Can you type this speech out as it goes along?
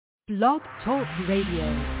Blog Talk Radio.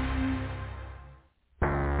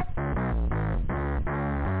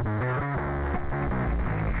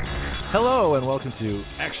 Hello and welcome to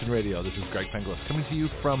Action Radio. This is Greg Penglis coming to you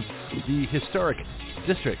from the historic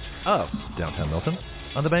district of downtown Milton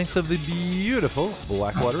on the banks of the beautiful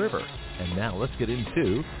Blackwater River. And now let's get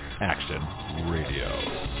into Action Radio.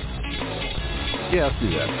 Yeah, let's do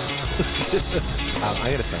that.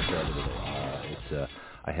 I got to sound terrible today.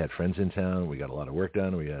 I had friends in town. We got a lot of work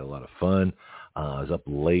done. We had a lot of fun. I was up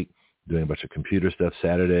late doing a bunch of computer stuff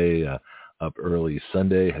Saturday, up early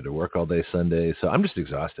Sunday, had to work all day Sunday. So I'm just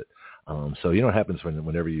exhausted. So you know what happens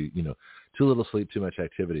whenever you too little sleep, too much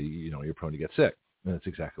activity, you're prone to get sick. And that's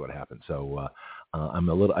exactly what happened. So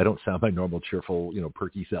I don't sound my normal cheerful,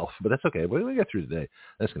 perky self, but that's okay. We get through today.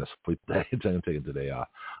 I'm just going to sleep today. I'm going to take today off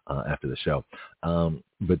after the show. So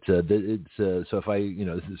if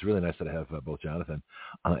it's really nice that I have both Jonathan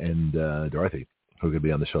and Dorothy, who are going to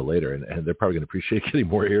be on the show later, and they're probably going to appreciate getting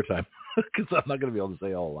more airtime because I'm not going to be able to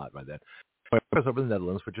say a whole lot by then. I was over in the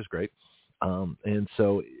Netherlands, which is great. And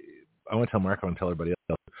so I want to tell Marco and tell everybody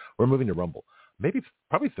else, we're moving to Rumble,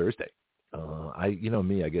 probably Thursday.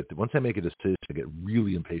 Once I make a decision, I get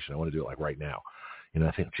really impatient. I want to do it like right now.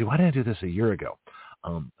 I think, gee, why didn't I do this a year ago?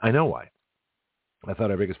 I know why. I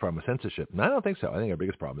thought our biggest problem was censorship. And I don't think so. I think our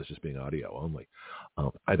biggest problem is just being audio only.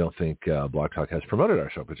 I don't think Blog Talk has promoted our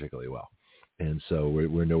show particularly well. And so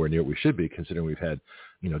we're nowhere near what we should be, considering we've had,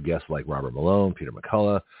 guests like Robert Malone, Peter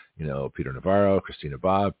McCullough, Peter Navarro, Christina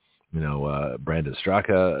Bob, Brandon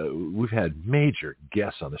Straka. We've had major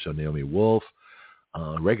guests on the show, Naomi Wolf,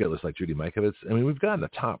 regulars like Judy Mikovits. I mean, we've gotten the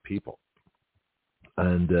top people.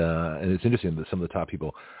 And it's interesting that some of the top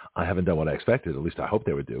people haven't done what I expected, at least I hope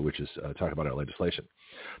they would do, which is talk about our legislation.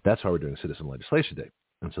 That's why we're doing Citizen Legislation Day.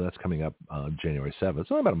 And so that's coming up January 7th.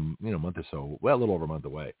 It's only about a month or so, a little over a month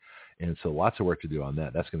away. And so lots of work to do on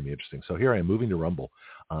that. That's going to be interesting. So here I am moving to Rumble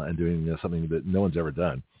and doing something that no one's ever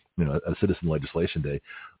done, a Citizen Legislation Day,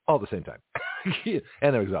 all at the same time.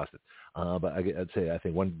 And I'm exhausted. But I'd say I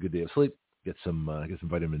think one good day of sleep, get some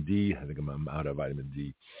vitamin D. I think I'm out of vitamin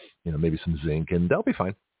D, maybe some zinc, and that'll be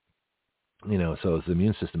fine. So the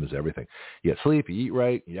immune system is everything. You get sleep, you eat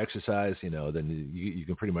right, you exercise, then you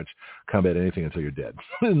can pretty much combat anything until you're dead.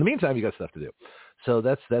 In the meantime, you got stuff to do. So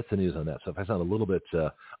that's the news on that. So if I sound a little bit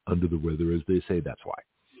under the weather, as they say, that's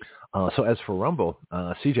why. So as for Rumble,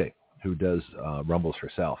 CJ, who does Rumbles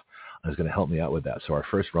herself, is going to help me out with that. So our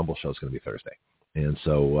first Rumble show is going to be Thursday. And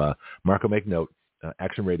so Marco, make note,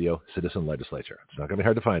 Action Radio, Citizen Legislature. It's not going to be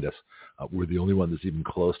hard to find us. We're the only one that's even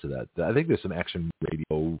close to that. I think there's some Action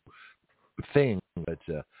Radio thing, but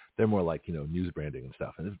they're more like, news branding and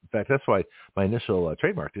stuff. And in fact, that's why my initial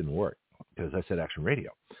trademark didn't work, because I said Action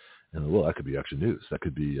Radio. And well, that could be Action News. That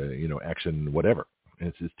could be, Action whatever.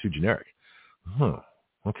 And it's too generic.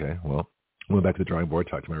 Okay, well, went back to the drawing board,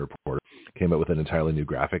 talked to my reporter, came up with an entirely new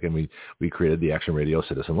graphic, and we created the Action Radio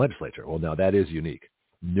Citizen Legislature. Well, now that is unique.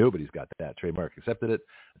 Nobody's got that trademark, accepted it.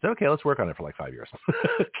 It's okay, let's work on it for like 5 years.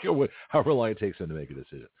 However long it takes them to make a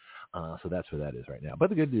decision. So that's where that is right now. But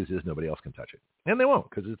the good news is nobody else can touch it. And they won't,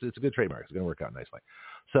 because it's a good trademark. It's going to work out nicely.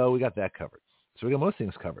 So we got that covered. So we got most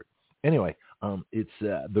things covered. Anyway, it's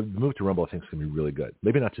the move to Rumble, I think, is going to be really good.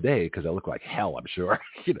 Maybe not today, because I look like hell, I'm sure.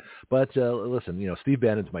 But listen, Steve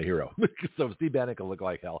Bannon's my hero. So if Steve Bannon can look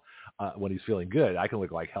like hell when he's feeling good, I can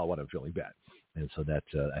look like hell when I'm feeling bad. And so that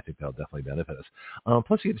I think that'll definitely benefit us.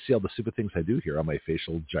 Plus, you get to see all the stupid things I do here, all my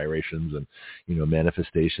facial gyrations and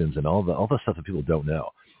manifestations and all the stuff that people don't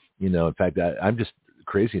know. In fact, I'm just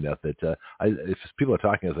crazy enough that if people are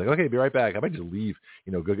talking, I was like, okay, be right back. I might just leave,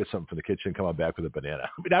 go get something from the kitchen, come on back with a banana.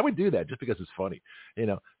 I mean, I would do that just because it's funny,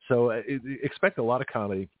 So expect a lot of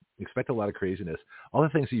comedy, expect a lot of craziness. All the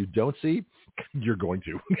things that you don't see, you're going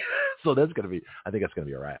to. So I think that's going to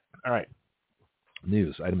be all right. All right.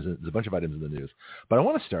 News items. There's a bunch of items in the news, but I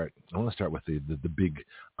want to start with the big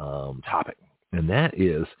topic, and that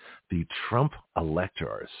is the Trump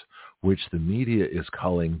electors, which the media is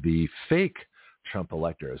calling the fake Trump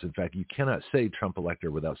electors. In fact, you cannot say Trump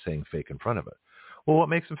elector without saying fake in front of it. Well, what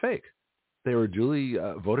makes them fake? They were duly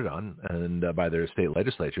voted on and by their state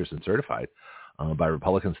legislatures and certified by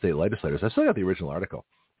Republican state legislators. I still got the original article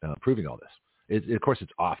proving all this. Of course,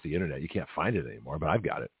 it's off the internet. You can't find it anymore, but I've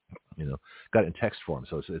got it. Got it in text form,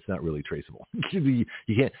 so it's not really traceable. You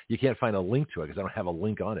can't find a link to it because I don't have a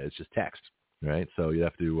link on it. It's just text, right? So you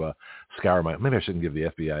have to scour maybe I shouldn't give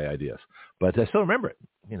the FBI ideas, but I still remember it.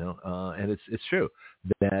 And it's true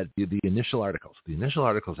that the initial articles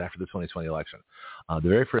after the 2020 election, the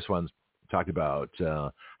very first ones talked about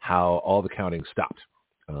how all the counting stopped.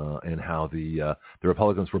 And how the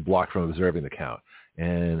Republicans were blocked from observing the count,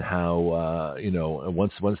 and how,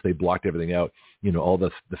 once they blocked everything out, all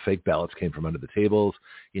the fake ballots came from under the tables.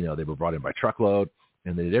 They were brought in by truckload,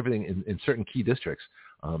 and they did everything in certain key districts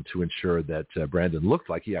to ensure that Brandon looked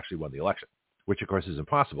like he actually won the election, which, of course, is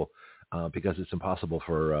impossible because it's impossible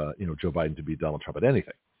for, Joe Biden to beat Donald Trump at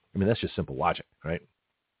anything. I mean, that's just simple logic, right?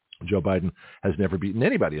 Joe Biden has never beaten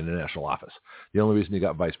anybody in a national office. The only reason he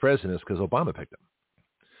got vice president is because Obama picked him.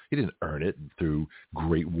 He didn't earn it through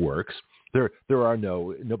great works.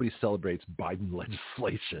 Nobody celebrates Biden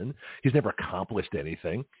legislation. He's never accomplished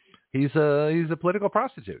anything. He's a political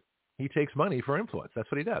prostitute. He takes money for influence.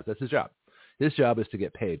 That's what he does. That's his job. His job is to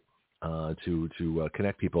get paid to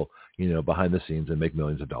connect people, behind the scenes and make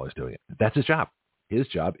millions of dollars doing it. That's his job. His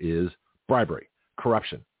job is bribery,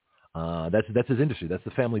 corruption. That's his industry. That's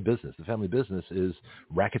the family business. The family business is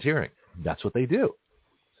racketeering. That's what they do.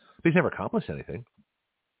 But he's never accomplished anything.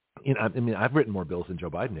 I've written more bills than Joe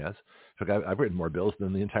Biden has. I've written more bills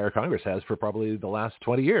than the entire Congress has for probably the last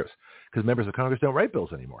 20 years because members of Congress don't write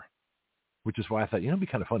bills anymore, which is why I thought, it'd be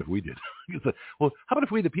kind of fun if we did. Well, how about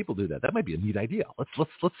if we, the people, do that? That might be a neat idea.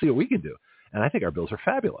 Let's see what we can do. And I think our bills are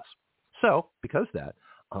fabulous. So because that,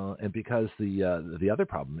 and because the other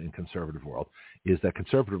problem in conservative world is that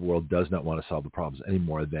conservative world does not want to solve the problems any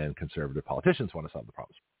more than conservative politicians want to solve the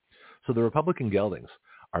problems. So the Republican geldings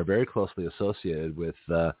are very closely associated with,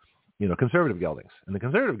 conservative geldings. And the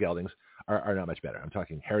conservative geldings are not much better. I'm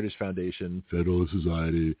talking Heritage Foundation, Federalist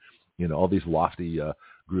Society, all these lofty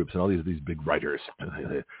groups and all these big writers.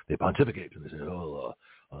 They pontificate and they say,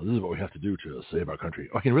 this is what we have to do to save our country.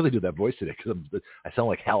 I can really do that voice today because I sound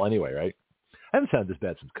like hell anyway, right? I haven't sounded this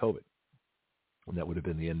bad since COVID. And that would have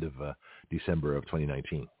been the end of December of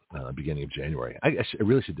 2019, beginning of January. I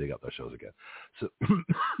really should dig up those shows again. So,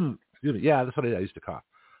 excuse me. Yeah, that's what I used to cough.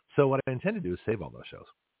 So what I intend to do is save all those shows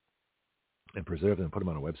and preserve them and put them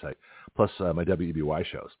on a website, plus my WEBY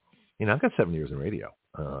shows. I've got 7 years in radio.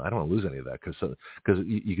 I don't want to lose any of that because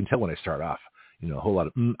you can tell when I start off, a whole lot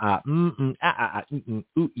of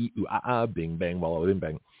bing, bang, wallow, bing,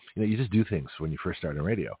 bang. You just do things when you first start in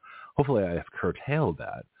radio. Hopefully I have curtailed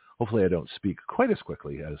that. Hopefully I don't speak quite as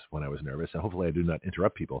quickly as when I was nervous, and hopefully I do not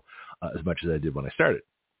interrupt people as much as I did when I started.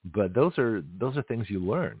 But those are things you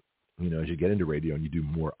learn, as you get into radio and you do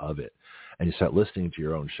more of it, and you start listening to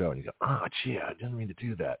your own show, and you go, gee, I didn't mean to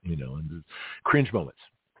do that, and cringe moments.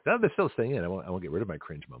 Now they're still staying in. I won't get rid of my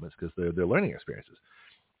cringe moments because they're learning experiences.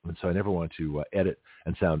 And so I never want to edit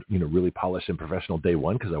and sound, really polished and professional day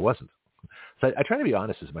one because I wasn't. So I try to be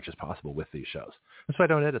honest as much as possible with these shows. That's why I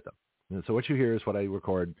don't edit them. And so what you hear is what I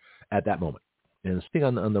record at that moment. And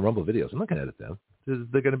speaking on the Rumble videos, I'm not going to edit them.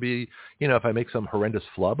 They're going to be, if I make some horrendous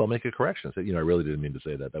flub, I'll make a correction. Say, I really didn't mean to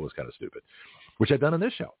say that. That was kind of stupid, which I've done on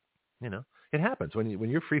this show. It happens when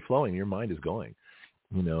you're free flowing, your mind is going,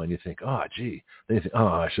 and you think, gee, then you think,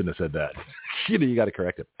 I shouldn't have said that. You got to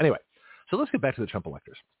correct it. Anyway, so let's get back to the Trump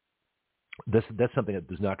electors. That's something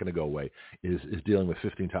that is not going to go away, is dealing with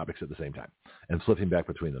 15 topics at the same time and flipping back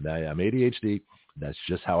between them. Now, I'm ADHD. That's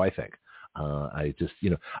just how I think. I just,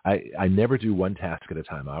 I never do one task at a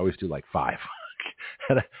time. I always do like 5.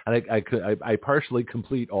 and I partially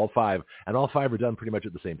complete all 5, and all 5 are done pretty much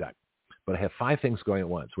at the same time. But I have 5 things going at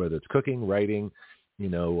once, whether it's cooking, writing,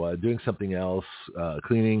 doing something else,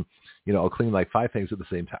 cleaning. I'll clean like 5 things at the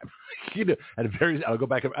same time. And I'll go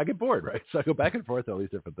back. I get bored, right? So I go back and forth all these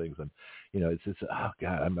different things, and it's oh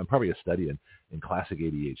god, I'm probably a study in classic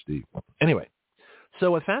ADHD. Anyway,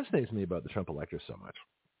 so what fascinates me about the Trump electors so much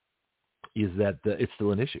is that it's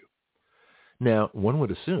still an issue. Now, one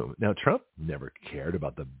would assume. Now, Trump never cared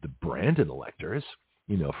about the Brandon electors,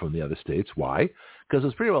 from the other states. Why? Because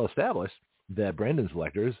it's pretty well established that Brandon's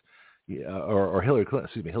electors, or Hillary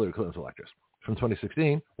Clinton's electors from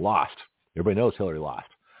 2016 lost. Everybody knows Hillary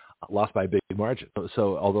lost by a big margin.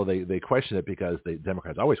 So although they question it because the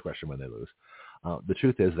Democrats always question when they lose, the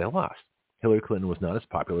truth is they lost. Hillary Clinton was not as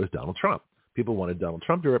popular as Donald Trump. People wanted Donald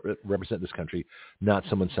Trump to represent this country, not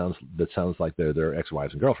someone that sounds like their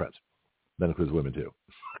ex-wives and girlfriends. That includes women too.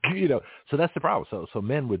 So that's the problem. So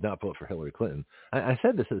men would not vote for Hillary Clinton. I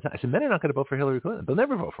said this at the time. I said men are not going to vote for Hillary Clinton. They'll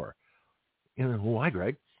never vote for her. Why,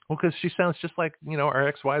 Greg? Well, because she sounds just like our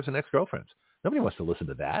ex-wives and ex-girlfriends. Nobody wants to listen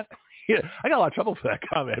to that. I got a lot of trouble for that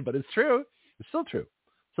comment, but it's true. It's still true.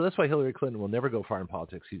 So that's why Hillary Clinton will never go far in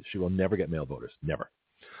politics. She will never get male voters. Never.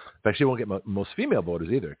 In fact, she won't get most female voters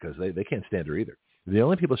either because they can't stand her either. The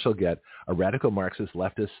only people she'll get are radical Marxist,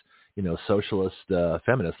 leftist, socialist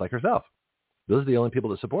feminists like herself. Those are the only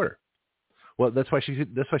people that support her. Well, that's why she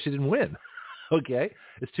didn't win. Okay,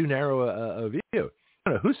 it's too narrow a view. I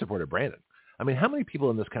don't know who supported Brandon. I mean, how many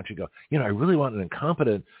people in this country go, I really want an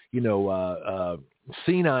incompetent,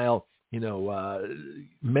 senile,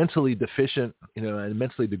 mentally deficient, and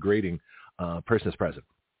mentally degrading person as president.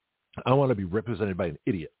 I want to be represented by an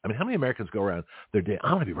idiot. I mean, how many Americans go around their day,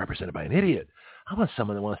 I want to be represented by an idiot. I want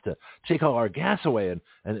someone that wants to take all our gas away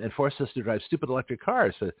and force us to drive stupid electric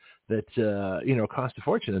cars that cost a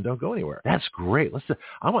fortune and don't go anywhere. That's great.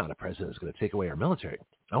 I want a president that's going to take away our military.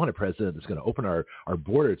 I want a president that's going to open our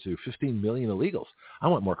border to 15 million illegals. I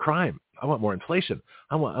want more crime. I want more inflation.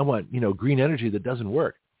 I want green energy that doesn't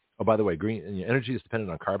work. Oh, by the way, green energy is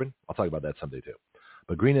dependent on carbon. I'll talk about that someday too.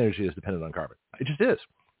 But green energy is dependent on carbon. It just is.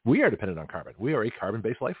 We are dependent on carbon. We are a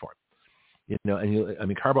carbon-based life form.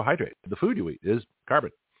 Carbohydrate, the food you eat is carbon.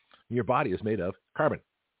 Your body is made of carbon.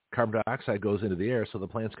 Carbon dioxide goes into the air so the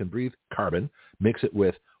plants can breathe carbon, mix it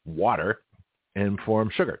with water, and form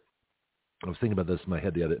sugar. I was thinking about this in my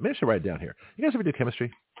head the other day. Maybe I should write it down here. You guys ever do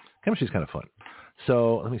chemistry? Chemistry is kind of fun.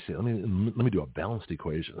 So let me see. Let me do a balanced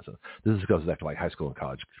equation. So this goes back to like high school and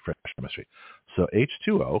college fresh chemistry. So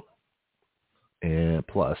H2O and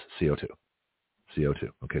plus CO2.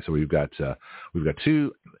 Okay, so we've got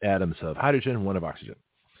two atoms of hydrogen, one of oxygen.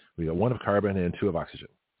 We got one of carbon and two of oxygen.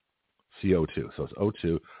 CO2. So it's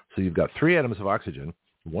O2. So you've got three atoms of oxygen,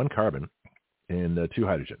 one carbon, and two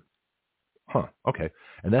hydrogen. Okay.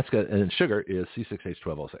 And sugar is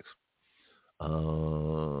C6H12O6.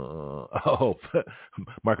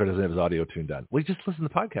 Marco doesn't have his audio tuned on. Well, just listen to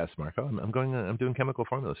the podcast, Marco. I'm doing chemical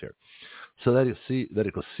formulas here. So that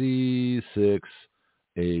equals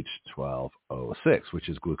C6H12O6, which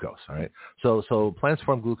is glucose. All right. So plants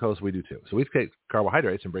form glucose. We do too. So we take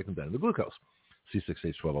carbohydrates and break them down into glucose,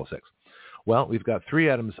 C6H12O6. Well, we've got three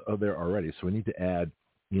atoms of there already. So we need to add,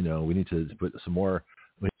 we need to put some more.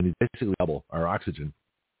 We need to basically double our oxygen.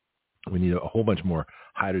 We need a whole bunch more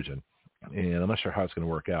hydrogen. And I'm not sure how it's going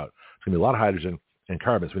to work out. It's going to be a lot of hydrogen and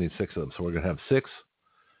carbons. We need 6 of them. So we're going to have 6.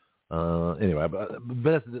 Anyway,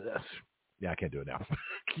 but I can't do it now.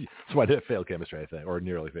 That's why I failed chemistry, I think, or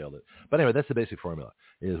nearly failed it. But anyway, that's the basic formula.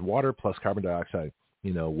 Is water plus carbon dioxide,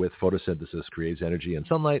 with photosynthesis creates energy and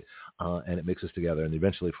sunlight, and it mixes together and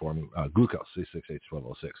eventually form glucose,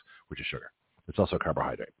 C6H12O6, which is sugar. It's also a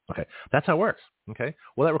carbohydrate. Okay, that's how it works. Okay,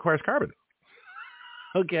 well, that requires carbon.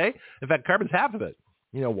 Okay, in fact, carbon's half of it.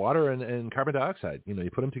 Water and carbon dioxide. You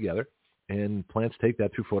put them together, and plants take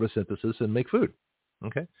that through photosynthesis and make food.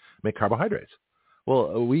 Okay, make carbohydrates.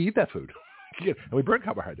 Well, we eat that food, and we burn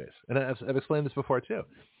carbohydrates. And I've explained this before too,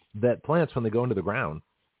 that plants, when they go into the ground,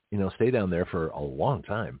 stay down there for a long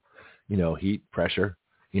time. Heat, pressure,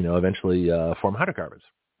 eventually form hydrocarbons.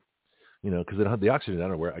 Because they don't have the oxygen. I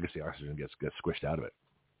don't know where. I guess the oxygen gets squished out of it.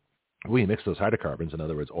 We mix those hydrocarbons, in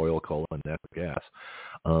other words, oil, coal, and natural gas,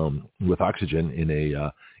 with oxygen in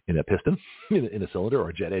a piston, in a cylinder or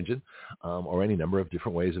a jet engine, or any number of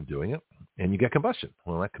different ways of doing it, and you get combustion.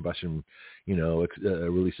 Well, that combustion,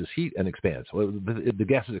 releases heat and expands. Well, the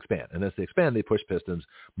gases expand, and as they expand, they push pistons,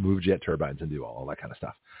 move jet turbines, and do all that kind of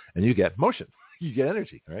stuff, and you get motion, you get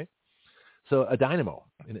energy, right? So a dynamo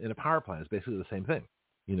in a power plant is basically the same thing.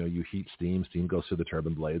 You heat steam goes through the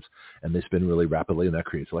turbine blades, and they spin really rapidly, and that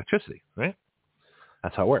creates electricity, right?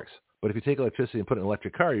 That's how it works. But if you take electricity and put it in an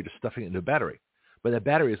electric car, you're just stuffing it into a battery. But that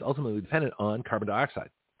battery is ultimately dependent on carbon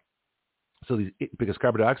dioxide. So because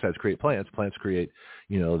carbon dioxide create plants create,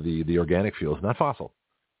 the organic fuels, not fossil.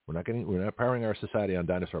 We're not powering our society on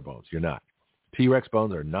dinosaur bones. You're not. T-Rex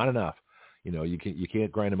bones are not enough. You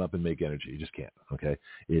can't grind them up and make energy. You just can't. Okay,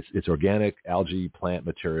 it's organic algae plant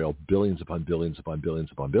material, billions upon billions upon billions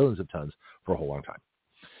upon billions of tons for a whole long time.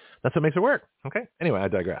 That's what makes it work. Okay. Anyway, I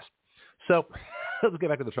digress. So let's get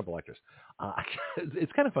back to the Trump electors.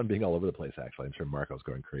 It's kind of fun being all over the place. Actually, I'm sure Marco's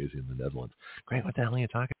going crazy in the Netherlands. Great. What the hell are you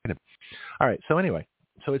talking about? All right. So anyway.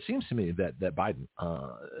 So it seems to me that Biden,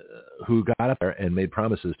 who got up there and made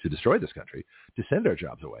promises to destroy this country, to send our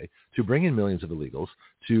jobs away, to bring in millions of illegals,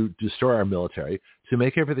 to destroy our military, to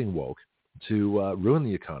make everything woke, to ruin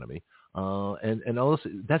the economy, and all this,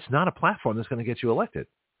 that's not a platform that's going to get you elected.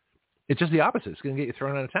 It's just the opposite. It's going to get you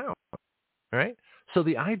thrown out of town. All right? So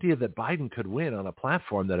the idea that Biden could win on a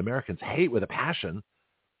platform that Americans hate with a passion,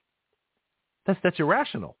 that's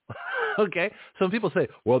irrational. Okay, so when people say,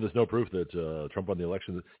 well, there's no proof that Trump won the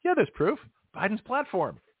election. Yeah, there's proof. Biden's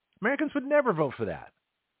platform. Americans would never vote for that.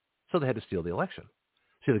 So they had to steal the election.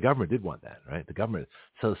 See, the government did want that, right? The government.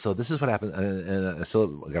 So this is what happened. And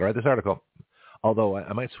so I got to write this article. Although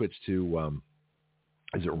I might switch to,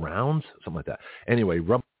 is it Rounds? Something like that. Anyway,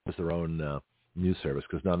 Rumble is their own news service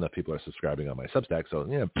because not enough people are subscribing on my Substack. So,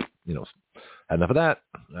 had enough of that.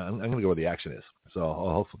 I'm going to go where the action is.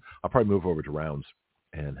 So I'll probably move over to Rounds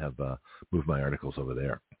and have moved my articles over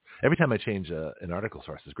there. Every time I change an article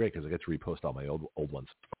source, it's great because I get to repost all my old ones.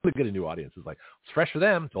 I get a new audience. It's like, it's fresh for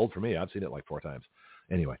them. It's old for me. I've seen it like 4 times.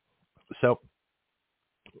 Anyway, so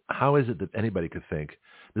how is it that anybody could think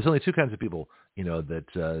there's only 2 kinds of people,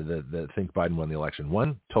 that think Biden won the election?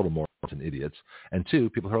 1, total morons and idiots, and 2,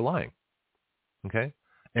 people who are lying. Okay,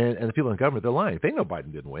 and the people in government, they're lying. They know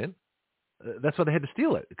Biden didn't win. That's why they had to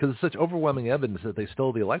steal it, because it's such overwhelming evidence that they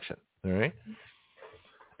stole the election. All right,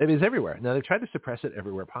 it is everywhere. Now they've tried to suppress it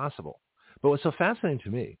everywhere possible, but what's so fascinating to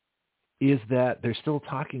me is that they're still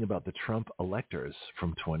talking about the Trump electors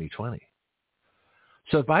from 2020.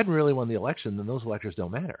 So if Biden really won the election, then those electors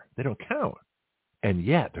don't matter. They don't count. And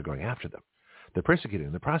yet they're going after them. They're persecuting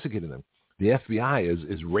them. They're prosecuting them. The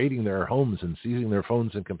FBI is raiding their homes and seizing their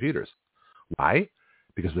phones and computers. Why?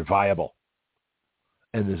 Because they're viable.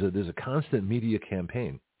 And there's a constant media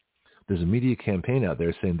campaign. There's a media campaign out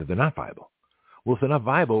there saying that they're not viable. Well, if they're not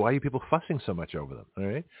viable, why are you people fussing so much over them? All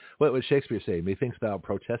right? What would Shakespeare say? Methinks thou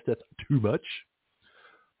protesteth too much?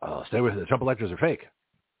 Stay with it. The Trump electors are fake.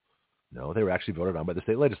 No, they were actually voted on by the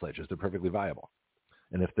state legislatures. They're perfectly viable.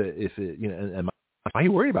 And why are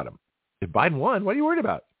you worried about them? If Biden won, what are you worried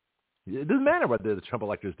about? It doesn't matter what the Trump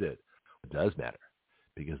electors did. It does matter,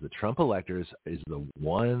 because the Trump electors is the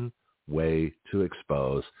one way to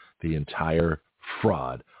expose the entire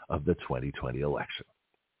fraud of the 2020 election.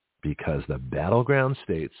 Because the battleground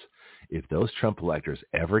states, if those Trump electors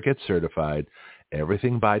ever get certified,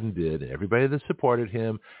 everything Biden did, and everybody that supported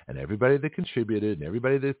him, and everybody that contributed, and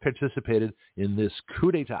everybody that participated in this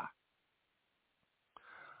coup d'etat,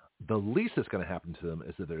 the least that's going to happen to them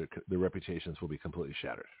is that their reputations will be completely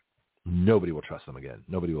shattered. Nobody will trust them again.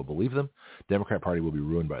 Nobody will believe them. Democrat Party will be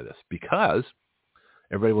ruined by this, because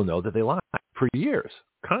everybody will know that they lied for years,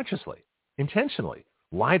 consciously, intentionally,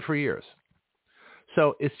 lied for years.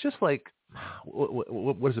 So it's just like,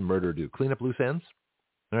 what does a murderer do? Clean up loose ends?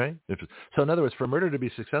 All right. So in other words, for a murder to be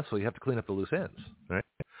successful, you have to clean up the loose ends. All right.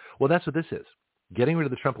 Well, that's what this is. Getting rid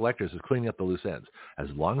of the Trump electors is cleaning up the loose ends. As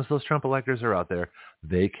long as those Trump electors are out there,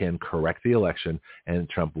 they can correct the election, and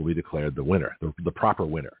Trump will be declared the winner, the proper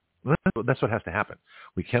winner. That's what has to happen.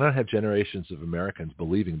 We cannot have generations of Americans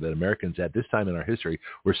believing that Americans at this time in our history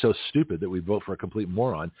were so stupid that we vote for a complete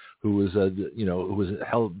moron who was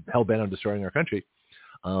hell bent on destroying our country,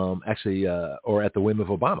 or at the whim of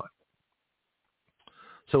Obama.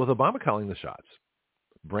 So with Obama calling the shots,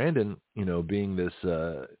 Brandon, being this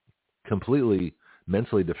completely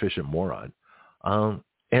mentally deficient moron, and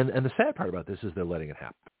the sad part about this is they're letting it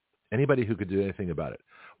happen. Anybody who could do anything about it.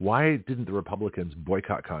 Why didn't the Republicans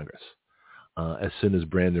boycott Congress as soon as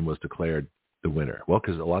Brandon was declared the winner? Well,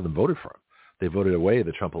 because a lot of them voted for him. They voted away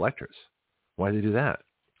the Trump electors. Why did they do that?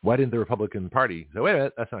 Why didn't the Republican Party say, wait a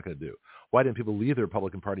minute, that's not going to do? Why didn't people leave the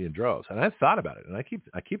Republican Party in droves? And I've thought about it, and I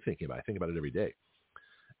keep thinking about it. I think about it every day.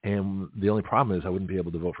 And the only problem is I wouldn't be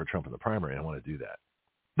able to vote for Trump in the primary. I want to do that.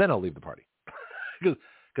 Then I'll leave the party.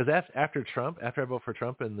 Because after I vote for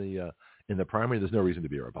Trump in the primary, there's no reason to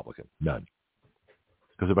be a Republican. None.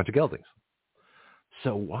 Because they're a bunch of geldings.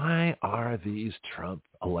 So why are these Trump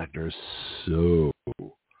electors so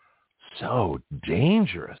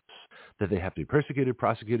dangerous that they have to be persecuted,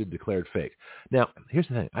 prosecuted, declared fake? Now, here's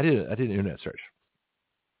the thing. I did an internet search,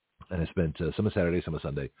 and I spent some of Saturday, some of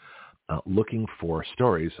Sunday, looking for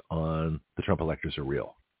stories on the Trump electors are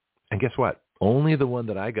real. And guess what? Only the one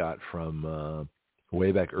that I got from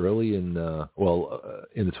way back early in the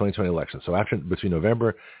 2020 election. So between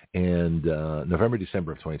November and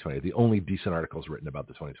December of 2020, the only decent articles written about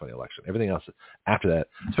the 2020 election. Everything else after that,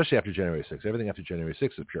 especially after January 6th, everything after January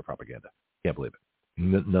 6th is pure propaganda. Can't believe it.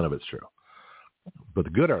 None of it's true. But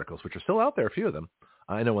the good articles, which are still out there, a few of them,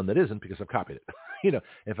 I know one that isn't because I've copied it.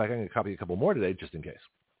 If I can copy a couple more today, just in case.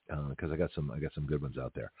 Because I got some good ones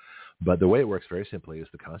out there. But the way it works very simply is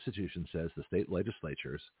the Constitution says the state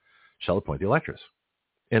legislatures shall appoint the electors.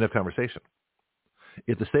 End of conversation.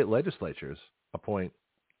 If the state legislatures appoint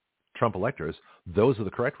Trump electors, those are the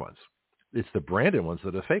correct ones. It's the Brandon ones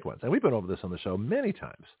that are the fake ones. And we've been over this on the show many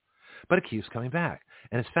times. But it keeps coming back.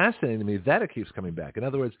 And it's fascinating to me that it keeps coming back. In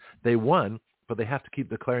other words, they won, but they have to keep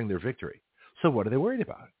declaring their victory. So what are they worried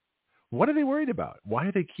about? What are they worried about? Why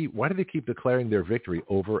do they keep declaring their victory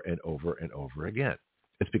over and over and over again?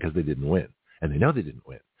 It's because they didn't win. And they know they didn't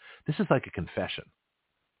win. This is like a confession.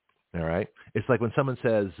 All right? It's like when someone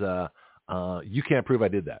says, you can't prove I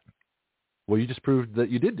did that. Well, you just proved that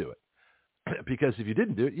you did do it. Because if you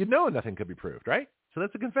didn't do it, you'd know nothing could be proved, right? So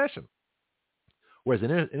that's a confession. Whereas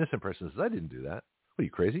an innocent person says, I didn't do that. What are you,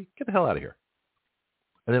 crazy? Get the hell out of here.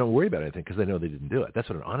 And they don't worry about anything because they know they didn't do it. That's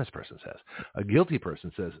what an honest person says. A guilty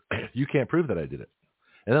person says, you can't prove that I did it.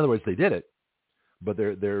 In other words, they did it, but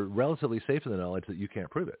they're relatively safe in the knowledge that you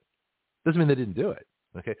can't prove it. Doesn't mean they didn't do it.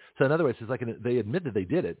 Okay, so in other words, it's like they admit that they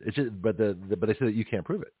did it. It's just, but but they say that you can't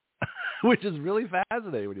prove it, which is really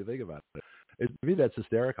fascinating when you think about it. To me, that's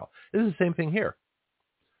hysterical. This is the same thing here.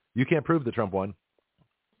 You can't prove that Trump won.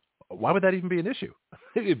 Why would that even be an issue?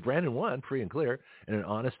 If Brandon won free and clear in an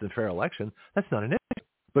honest and fair election, that's not an issue.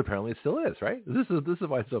 But apparently it still is, right? This is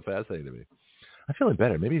why it's so fascinating to me. I'm feeling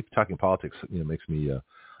better. Maybe talking politics, makes me,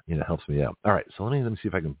 helps me out. All right, so let me see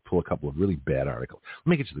if I can pull a couple of really bad articles.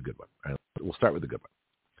 Let me get you the good one. All right, we'll start with the good one.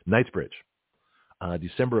 Knightsbridge,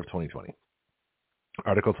 December of 2020.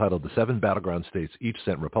 Article titled, "The 7 battleground states each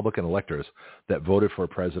sent Republican electors that voted for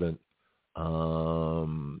President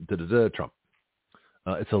Trump."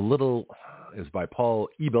 It was by Paul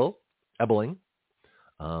Ebeling,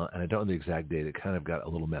 and I don't know the exact date. It kind of got a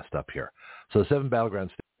little messed up here. So the 7 battleground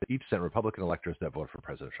states each sent Republican electors that voted for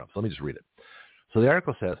President Trump. So let me just read it. So the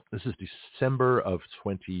article says, this is December of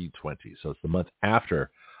 2020, so it's the month after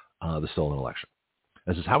the stolen election.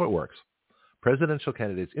 This is how it works. Presidential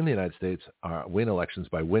candidates in the United States win elections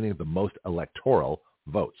by winning the most electoral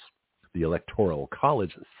votes. The Electoral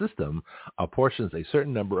College system apportions a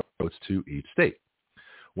certain number of votes to each state.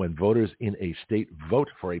 When voters in a state vote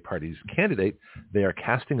for a party's candidate, they are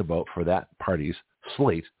casting a vote for that party's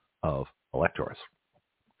slate of electors.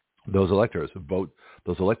 Those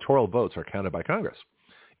electoral votes are counted by Congress.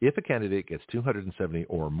 If a candidate gets 270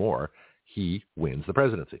 or more, he wins the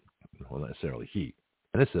presidency. Well, not necessarily he.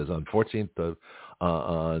 And it says on 14th of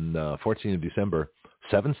December,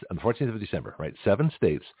 7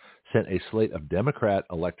 states sent a slate of Democrat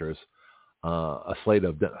electors,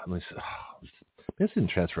 this didn't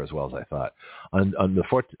transfer as well as I thought. On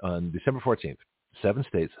December 14th, 7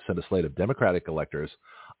 states sent a slate of Democratic electors.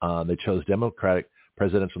 They chose Democratic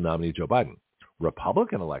presidential nominee Joe Biden.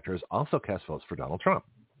 Republican electors also cast votes for Donald Trump.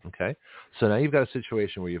 Okay, so now you've got a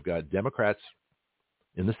situation where you've got Democrats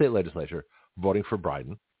in the state legislature voting for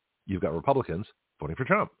Biden. You've got Republicans voting for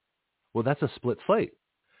Trump. Well, that's a split slate.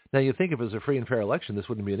 Now, you'd think if it was a free and fair election, this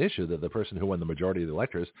wouldn't be an issue, that the person who won the majority of the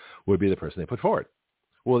electors would be the person they put forward.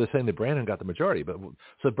 Well, they're saying that Brandon got the majority.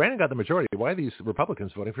 So if Brandon got the majority, why are these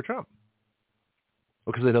Republicans voting for Trump?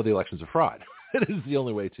 Well, because they know the election's a fraud. It is the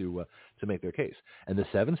only way to make their case. And the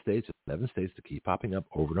 7 states that keep popping up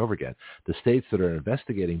over and over again, the states that are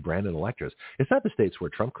investigating Brandon electors, it's not the states where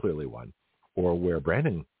Trump clearly won or where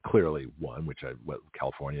Brandon clearly won,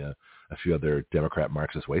 California, a few other Democrat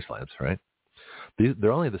Marxist wastelands, right?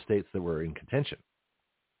 They're only the states that were in contention.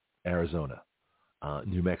 Arizona,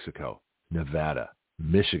 New Mexico, Nevada,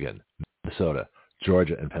 Michigan, Minnesota,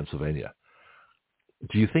 Georgia, and Pennsylvania.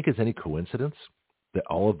 Do you think it's any coincidence that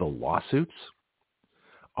all of the lawsuits,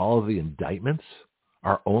 all of the indictments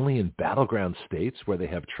are only in battleground states where they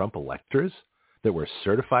have Trump electors that were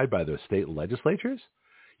certified by their state legislatures?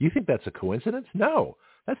 You think that's a coincidence? No,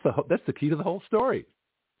 that's the key to the whole story.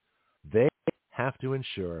 They have to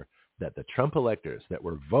ensure that the Trump electors that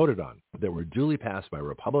were voted on, that were duly passed by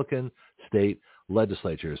Republican state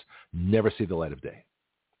legislatures, never see the light of day.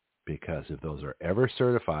 Because if those are ever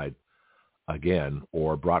certified again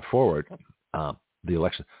or brought forward,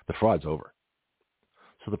 the fraud's over.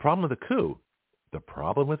 So the problem with a coup,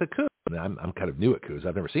 and I'm kind of new at coups.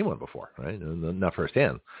 I've never seen one before, right? Not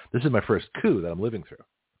firsthand. This is my first coup that I'm living through.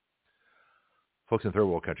 Folks in third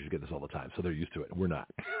world countries get this all the time, so they're used to it. We're not.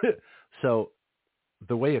 So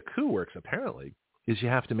the way a coup works, apparently, is you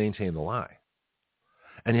have to maintain the lie.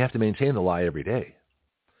 And you have to maintain the lie every day.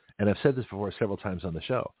 And I've said this before several times on the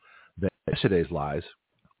show, that yesterday's lies,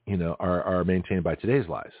 are maintained by today's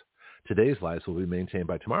lies. Today's lies will be maintained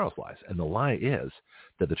by tomorrow's lies. And the lie is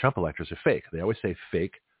that the Trump electors are fake. They always say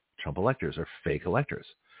fake Trump electors are fake electors.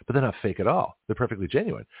 But they're not fake at all. They're perfectly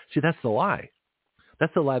genuine. See, that's the lie.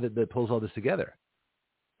 That's the lie that pulls all this together.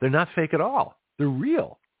 They're not fake at all. They're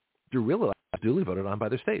real. They're real electors duly voted on by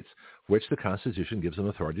their states, which the Constitution gives them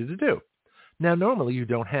authority to do. Now, normally you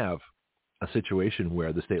don't have a situation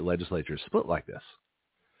where the state legislatures split like this.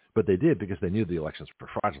 But they did because they knew the elections were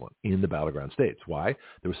fraudulent in the battleground states. Why?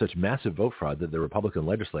 There was such massive vote fraud that the Republican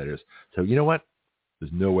legislators said, you know what?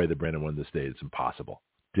 There's no way that Brandon won this state. It's impossible.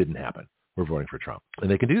 Didn't happen. We're voting for Trump.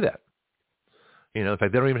 And they can do that. In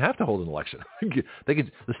fact, they don't even have to hold an election.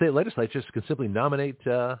 The state legislatures can simply nominate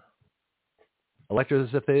electors.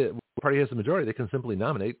 If the party has the majority, they can simply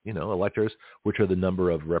nominate, electors, which are the number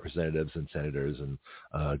of representatives and senators and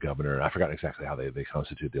governor. I've forgotten exactly how they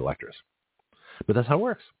constitute the electors. But that's how it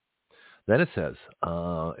works. Then it says,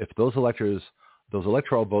 if those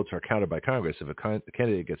electoral votes are counted by Congress, if a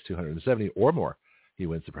candidate gets 270 or more, he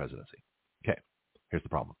wins the presidency. Okay, here's the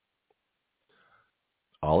problem.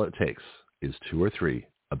 All it takes is 2 or 3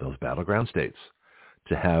 of those battleground states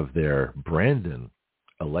to have their Brandon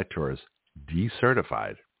electors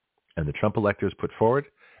decertified and the Trump electors put forward,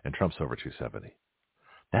 and Trump's over 270.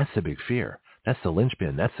 That's the big fear. That's the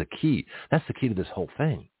linchpin. That's the key. That's the key to this whole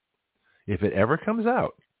thing. If it ever comes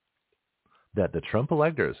out that the Trump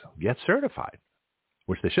electors get certified,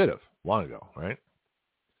 which they should have long ago, right?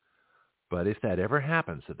 But if that ever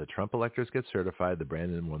happens, that the Trump electors get certified, the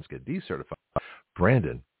Brandon ones get decertified,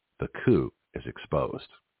 Brandon, the coup is exposed,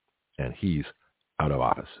 and he's out of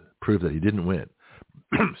office. Prove that he didn't win.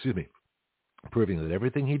 Excuse me. Proving that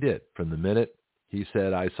everything he did from the minute he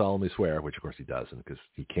said, I solemnly swear, which of course he doesn't because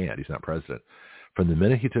he can't. He's not president. From the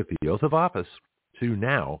minute he took the oath of office to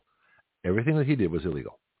now, everything that he did was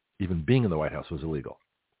illegal. Even being in the White House was illegal.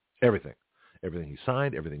 Everything. Everything he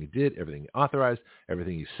signed, everything he did, everything he authorized,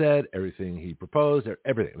 everything he said, everything he proposed,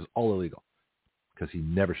 everything. It was all illegal because he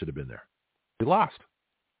never should have been there. He lost.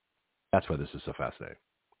 That's why this is so fascinating.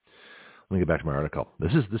 Let me get back to my article.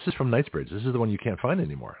 This is from Knightsbridge. This is the one you can't find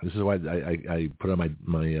anymore. This is why I put it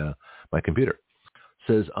on my computer. It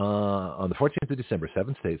says on the 14th of December,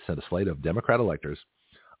 7 states sent a slate of Democrat electors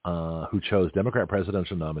who chose Democrat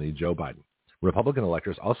presidential nominee Joe Biden. Republican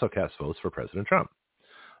electors also cast votes for President Trump,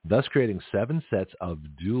 thus creating 7 sets of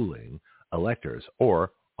dueling electors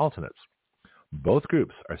or alternates. Both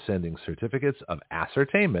groups are sending certificates of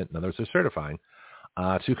ascertainment, in other words, they're certifying,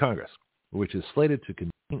 to Congress, which is slated to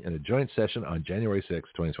convene in a joint session on January 6,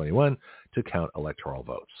 2021, to count electoral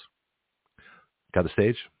votes. Got the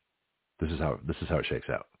stage? This is how it shakes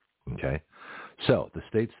out. Okay, so the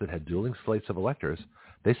states that had dueling slates of electors,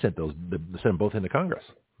 they sent them both into Congress.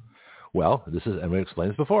 Well, and we've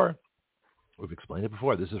explained this before. We've explained it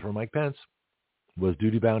before. This is where Mike Pence was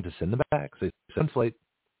duty bound to send them back. So they sent slate.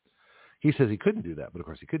 He says he couldn't do that, but of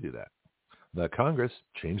course he could do that. The Congress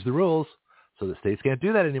changed the rules so the states can't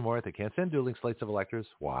do that anymore. They can't send dueling slates of electors.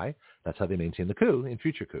 Why? That's how they maintain the coup in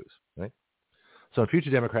future coups, right? So if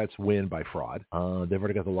future Democrats win by fraud, they've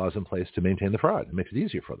already got the laws in place to maintain the fraud. It makes it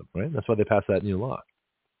easier for them, right? That's why they passed that new law.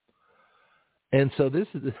 And so this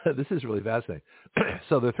is really fascinating.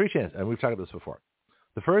 So there are 3 chances, and we've talked about this before.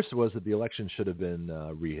 The first was that the election should have been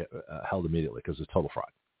held immediately because it was total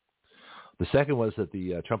fraud. The second was that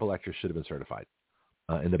the Trump electors should have been certified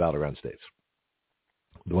in the battleground states,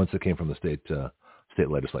 the ones that came from the state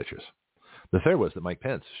legislatures. The third was that Mike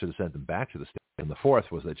Pence should have sent them back to the state. And the fourth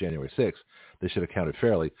was that January 6th, they should have counted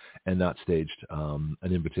fairly and not staged an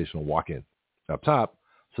invitational walk-in up top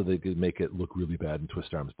so they could make it look really bad and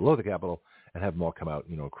twist arms below the Capitol and have them all come out,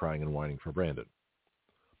 crying and whining for Brandon.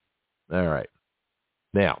 All right.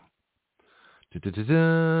 Now, let's see if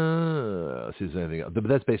there's anything else. But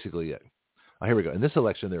that's basically it. Here we go. In this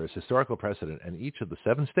election, there is historical precedent, and each of the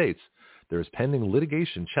 7 states, there is pending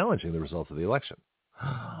litigation challenging the results of the election.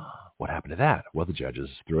 What happened to that? Well, the judges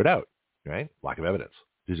threw it out, right? Lack of evidence.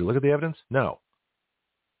 Did you look at the evidence? No.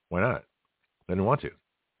 Why not? I didn't want to.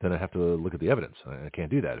 Then I have to look at the evidence. I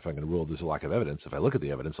can't do that. If I'm going to rule there's a lack of evidence, if I look at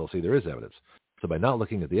the evidence, I'll see there is evidence. So by not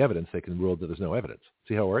looking at the evidence, they can rule that there's no evidence.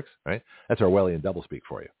 See how it works, right? That's Orwellian doublespeak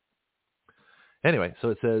for you. Anyway, so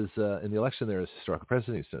it says, in the election, there is historical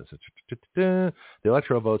precedent. The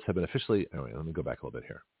electoral votes have been officially... Anyway, let me go back a little bit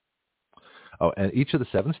here. Oh, and each of the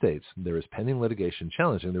 7 states, there is pending litigation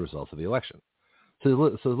challenging the results of the election.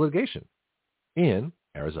 So the litigation in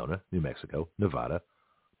Arizona, New Mexico, Nevada,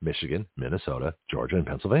 Michigan, Minnesota, Georgia, and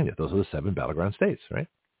Pennsylvania. Those are the 7 battleground states, right?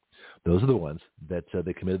 Those are the ones that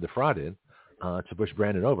they committed the fraud in to push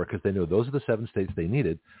Brandon over because they knew those are the 7 states they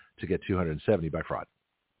needed to get 270 by fraud.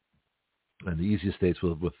 And the easiest states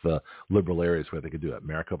with liberal areas where they could do it.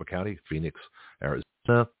 Maricopa County, Phoenix,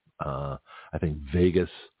 Arizona, I think Vegas,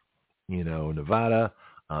 Nevada,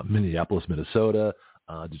 Minneapolis, Minnesota,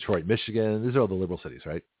 Detroit, Michigan. These are all the liberal cities,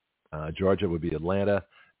 right? Georgia would be Atlanta,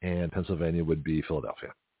 and Pennsylvania would be Philadelphia.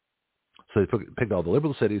 So they picked all the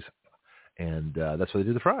liberal cities, and that's why they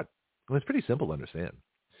did the fraud. And it's pretty simple to understand.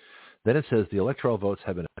 Then it says the electoral votes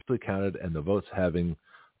have been actually counted, and the votes have been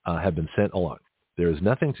sent along. There is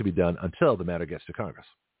nothing to be done until the matter gets to Congress.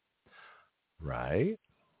 Right?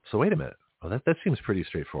 So wait a minute. Well, that seems pretty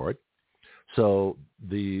straightforward. So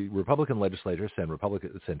the Republican legislators send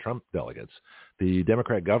Trump delegates. The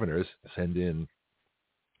Democrat governors send in,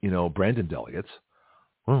 Brandon delegates.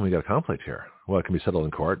 Well, we got a conflict here. Well, it can be settled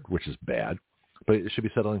in court, which is bad, but it should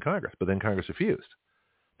be settled in Congress. But then Congress refused.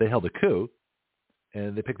 They held a coup,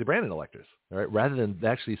 and they picked the Brandon electors. All right, rather than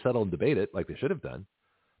actually settle and debate it like they should have done,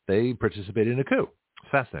 they participated in a coup.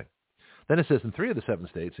 Fascinating. Then it says in 3 of the 7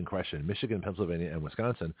 states in question, Michigan, Pennsylvania, and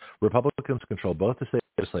Wisconsin, Republicans control both the state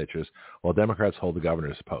legislatures while Democrats hold the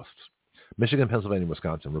governor's posts. Michigan, Pennsylvania, and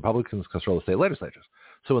Wisconsin, Republicans control the state legislatures.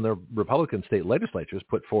 So when the Republican state legislatures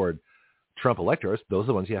put forward Trump electors, those are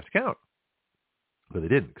the ones you have to count. But they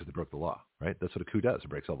didn't because they broke the law, right? That's what a coup does. It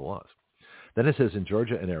breaks all the laws. Then it says in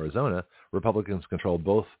Georgia and Arizona, Republicans control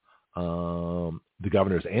both the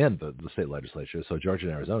governors and the state legislature. So Georgia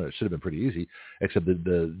and Arizona, it should have been pretty easy, except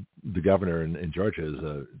the governor in Georgia is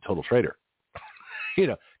a total traitor.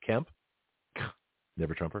 Kemp,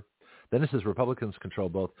 never Trumper. Then it says Republicans control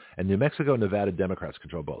both, and New Mexico and Nevada Democrats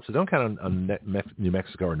control both. So don't count on New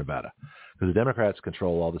Mexico or Nevada, because the Democrats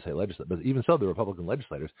control all the state legislatures. But even so, the Republican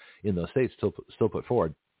legislators in those states still put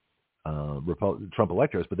forward Trump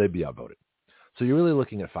electors, but they'd be outvoted. So you're really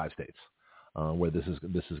looking at 5 states where this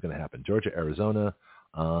is going to happen: Georgia, Arizona,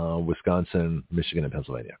 Wisconsin, Michigan, and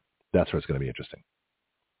Pennsylvania. That's where it's going to be interesting.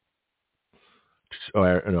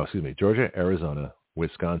 Georgia, Arizona,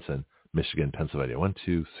 Wisconsin, Michigan, Pennsylvania. 1,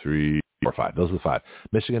 2, 3, 4, 5. Those are the 5.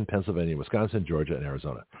 Michigan, Pennsylvania, Wisconsin, Georgia, and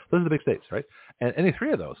Arizona. Those are the big states, right? And any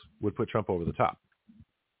 3 of those would put Trump over the top.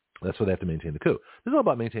 That's why they have to maintain the coup. This is all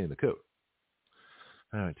about maintaining the coup.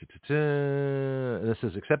 All right. And this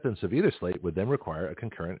says acceptance of either slate would then require a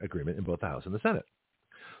concurrent agreement in both the House and the Senate.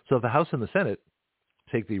 So if the House and the Senate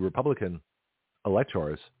take the Republican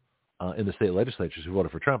electors in the state legislatures who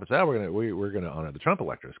voted for Trump and say, we're going to honor the Trump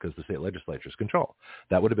electors because the state legislatures control.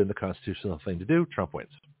 That would have been the constitutional thing to do. Trump wins.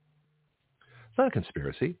 It's not a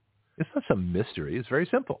conspiracy. It's not some mystery. It's very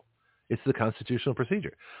simple. It's the constitutional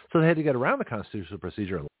procedure. So they had to get around the constitutional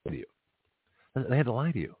procedure and lie to you. They had to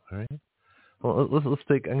lie to you. All right. Well, I'm going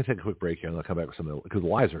to take a quick break here and I'll come back with something because the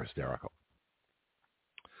lies are hysterical.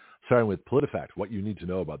 Starting with PolitiFact, what you need to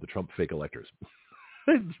know about the Trump fake electors.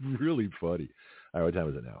 It's really funny. All right, what time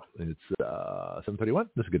is it now? It's 7:31.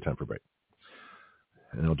 This is a good time for a break.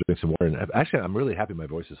 And I'll drink some water. And actually, I'm really happy my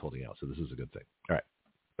voice is holding out, so this is a good thing. All right,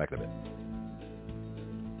 back in a bit.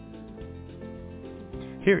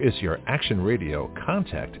 Here is your Action Radio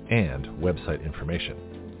contact and website information.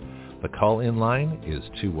 The call-in line is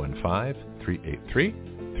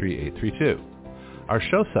 215-383-3832. Our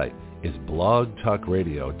show site is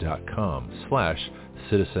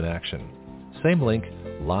blogtalkradio.com/citizanaction. Same link,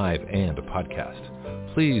 live and a podcast.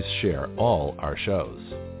 Please share all our shows.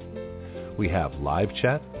 We have live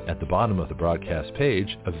chat at the bottom of the broadcast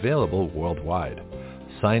page, available worldwide.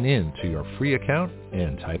 Sign in to your free account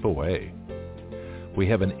and type away. We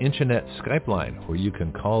have an internet Skype line where you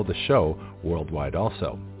can call the show worldwide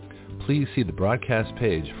also. Please see the broadcast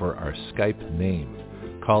page for our Skype name.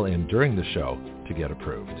 Call in during the show to get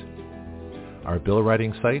approved. Our bill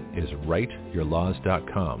writing site is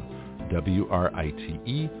writeyourlaws.com.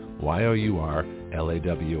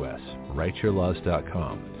 WRITEYOURLAWS.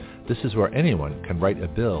 writeyourlaws.com. This is where anyone can write a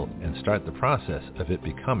bill and start the process of it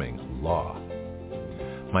becoming law.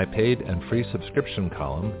 My paid and free subscription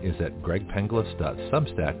column is at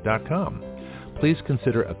gregpenglis.substack.com. Please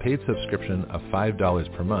consider a paid subscription of $5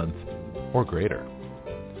 per month or greater.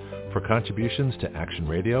 For contributions to Action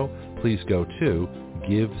Radio, please go to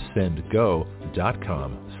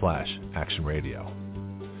givesendgo.com/actionradio.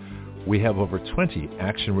 We have over 20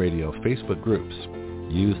 Action Radio Facebook groups.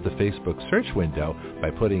 Use the Facebook search window by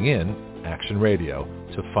putting in Action Radio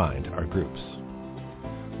to find our groups.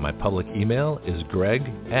 My public email is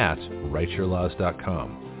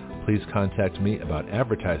greg@writeyourlaws.com. Please contact me about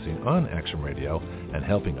advertising on Action Radio and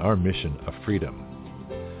helping our mission of freedom.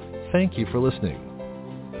 Thank you for listening.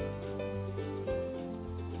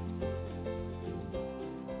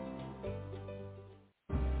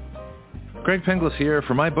 Greg Penglis here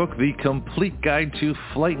for my book, The Complete Guide to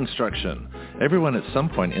Flight Instruction. Everyone at some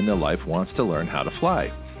point in their life wants to learn how to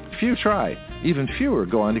fly. Few try. Even fewer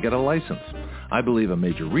go on to get a license. I believe a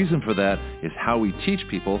major reason for that is how we teach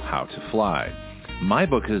people how to fly. My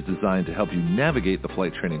book is designed to help you navigate the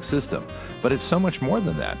flight training system, but it's so much more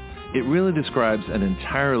than that. It really describes an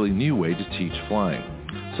entirely new way to teach flying.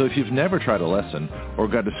 So if you've never tried a lesson or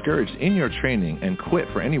got discouraged in your training and quit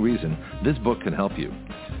for any reason, this book can help you.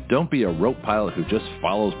 Don't be a rote pilot who just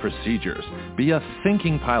follows procedures. Be a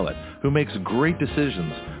thinking pilot who makes great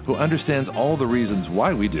decisions, who understands all the reasons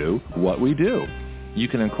why we do what we do. You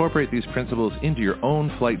can incorporate these principles into your own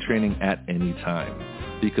flight training at any time.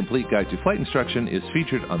 The Complete Guide to Flight Instruction is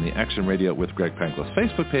featured on the Action Radio with Greg Penglis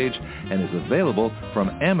Facebook page and is available from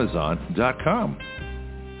Amazon.com.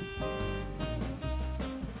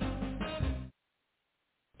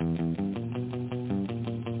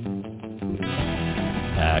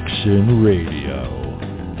 Action Radio,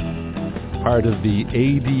 part of the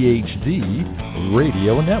ADHD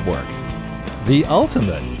Radio Network, the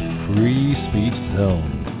ultimate free speech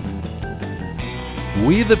zone.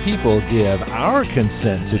 We the people give our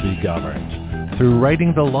consent to be governed through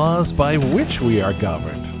writing the laws by which we are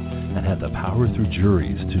governed, and have the power through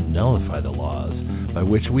juries to nullify the laws by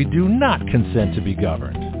which we do not consent to be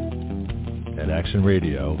governed. At Action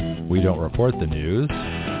Radio, we don't report the news.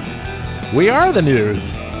 We are the news.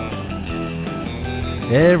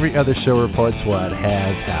 Every other show reports what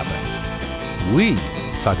has happened. We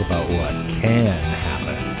talk about what can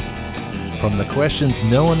happen. From the questions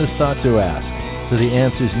no one has thought to ask, to the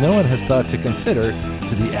answers no one has thought to consider,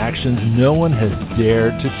 to the actions no one has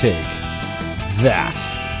dared to take. That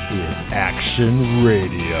is Action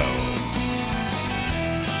Radio.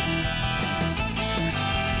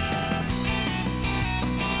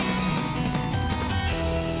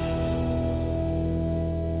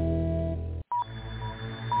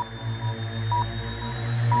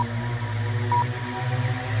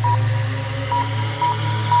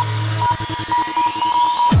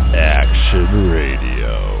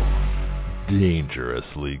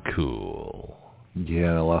 Dangerously cool.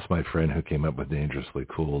 Yeah, I lost my friend who came up with Dangerously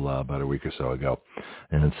Cool about a week or so ago.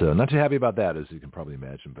 And so not too happy about that, as you can probably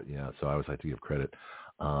imagine. But yeah, so I always like to give credit.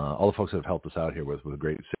 All the folks that have helped us out here with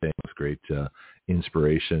great sayings, great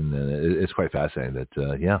inspiration. And it's quite fascinating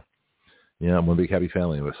that, I'm one big happy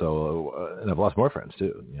family. So, and I've lost more friends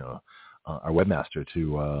too. You know, our webmaster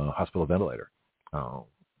to hospital ventilator,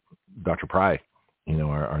 Dr. Pry, you know,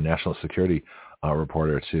 our national security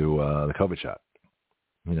reporter to the COVID shot.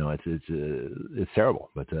 You know, it's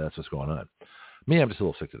terrible, but that's what's going on. Me, I'm just a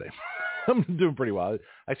little sick today. I'm doing pretty well.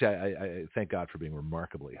 Actually, I thank God for being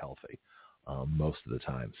remarkably healthy most of the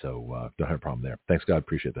time, so don't have a problem there. Thanks, God.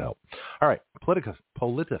 Appreciate the help. All right, PolitiFact,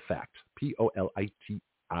 PolitiFact.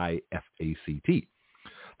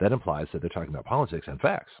 That implies that they're talking about politics and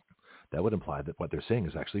facts. That would imply that what they're saying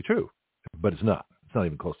is actually true, but it's not. It's not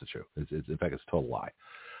even close to true. In fact, it's a total lie.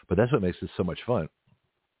 But that's what makes this so much fun,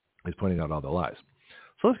 is pointing out all the lies.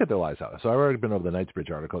 So let's get their lies out. So I've already been over the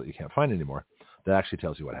Knightsbridge article that you can't find anymore that actually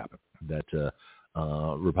tells you what happened. That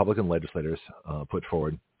Republican legislators put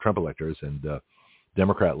forward, Trump electors and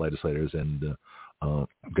Democrat legislators and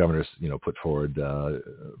governors, you know, put forward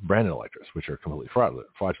Brandon electors, which are completely fraudulent.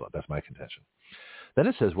 That's my contention. Then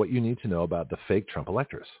it says what you need to know about the fake Trump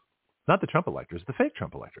electors. Not the Trump electors, the fake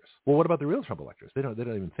Trump electors. Well, what about the real Trump electors? They don't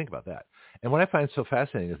even think about that. And what I find so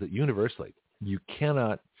fascinating is that universally, you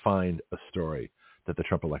cannot find a story that the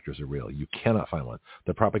Trump electors are real. You cannot find one.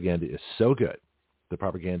 The propaganda is so good. The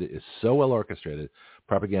propaganda is so well orchestrated.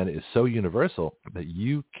 Propaganda is so universal that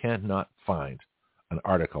you cannot find an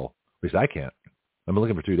article, at least I can't. I've been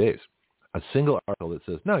looking for 2 days. A single article that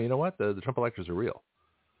says, no, you know what? The Trump electors are real.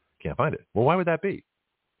 Can't find it. Well, why would that be?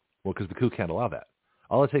 Well, because the coup can't allow that.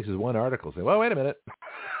 All it takes is one article saying, well, wait a minute.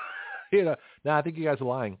 I think you guys are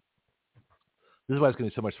lying. This is why it's going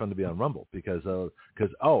to be so much fun to be on Rumble because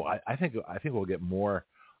I think we'll get more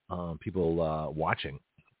people watching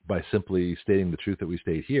by simply stating the truth that we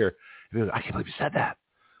state here. I can't believe you said that.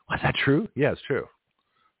 Was that true? Yeah, it's true.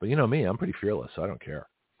 But you know me, I'm pretty fearless, so I don't care.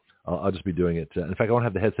 I'll just be doing it. In fact, I won't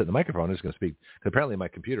have the headset and the microphone. I'm just going to speak. Apparently, my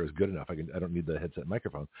computer is good enough. I don't need the headset and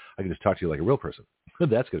microphone. I can just talk to you like a real person.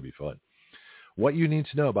 That's going to be fun. What you need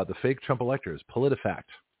to know about the fake Trump electors, PolitiFact.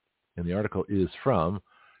 And the article is from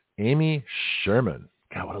Amy Sherman.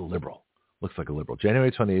 God, what a liberal. Looks like a liberal.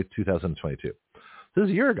 January 28th, 2022. This is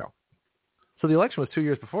a year ago. So the election was 2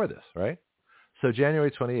 years before this, right? So January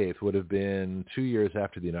 28th would have been 2 years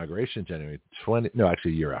after the inauguration, a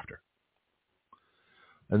year after.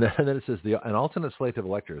 And then it says an alternate slate of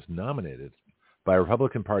electors nominated by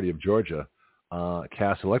Republican Party of Georgia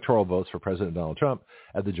cast electoral votes for President Donald Trump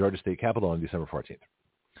at the Georgia State Capitol on December 14th.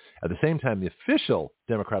 At the same time, the official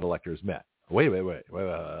Democrat electors met. Wait. Hold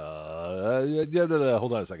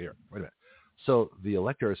on a second here. Wait a minute. So the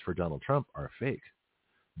electors for Donald Trump are fake,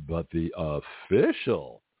 but the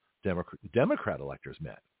official Democrat electors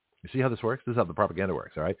met. You see how this works? This is how the propaganda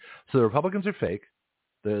works, all right? So the Republicans are fake.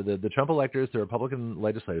 The Trump electors, the Republican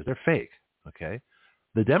legislators, they're fake, okay?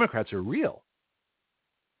 The Democrats are real.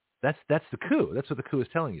 That's the coup. That's what the coup is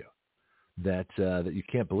telling you, that you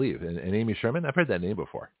can't believe. And Amy Sherman, I've heard that name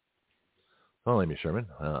before. Well, Amy Sherman,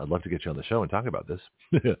 I'd love to get you on the show and talk about this.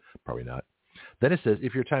 Probably not. Then it says,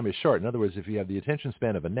 if your time is short, in other words, if you have the attention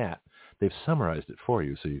span of a gnat, they've summarized it for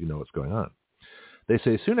you so you know what's going on. They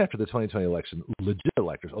say soon after the 2020 election, legit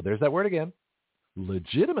electors, there's that word again,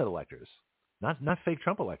 legitimate electors, not fake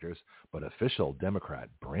Trump electors, but official Democrat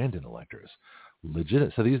Brandon electors,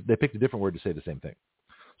 legitimate. So they picked a different word to say the same thing.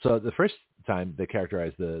 So the first time they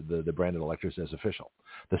characterized the Brandon electors as official.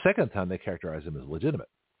 The second time they characterized them as legitimate.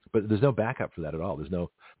 But there's no backup for that at all. There's no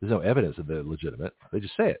evidence that they're legitimate. They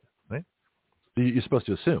just say it, right? You're supposed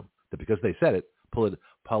to assume that because they said it,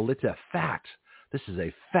 PolitiFact. This is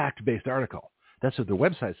a fact-based article. That's what their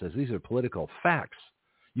website says. These are political facts.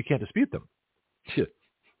 You can't dispute them.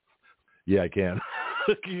 Yeah, I can.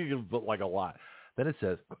 You can put like a lot. Then it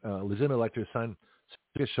says, legitimate electors sign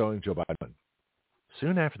certificates showing Joe Biden won.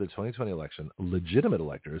 Soon after the 2020 election, legitimate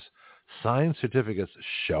electors signed certificates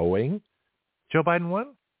showing Joe Biden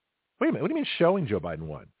won? Wait a minute. What do you mean showing Joe Biden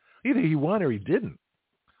won? Either he won or he didn't.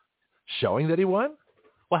 Showing that he won?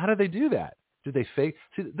 Well, how did they do that? Did they fake?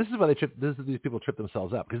 See, this is why these people trip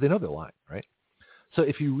themselves up, because they know they're lying, right? So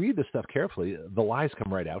if you read this stuff carefully, the lies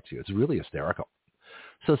come right out to you. It's really hysterical.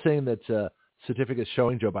 So saying that certificates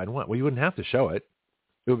showing Joe Biden won, well, you wouldn't have to show it.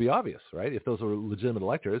 It would be obvious, right? If those were legitimate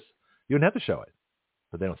electors, you wouldn't have to show it.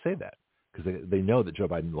 But they don't say that because they know that Joe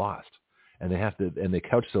Biden lost. And they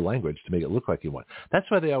couch their language to make it look like he won. That's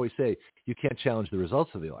why they always say you can't challenge the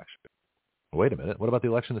results of the election. Well, wait a minute. What about the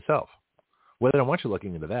election itself? Well, they don't want you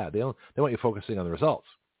looking into that. They want you focusing on the results.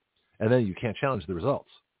 And then you can't challenge the results.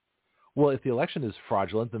 Well, if the election is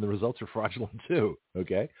fraudulent, then the results are fraudulent too,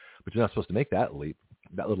 okay? But you're not supposed to make that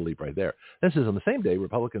little leap right there. This is on the same day,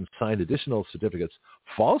 Republicans signed additional certificates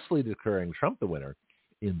falsely declaring Trump the winner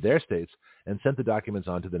in their states and sent the documents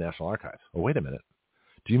on to the National Archives. Oh, wait a minute.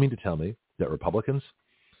 Do you mean to tell me that Republicans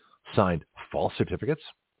signed false certificates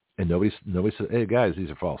and nobody said, hey, guys, these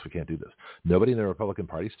are false. We can't do this. Nobody in the Republican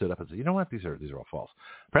Party stood up and said, you know what? These are all false.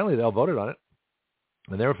 Apparently, they all voted on it,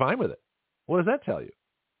 and they were fine with it. What does that tell you?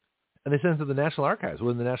 And they sent it to the National Archives.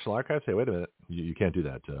 Well, the National Archives say, wait a minute, you can't do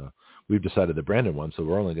that. We've decided the Brandon won, so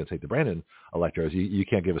we're only going to take the Brandon electors. You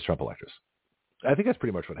can't give us Trump electors. I think that's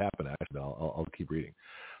pretty much what happened, actually. I'll keep reading.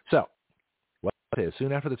 So, what I say is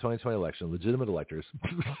soon after the 2020 election, legitimate electors,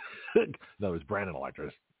 in other words, Brandon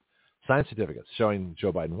electors, signed certificates showing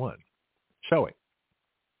Joe Biden won. Showing.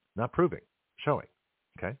 Not proving. Showing.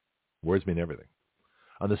 Okay? Words mean everything.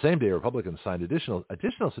 On the same day, Republicans signed additional,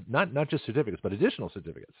 not just certificates, but additional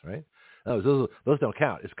certificates, right? Those don't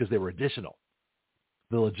count. It's because they were additional.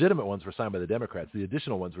 The legitimate ones were signed by the Democrats. The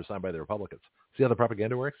additional ones were signed by the Republicans. See how the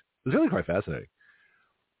propaganda works? It's really quite fascinating.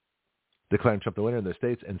 Declaring Trump the winner in their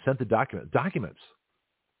states and sent the documents.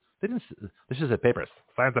 They didn't. This is said papers.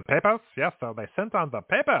 Signed the papers? Yes, so they sent on the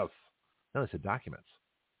papers. No, they said documents.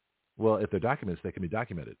 Well, if they're documents, they can be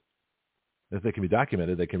documented. If they can be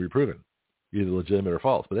documented, they can be proven, either legitimate or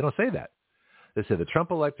false. But they don't say that. They say the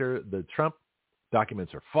Trump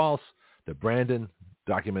documents are false. The Brandon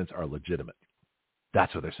documents are legitimate.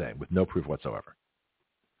 That's what they're saying, with no proof whatsoever.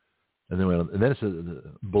 And then it says,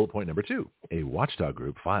 bullet point number 2, a watchdog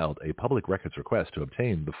group filed a public records request to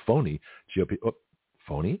obtain the phony GOP. Oh,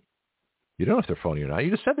 phony? You don't know if they're phony or not.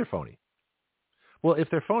 You just said they're phony. Well, if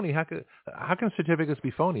they're phony, how can certificates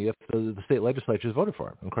be phony if the state legislatures voted for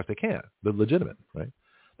them? Of course, they can't. They're legitimate, right?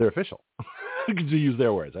 They're official, to use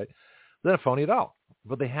their words, right? They're not phony at all.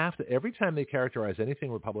 But they have to, every time they characterize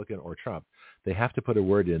anything Republican or Trump, they have to put a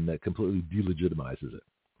word in that completely delegitimizes it.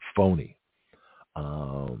 Phony.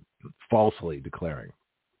 Falsely declaring.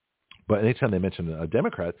 But anytime they mention a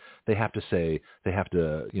Democrat, they have to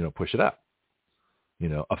push it up.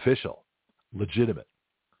 Official, legitimate.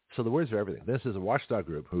 So the words are everything. This is a watchdog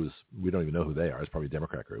group we don't even know who they are. It's probably a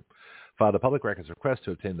Democrat group. Filed a public records request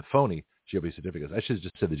to obtain the phony GOP certificates. I should have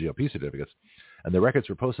just said the GOP certificates. And the records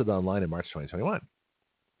were posted online in March 2021.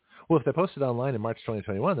 Well, if they're posted online in March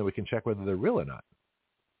 2021, then we can check whether they're real or not.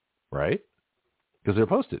 Right? Because they're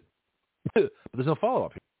posted. But there's no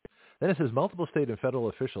follow-up here. Then it says multiple state and federal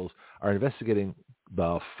officials are investigating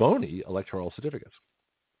the phony electoral certificates.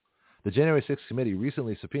 The January 6th committee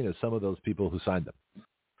recently subpoenaed some of those people who signed them.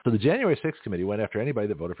 So the January 6th committee went after anybody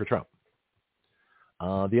that voted for Trump.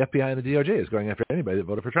 The FBI and the DOJ is going after anybody that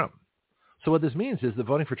voted for Trump. So what this means is that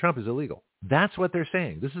voting for Trump is illegal. That's what they're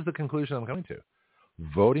saying. This is the conclusion I'm coming to.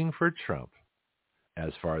 Voting for Trump,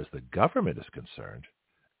 as far as the government is concerned,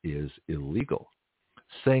 is illegal.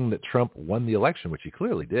 Saying that Trump won the election, which he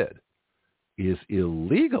clearly did, is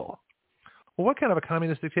illegal. Well, what kind of a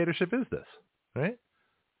communist dictatorship is this, right?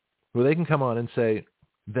 Well, they can come on and say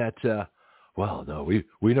that, well, no,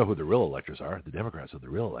 we know who the real electors are. The Democrats are the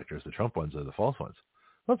real electors. The Trump ones are the false ones.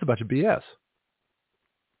 Well, that's a bunch of BS.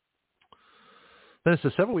 Then it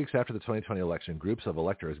says several weeks after the 2020 election, groups of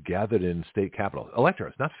electors gathered in state capitals.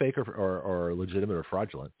 Electors, not fake or legitimate or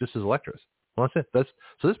fraudulent, just as electors. Well, that's it.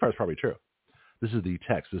 So this part's probably true. This is the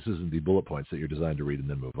text. This isn't the bullet points that you're designed to read and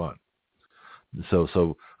then move on.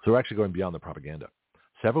 So we're actually going beyond the propaganda.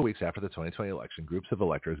 Several weeks after the 2020 election, groups of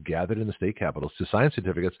electors gathered in the state capitals to sign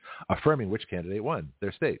certificates affirming which candidate won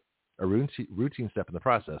their state, a routine step in the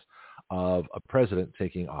process of a president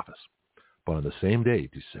taking office. But on the same day,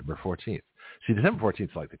 December 14th. See, December 14th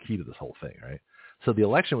is like the key to this whole thing, right? So the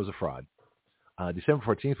election was a fraud. December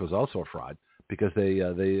 14th was also a fraud because they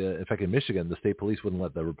in fact, in Michigan, the state police wouldn't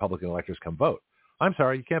let the Republican electors come vote. I'm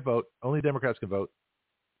sorry, you can't vote. Only Democrats can vote.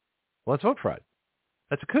 Well, that's vote fraud.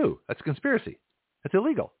 That's a coup. That's a conspiracy. It's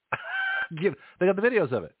illegal. They got the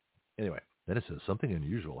videos of it. Anyway, then it says something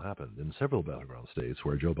unusual happened in several battleground states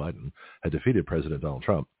where Joe Biden had defeated President Donald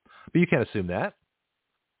Trump. But you can't assume that.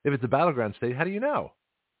 If it's a battleground state, how do you know?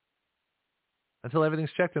 Until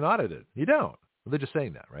everything's checked and audited. You don't. They're just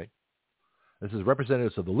saying that, right? This is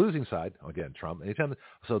representatives of the losing side. Again, Trump. Anytime,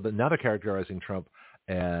 now they're characterizing Trump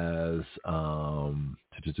as,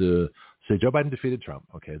 say Joe Biden defeated Trump.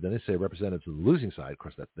 Okay, then they say representatives of the losing side. Of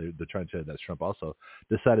course, that they're trying to say that's Trump also.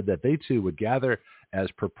 Decided that they too would gather as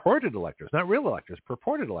purported electors, not real electors,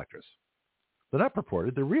 purported electors. They're not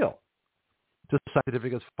purported. They're real. To sign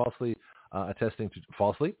certificates falsely attesting to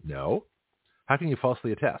falsely? No. How can you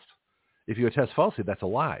falsely attest? If you attest falsely, that's a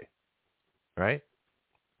lie, right?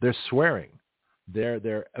 They're swearing.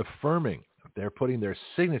 They're affirming. They're putting their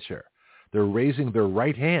signature. They're raising their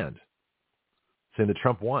right hand, saying that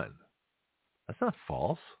Trump won. That's not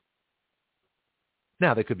false.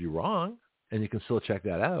 Now they could be wrong, and you can still check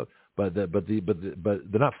that out. But they're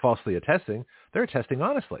not falsely attesting. They're attesting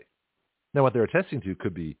honestly. Now what they're attesting to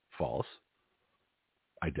could be false.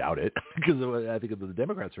 I doubt it, because I think the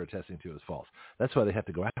Democrats are attesting to is false. That's why they have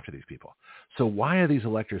to go after these people. So why are these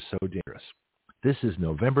electors so dangerous? This is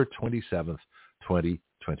November 27th,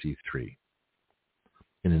 2023.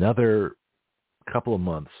 In another couple of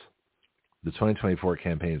months, the 2024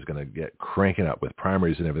 campaign is going to get cranking up with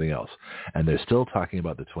primaries and everything else. And they're still talking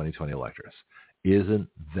about the 2020 electors. Isn't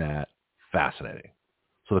that fascinating?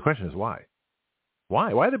 So the question is why?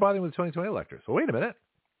 Why? Why are they bothering with the 2020 electors? Well, wait a minute.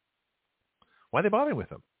 Why are they bothering with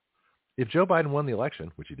them? If Joe Biden won the election,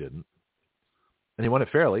 which he didn't, and he won it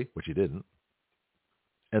fairly, which he didn't,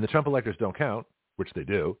 and the Trump electors don't count, which they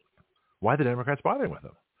do, why are the Democrats bothering with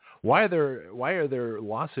them? Why are there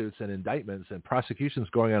lawsuits and indictments and prosecutions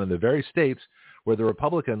going on in the very states where the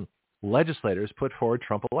Republican legislators put forward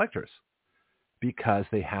Trump electors? Because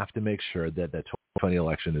they have to make sure that the 2020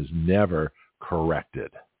 election is never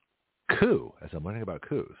corrected. Coup, as I'm learning about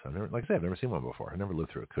coups, I've never seen one before. I've never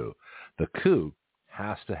lived through a coup. The coup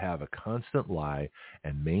has to have a constant lie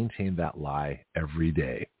and maintain that lie every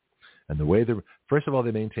day. And the way first of all,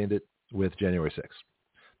 they maintained it with January 6th.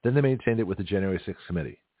 Then they maintained it with the January 6th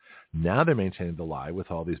committee. Now they're maintaining the lie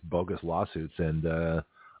with all these bogus lawsuits and the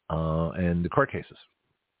court cases.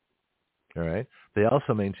 All right. They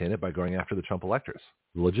also maintain it by going after the Trump electors,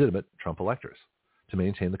 the legitimate Trump electors, to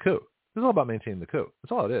maintain the coup. This is all about maintaining the coup.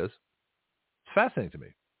 That's all it is. It's fascinating to me.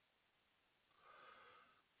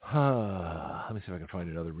 Let me see if I can find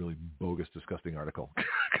another really bogus, disgusting article,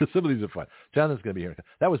 because some of these are fun. Jonathan's going to be here.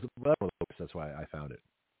 That was the bogus. That's why I found it.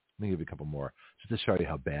 Let me give you a couple more just to show you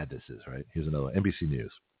how bad this is, right? Here's another one. NBC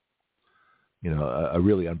News. A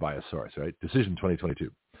really unbiased source, right? Decision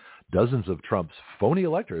 2022. Dozens of Trump's phony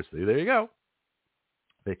electors, there you go.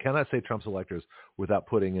 They cannot say Trump's electors without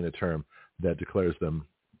putting in a term that declares them,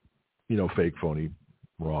 fake, phony,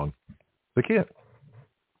 wrong. They can't.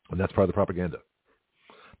 And that's part of the propaganda.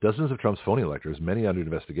 Dozens of Trump's phony electors, many under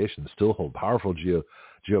investigation, still hold powerful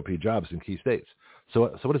GOP jobs in key states.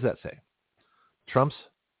 So what does that say? Trump's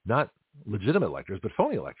not legitimate electors, but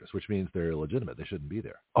phony electors, which means they're illegitimate. They shouldn't be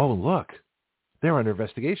there. Oh, look, they're under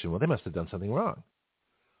investigation. Well, they must have done something wrong.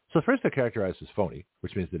 So first they're characterized as phony,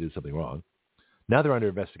 which means they did something wrong. Now they're under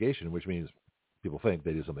investigation, which means people think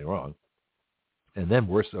they did something wrong. And then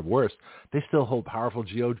worst of worst, they still hold powerful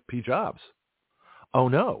GOP jobs. Oh,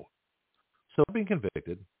 no. So being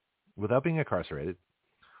convicted, without being incarcerated,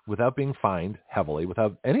 without being fined heavily,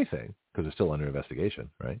 without anything, because they're still under investigation,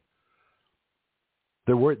 right?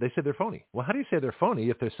 They say they're phony. Well, how do you say they're phony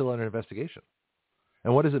if they're still under investigation?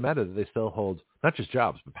 And what does it matter that they still hold not just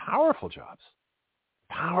jobs, but powerful jobs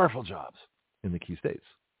in the key states?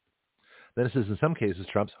 Then it says in some cases,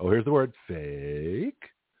 here's the word, fake.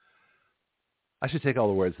 I should take all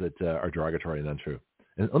the words that are derogatory and untrue.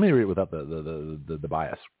 And let me read it without the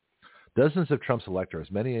bias. Dozens of Trump's electors,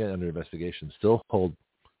 many under investigation, still hold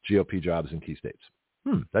GOP jobs in key states.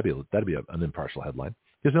 That'd be an impartial headline.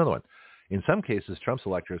 Here's another one. In some cases, Trump's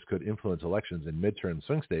electors could influence elections in midterm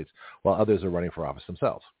swing states while others are running for office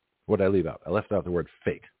themselves. What did I leave out? I left out the word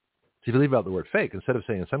fake. So if you leave out the word fake, instead of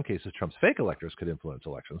saying in some cases Trump's fake electors could influence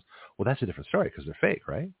elections, well, that's a different story because they're fake,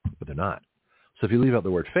 right? But they're not. So if you leave out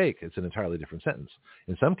the word fake, it's an entirely different sentence.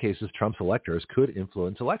 In some cases, Trump's electors could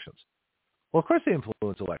influence elections. Well, of course they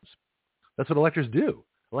influence elections. That's what electors do.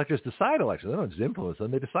 Electors decide elections. They don't just influence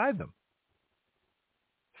them, they decide them.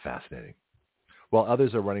 Fascinating. While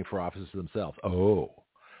others are running for offices themselves. Oh,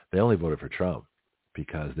 they only voted for Trump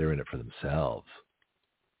because they're in it for themselves.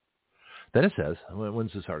 Then it says,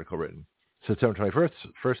 when's this article written? September 21st,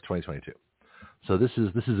 2022. So this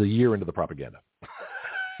is a year into the propaganda.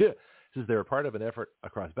 It says they were part of an effort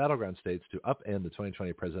across battleground states to upend the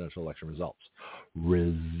 2020 presidential election results.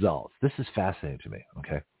 Results. This is fascinating to me,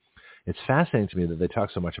 okay? It's fascinating to me that they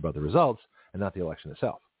talk so much about the results and not the election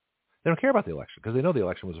itself. They don't care about the election because they know the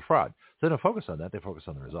election was a fraud. So they don't focus on that. They focus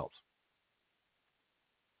on the results.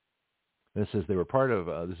 And it says they were part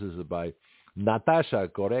of, this is by Natasha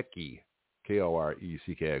Gorecki, Korecki,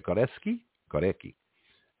 Gorecki,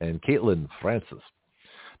 and Caitlin Francis.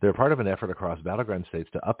 They were part of an effort across battleground states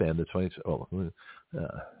to upend the 20.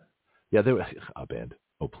 They were upend.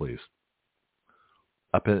 Oh, please.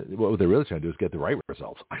 Upend. What they're really trying to do is get the right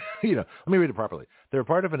results. Let me read it properly. They were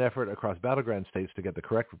part of an effort across battleground states to get the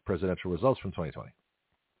correct presidential results from 2020.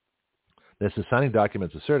 This is signing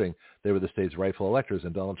documents asserting they were the state's rightful electors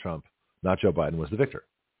and Donald Trump, not Joe Biden, was the victor.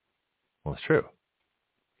 Well, it's true.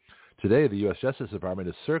 Today, the U.S. Justice Department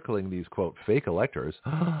is circling these, quote, fake electors.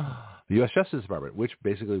 The U.S. Justice Department, which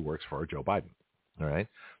basically works for Joe Biden. All right.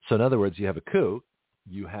 So in other words, you have a coup,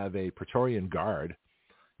 you have a Praetorian Guard,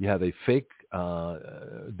 you have a fake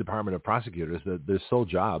Department of Prosecutors that their sole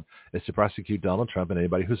job is to prosecute Donald Trump and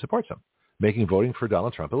anybody who supports him, making voting for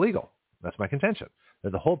Donald Trump illegal. That's my contention.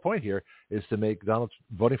 And the whole point here is to make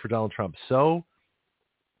voting for Donald Trump so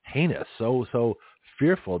heinous, so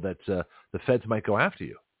fearful that the feds might go after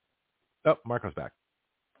you. Oh, Marco's back.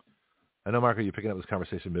 I know, Marco, you're picking up this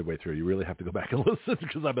conversation midway through. You really have to go back and listen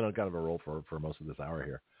because I've been on kind of a roll for most of this hour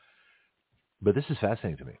here. But this is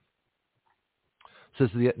fascinating to me.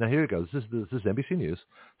 Now here it goes. This is NBC News.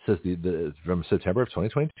 Says from September of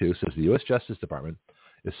 2022, says the U.S. Justice Department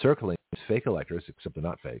is circling fake electors, except they're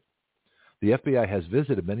not fake. The FBI has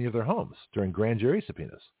visited many of their homes during grand jury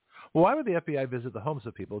subpoenas. Well, why would the FBI visit the homes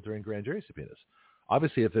of people during grand jury subpoenas?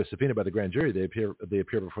 Obviously, if they're subpoenaed by the grand jury, they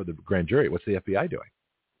appear before the grand jury. What's the FBI doing?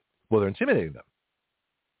 Well, they're intimidating them.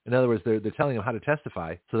 In other words, they're telling them how to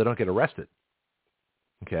testify so they don't get arrested.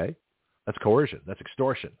 Okay? That's coercion. That's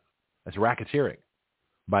extortion. That's racketeering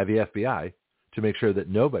by the FBI to make sure that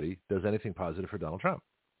nobody does anything positive for Donald Trump.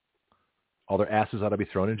 All their asses ought to be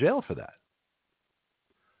thrown in jail for that.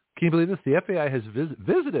 Can you believe this? The FBI has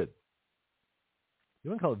visited. You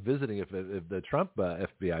wouldn't call it visiting if the Trump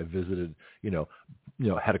FBI visited,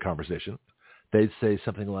 had a conversation. They'd say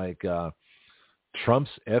something like,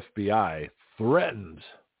 Trump's FBI threatened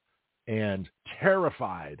and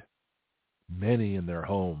terrified many in their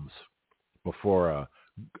homes before a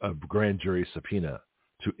grand jury subpoena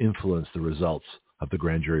to influence the results of the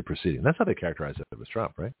grand jury proceeding. That's how they characterize it with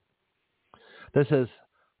Trump, right? That says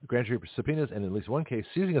grand jury subpoenas and in at least one case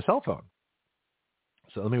seizing a cell phone.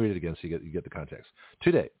 So let me read it again so you get the context.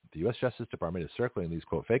 Today, the U.S. Justice Department is circling these,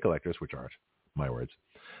 quote, fake electors, which aren't my words.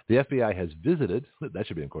 The FBI has visited, that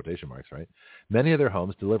should be in quotation marks, right, many of their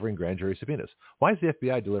homes delivering grand jury subpoenas. Why is the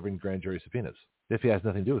FBI delivering grand jury subpoenas? The FBI has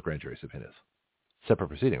nothing to do with grand jury subpoenas. Separate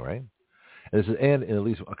proceeding, right? And this is, and in at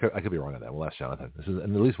least, I could be wrong on that. We'll ask Jonathan. This is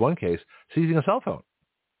in at least one case, seizing a cell phone.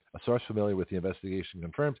 A source familiar with the investigation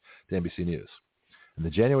confirmed to NBC News. And the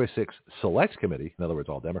January 6th Select Committee, in other words,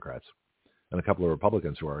 all Democrats, and a couple of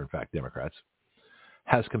Republicans who are in fact Democrats,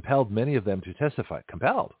 has compelled many of them to testify.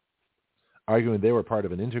 Compelled. Arguing they were part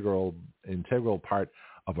of an integral part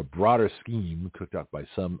of a broader scheme cooked up by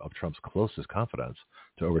some of Trump's closest confidants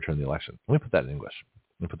to overturn the election. Let me put that in English.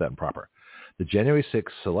 Let me put that in proper. The January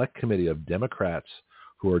 6th Select Committee of Democrats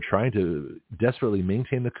who are trying to desperately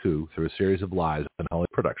maintain the coup through a series of lies and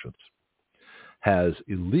Hollywood productions has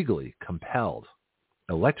illegally compelled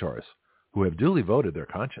electors who have duly voted their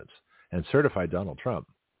conscience and certified Donald Trump.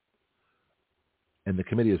 And the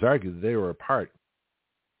committee has argued that they were a part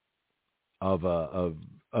of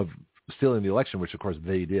stealing the election, which of course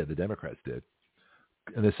they did, the Democrats did.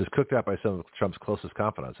 And this is cooked up by some of Trump's closest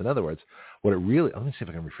confidants. In other words, what it really, let me see if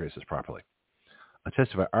I can rephrase this properly. A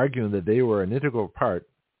testifier arguing that they were an integral part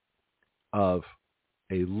of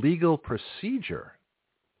a legal procedure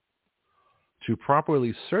to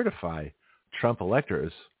properly certify Trump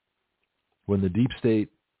electors when the deep state,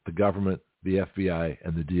 the government, the FBI,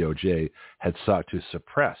 and the DOJ had sought to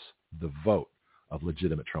suppress the vote of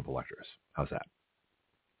legitimate Trump electors. How's that?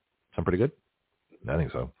 Sound pretty good? I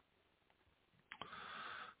think so.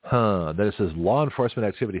 Then it says law enforcement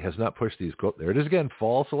activity has not pushed these, quote, there it is again,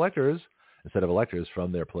 false electors instead of electors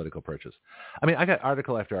from their political purchase. I mean, I got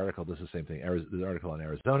article after article. This is the same thing. The article on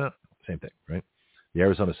Arizona, same thing, right? The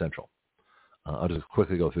Arizona Central. I'll just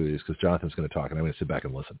quickly go through these because Jonathan's going to talk and I'm going to sit back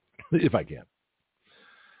and listen if I can.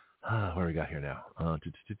 What do we got here now?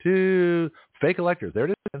 Fake electors. There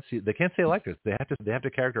it is. They can't say electors. They have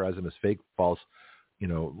to characterize them as fake, false,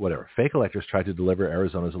 whatever. Fake electors tried to deliver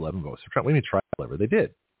Arizona's 11 votes for Trump. What do you mean try to deliver? They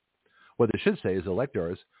did. What they should say is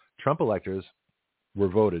electors, Trump electors were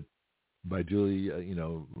voted by duly,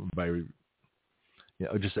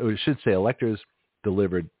 just it should say electors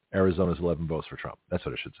delivered Arizona's 11 votes for Trump. That's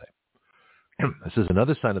what it should say. This is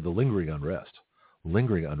another sign of the lingering unrest.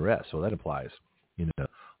 Lingering unrest. So that implies,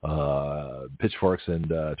 pitchforks and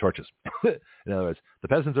torches. In other words, the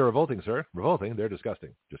peasants are revolting, sir. Revolting. They're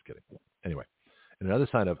disgusting. Just kidding. Anyway, and another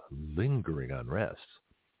sign of lingering unrest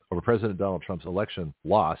over President Donald Trump's election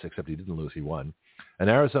loss, except he didn't lose, he won. An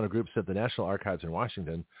Arizona group sent the National Archives in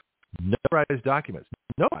Washington notarized documents.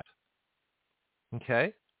 Notarized.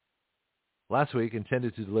 Okay. Last week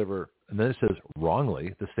intended to deliver, and then it says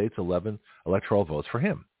wrongly, the state's 11 electoral votes for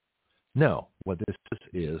him. No, what this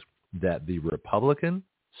is that the Republican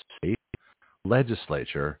state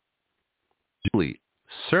legislature duly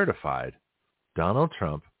certified Donald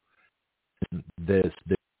Trump and this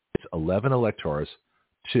 11 electors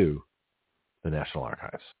to the National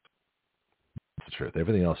Archives. That's the truth.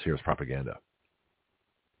 Everything else here is propaganda.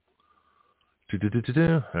 All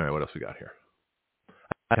right, what else we got here?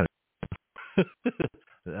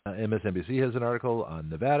 MSNBC has an article on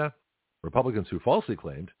Nevada. Republicans who falsely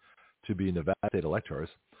claimed to be Nevada state electors.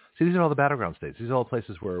 See, these are all the battleground states. These are all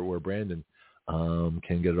places where Brandon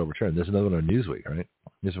can get it overturned. There's another one on Newsweek, right?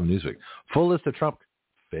 This is from Newsweek. Full list of Trump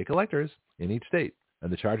fake electors in each state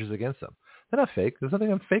and the charges against them. They're not fake. There's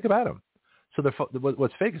nothing fake about them. So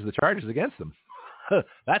what's fake is the charges against them.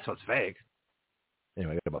 That's what's fake.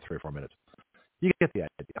 Anyway, I got about 3 or 4 minutes. You get the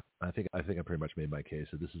idea. I think I pretty much made my case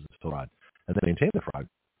that this is a fraud, and they maintain the fraud.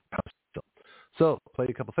 So played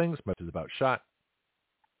a couple things. Much is about shot,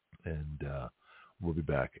 and we'll be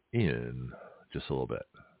back in just a little bit.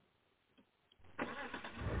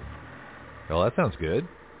 Well, that sounds good.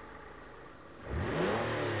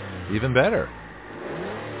 Even better.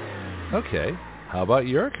 Okay, how about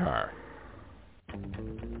your car?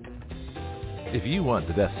 If you want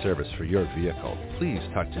the best service for your vehicle, please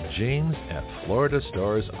talk to James at Florida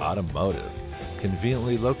Stores Automotive,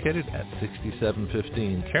 conveniently located at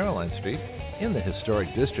 6715 Caroline Street in the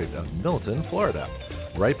historic district of Milton, Florida,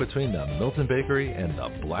 right between the Milton Bakery and the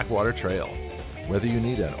Blackwater Trail. Whether you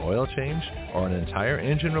need an oil change or an entire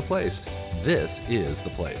engine replaced, this is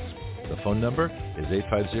the place. The phone number is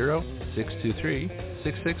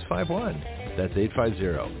 850-623-6651. That's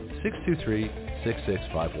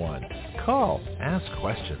 850-623-6651. Call, ask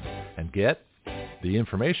questions, and get the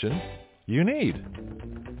information you need.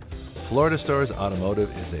 Florida Stores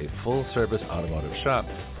Automotive is a full-service automotive shop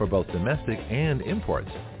for both domestic and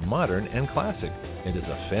imports, modern and classic. It is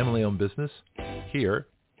a family-owned business here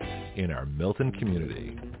in our Milton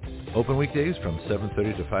community. Open weekdays from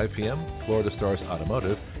 7:30 to 5 p.m., Florida Stores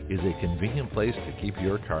Automotive is a convenient place to keep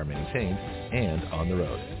your car maintained and on the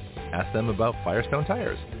road. Ask them about Firestone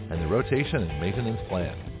tires and the rotation and maintenance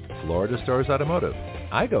plan. Florida Stores Automotive.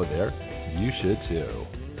 I go there. You should too.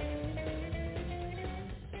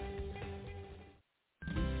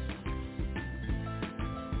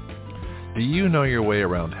 Do you know your way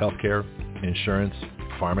around healthcare, insurance,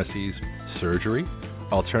 pharmacies, surgery,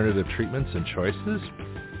 alternative treatments and choices?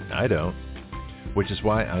 I don't. Which is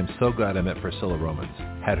why I'm so glad I met Priscilla Romans,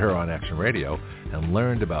 had her on Action Radio, and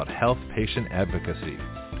learned about health patient advocacy.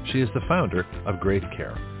 She is the founder of Great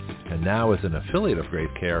Care. And now as an affiliate of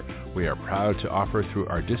Great Care, we are proud to offer through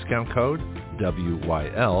our discount code,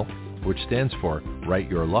 WYL, which stands for Write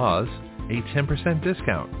Your Laws, a 10%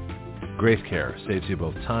 discount. Great Care saves you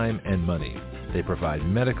both time and money. They provide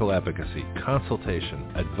medical advocacy,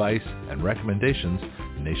 consultation, advice, and recommendations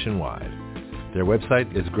nationwide. Their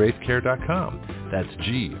website is greatcare.com. That's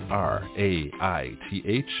GRAITH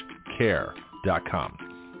care.com.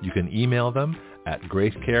 You can email them at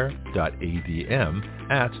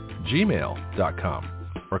greatcare.adm@gmail.com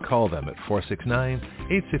or call them at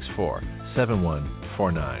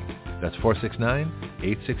 469-864-7149. That's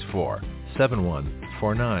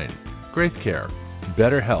 469-864-7149. Great Care.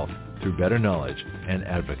 Better health through better knowledge and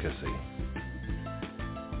advocacy.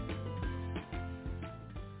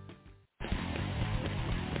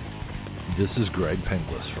 This is Greg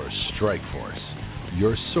Penglis for Strike Force,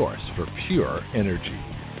 your source for pure energy.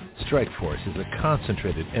 Strike Force is a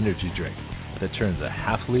concentrated energy drink that turns a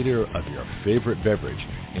half liter of your favorite beverage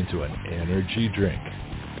into an energy drink.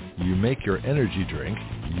 You make your energy drink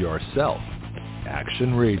yourself.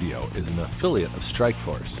 Action Radio is an affiliate of Strike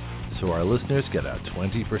Force, so our listeners get a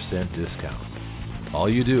 20% discount. All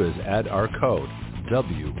you do is add our code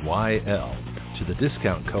WYL to the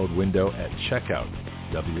discount code window at checkout.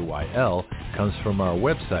 WYL comes from our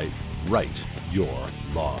website, Write Your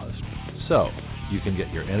Laws. So you can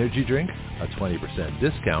get your energy drink, a 20%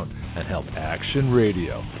 discount, and help Action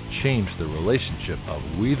Radio change the relationship of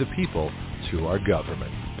we the people to our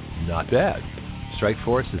government. Not bad.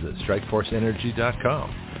 Strikeforce is at strikeforceenergy.com.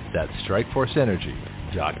 That's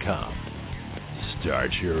strikeforceenergy.com.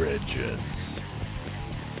 Start your engines.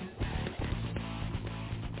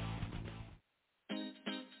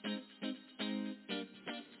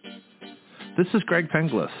 This is Greg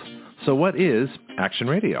Penglis. So what is Action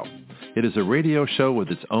Radio? It is a radio show with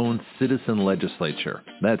its own citizen legislature.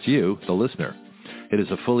 That's you, the listener. It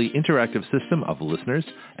is a fully interactive system of listeners,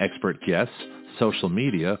 expert guests, social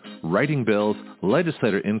media, writing bills,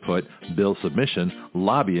 legislator input, bill submission,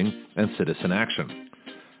 lobbying, and citizen action.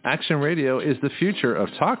 Action Radio is the future of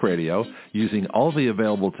talk radio using all the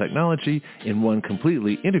available technology in one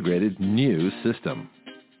completely integrated new system.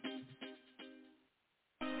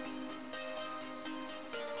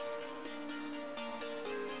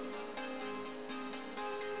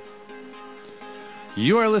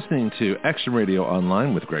 You are listening to Action Radio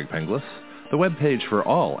Online with Greg Penglis. The webpage for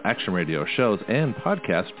all Action Radio shows and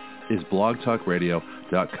podcasts is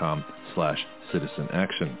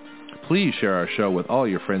blogtalkradio.com/citizenaction. Please share our show with all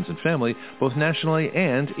your friends and family, both nationally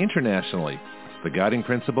and internationally. The guiding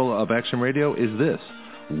principle of Action Radio is this: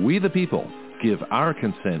 we the people give our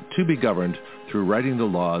consent to be governed through writing the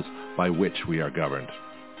laws by which we are governed.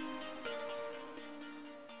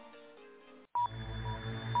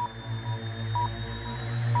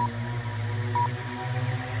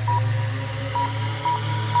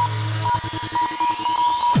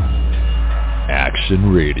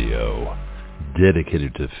 Action Radio,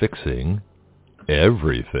 dedicated to fixing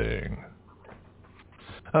everything.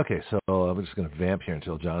 Okay, so I'm just going to vamp here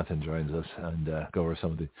until Jonathan joins us and go over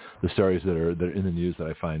some of the stories that are in the news that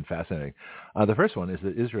I find fascinating. The first one is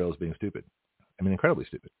that Israel is being stupid. I mean, incredibly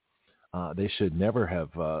stupid. They should never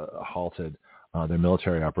have halted their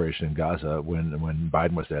military operation in Gaza when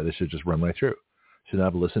Biden was there. They should just run right through. Should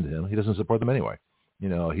not have listened to him. He doesn't support them anyway. You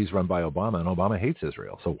know, he's run by Obama, and Obama hates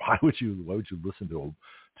Israel. So why would you listen to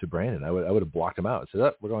Brandon? I would have blocked him out. I said,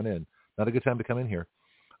 "Oh, we're going in. Not a good time to come in here."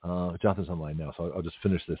 Jonathan's online now, so I'll just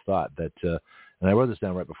finish this thought. That, and I wrote this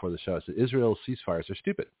down right before the show. I said, Israel's ceasefires are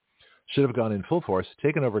stupid. Should have gone in full force,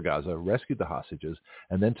 taken over Gaza, rescued the hostages,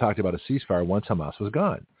 and then talked about a ceasefire once Hamas was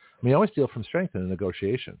gone. I mean, you always deal from strength in a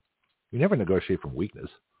negotiation. You never negotiate from weakness.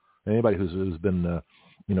 Anybody who's been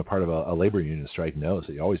part of a labor union strike knows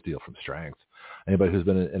that you always deal from strength. Anybody who's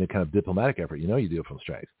been in a kind of diplomatic effort, you deal from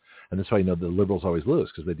strength. And that's why the liberals always lose,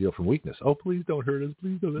 because they deal from weakness. Oh, please don't hurt us.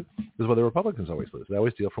 Please don't. This is why the Republicans always lose. They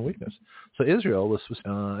always deal from weakness. So Israel was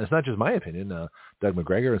it's not just my opinion. Doug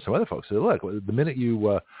McGregor and some other folks said, look, the minute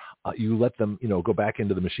you let them, go back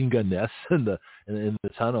into the machine gun nests and in the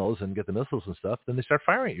tunnels and get the missiles and stuff, then they start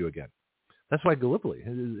firing at you again. That's why Gallipoli,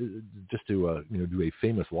 just to do a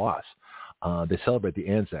famous loss, they celebrate the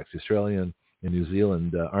Anzacs, the Australian and New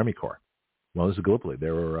Zealand Army Corps. Well, this is Gallipoli.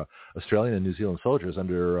 There were Australian and New Zealand soldiers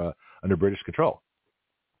under British control.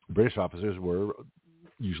 British officers were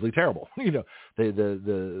usually terrible. Those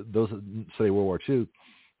study World War II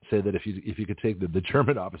say that if you could take the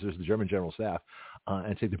German officers, the German general staff,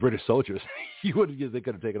 and take the British soldiers, they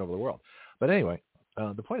could have taken over the world. But anyway,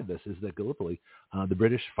 the point of this is that Gallipoli, the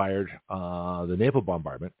British fired the naval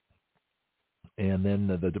bombardment, and then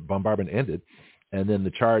the bombardment ended. And then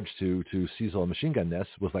the charge to seize all machine gun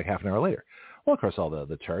nests was like half an hour later. Well, of course, all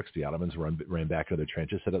the Turks, the Ottomans, ran back to their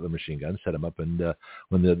trenches, set up the machine guns, set them up, and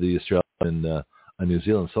when the Australian and New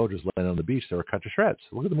Zealand soldiers landed on the beach, they were cut to shreds.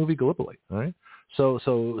 Look at the movie Gallipoli. All right, so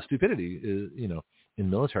stupidity is, in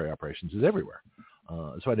military operations is everywhere.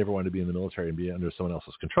 That's why I never wanted to be in the military and be under someone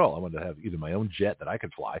else's control. I wanted to have either my own jet that I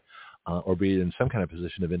could fly, or be in some kind of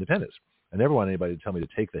position of independence. I never wanted anybody to tell me to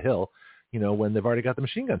take the hill, when they've already got the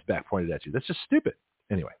machine guns back pointed at you. That's just stupid.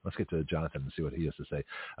 Anyway, let's get to Jonathan and see what he has to say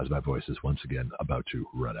as my voice is once again about to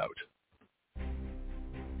run out.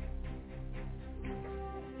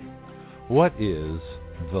 What is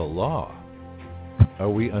the law? Are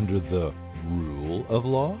we under the rule of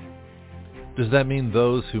law? Does that mean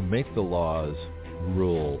those who make the laws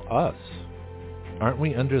rule us? Aren't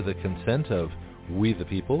we under the consent of we the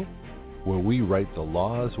people, where we write the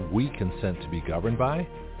laws we consent to be governed by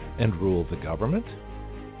and rule the government?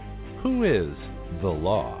 Who is the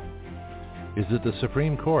law? Is it the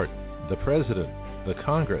Supreme Court, the President, the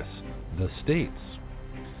Congress, the states?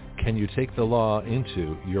 Can you take the law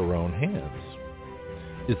into your own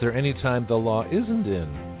hands? Is there any time the law isn't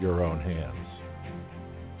in your own hands?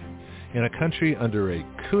 In a country under a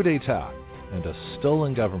coup d'etat and a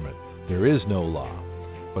stolen government, there is no law,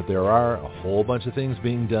 but there are a whole bunch of things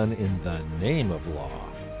being done in the name of law.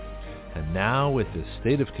 And now, with this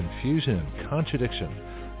state of confusion and contradiction,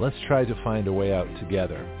 let's try to find a way out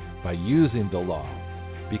together by using the law.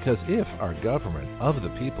 Because if our government of the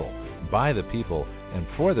people, by the people, and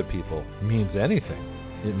for the people means anything,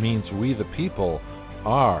 it means we the people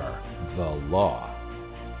are the law.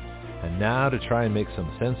 And now to try and make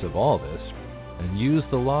some sense of all this and use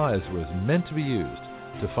the law as it was meant to be used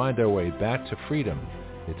to find our way back to freedom,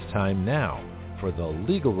 it's time now for the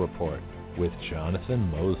Legal Report with Jonathan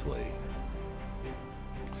Mosley.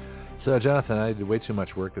 So, Jonathan, I did way too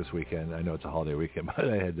much work this weekend. I know it's a holiday weekend, but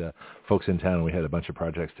I had folks in town, and we had a bunch of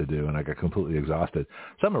projects to do, and I got completely exhausted.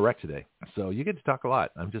 So I'm a wreck today. So you get to talk a lot.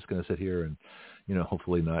 I'm just going to sit here and,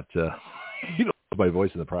 hopefully not, my voice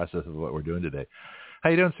in the process of what we're doing today. How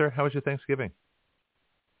you doing, sir? How was your Thanksgiving?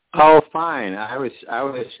 Oh, fine. I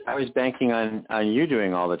was banking on you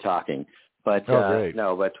doing all the talking, but great.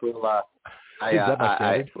 No, but we'll.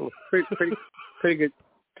 Pretty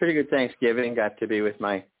good Thanksgiving. Got to be with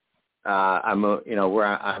my. I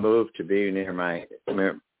moved to be near my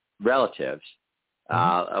relatives.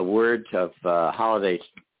 A word of holiday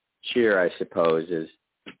cheer, I suppose, is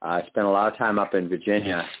I spent a lot of time up in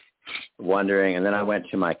Virginia, wondering, and then I went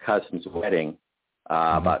to my cousin's wedding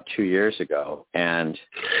about 2 years ago, and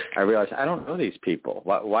I realized I don't know these people.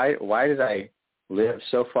 Why did I live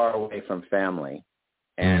so far away from family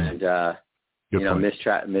and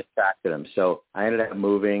mistracked them? So I ended up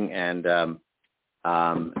moving and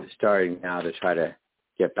starting now to try to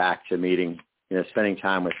get back to meeting, spending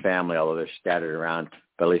time with family, although they're scattered around,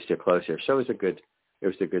 but at least they're closer. So it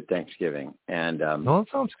was a good Thanksgiving. And that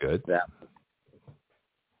sounds good.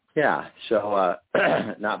 So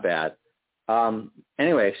not bad.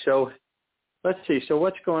 Anyway, so let's see. So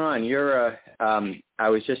what's going on? You're I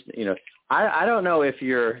was just, I don't know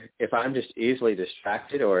if I'm just easily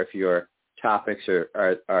distracted or if your topics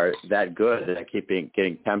are that good that I keep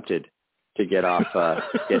getting tempted to get off,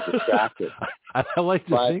 get distracted. I like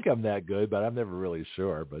to think I'm that good, but I'm never really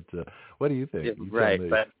sure. But what do you think? Right,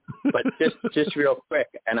 but just real quick,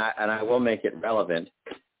 and I will make it relevant.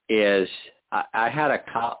 Is I had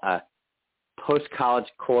a post-college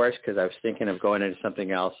course because I was thinking of going into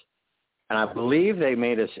something else, and I believe they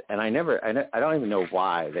made us. And I don't even know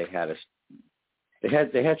why they had us. They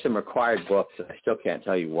had some required books, and I still can't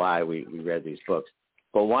tell you why we read these books.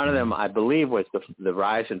 But one of them, I believe, was the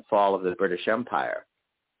rise and fall of the British Empire,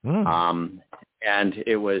 and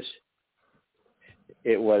it was,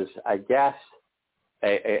 I guess,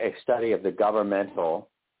 a study of the governmental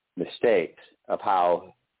mistakes of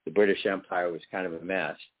how the British Empire was kind of a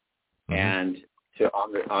mess. And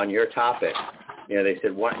on your topic, they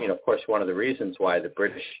said of course, one of the reasons why the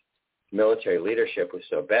British military leadership was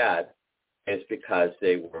so bad is because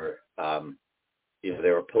they were.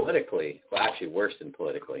 They were politically, well, actually worse than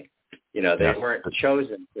politically. They weren't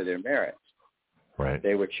chosen for their merits. Right.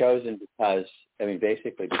 They were chosen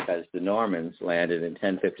basically because the Normans landed in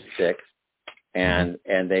 1056, and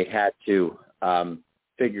they had to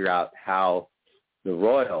figure out how the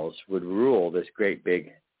royals would rule this great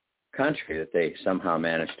big country that they somehow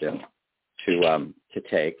managed to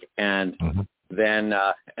take, and then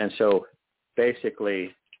and so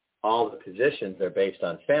basically all the positions are based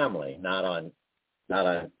on family, not on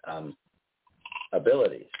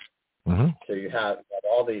abilities. So you have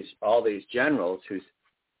all these generals whose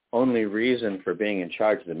only reason for being in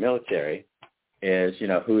charge of the military is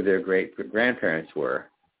who their great grandparents were,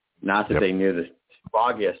 not that they knew the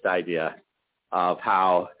foggiest idea of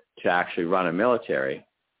how to actually run a military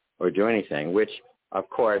or do anything. Which, of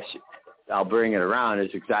course, I'll bring it around,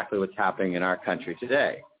 is exactly what's happening in our country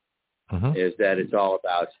today. Is that it's all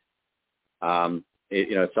about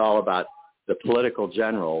it's all about the political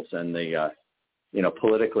generals and the,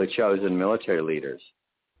 politically chosen military leaders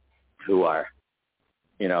who are,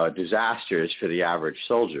 disasters for the average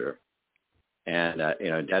soldier and,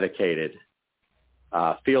 dedicated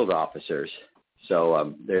field officers.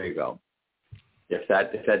 So there you go. If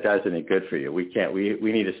that does any good for you,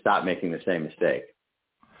 we need to stop making the same mistake.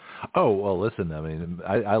 Oh, well, listen,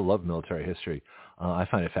 I love military history. I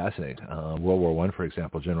find it fascinating. World War I, for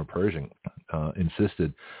example, General Pershing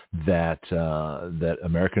insisted that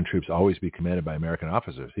American troops always be commanded by American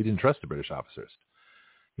officers. He didn't trust the British officers,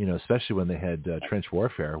 especially when they had trench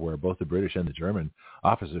warfare where both the British and the German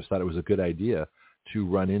officers thought it was a good idea to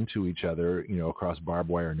run into each other, across barbed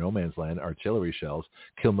wire, no man's land, artillery shells,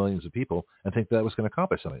 kill millions of people, and think that was going to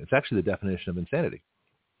accomplish something. It's actually the definition of insanity.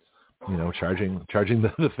 Charging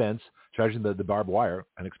the fence, charging the barbed wire,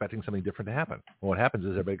 and expecting something different to happen. Well, what happens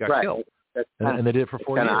is everybody got killed, and they did it for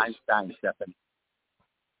 4 years. Einstein's definition.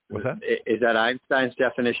 What's that? Is that Einstein's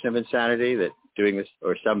definition of insanity? That doing this,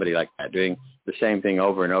 or somebody like that, doing the same thing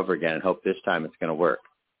over and over again and hope this time it's going to work.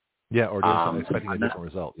 Yeah, or doing something, expecting a different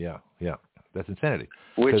result. Yeah, that's insanity.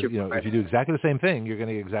 Because if you do exactly the same thing, you're going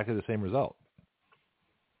to get exactly the same result.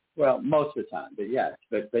 Well, most of the time, but yes.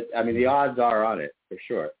 But I mean, the odds are on it for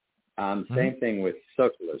sure. Same thing with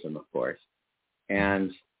socialism, of course.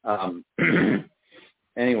 And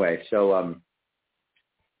anyway, so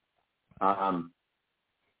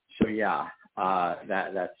yeah,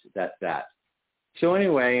 that's that. So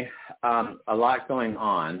anyway, a lot going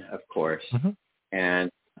on, of course,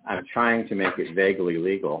 and I'm trying to make it vaguely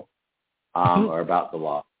legal or about the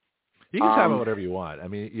law. You can talk about whatever you want. I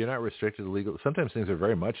mean, you're not restricted to legal. Sometimes things are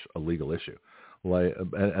very much a legal issue. Like,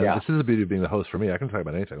 and this is the beauty of being the host for me. I can talk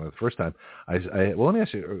about anything. Like the first time, well, let me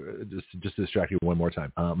ask you, just to distract you one more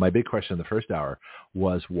time. My big question in the first hour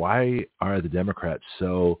was, why are the Democrats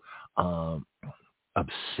so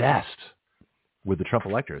obsessed with the Trump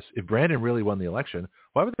electors? If Brandon really won the election,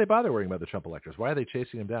 why would they bother worrying about the Trump electors? Why are they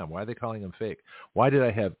chasing him down? Why are they calling him fake? Why did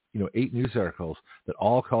I have 8 news articles that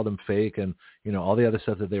all called him fake, and all the other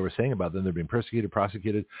stuff that they were saying about them? They're being persecuted,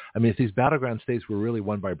 prosecuted. I mean, if these battleground states were really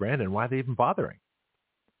won by Brandon, why are they even bothering?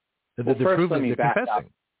 Well, first let me back up.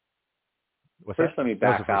 First, let me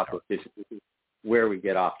back up. This is where we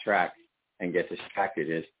get off track and get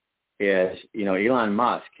distracted. Is Elon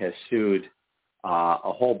Musk has sued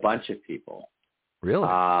a whole bunch of people. Really?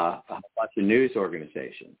 A bunch of news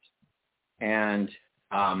organizations, and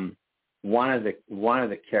one of the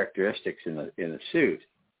characteristics in the suit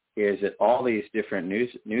is that all these different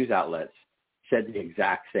news outlets said the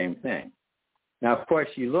exact same thing. Now, of course,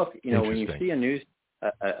 you look, when you see a news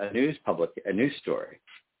story,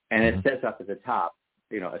 and it says up at the top,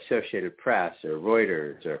 Associated Press or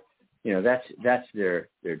Reuters, or that's their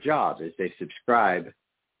job, is they subscribe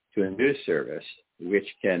to a news service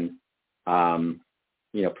which can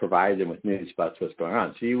provide them with news about what's going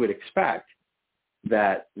on. So you would expect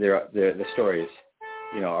that the stories,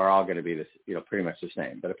 are all going to be this, pretty much the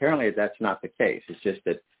same. But apparently that's not the case. It's just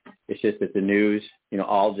that the news,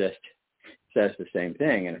 all just says the same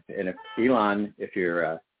thing. And if Elon, if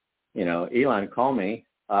you're, Elon, call me.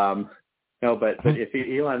 But if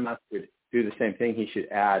Elon Musk would do the same thing, he should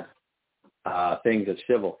add things of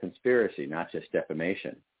civil conspiracy, not just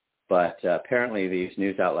defamation. But apparently these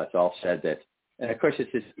news outlets all said that. And of course,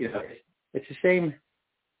 it's the same,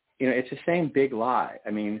 it's the same big lie. I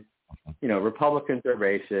mean, Republicans are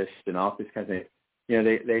racist and all these kinds of things.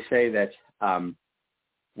 They say that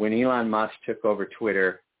when Elon Musk took over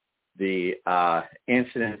Twitter, the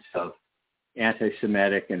incidence of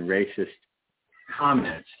anti-Semitic and racist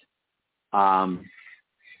comments,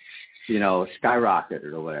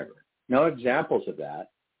 skyrocketed or whatever. No examples of that.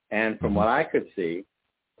 And from what I could see,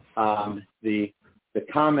 the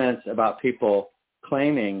comments about people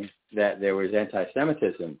claiming that there was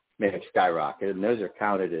anti-Semitism may have skyrocketed, and those are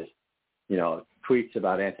counted as, tweets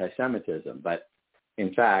about anti-Semitism. But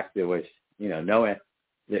in fact, there was, it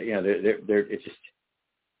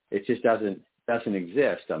just doesn't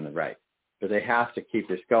exist on the right. But they have to keep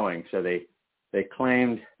this going. So they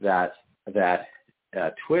claimed that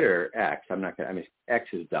Twitter X.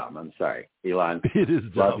 X is dumb. I'm sorry, Elon. It is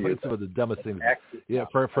dumb. It's one of the dumbest things. Yeah,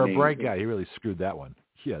 for a bright guy, he really screwed that one.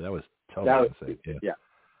 Yeah, that was totally insane. Yeah.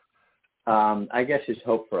 I guess there's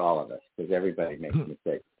hope for all of us because everybody makes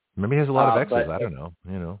mistakes. Maybe he has a lot of X's. I don't know.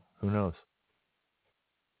 Who knows?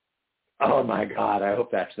 Oh my God! I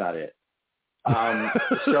hope that's not it.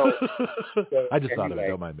 So I just thought of it.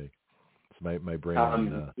 Don't mind me. It's my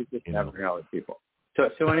brain. You just never know with people.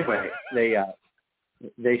 So anyway, they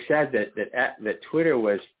said that Twitter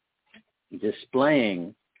was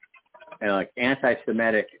displaying like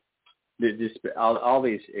anti-Semitic, all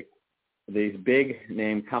these big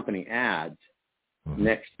name company ads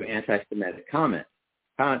next to anti-Semitic content,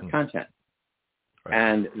 right.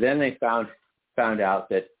 And then they found out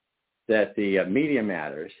that the Media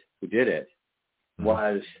Matters, who did it,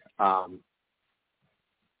 was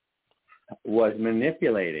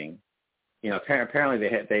manipulating. Apparently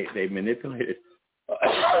they manipulated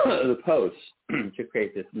the posts to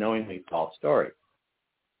create this knowingly false story.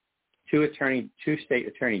 Two state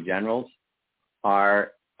attorney generals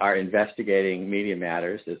are investigating Media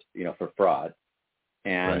Matters as for fraud,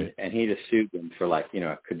 and he just sued them for like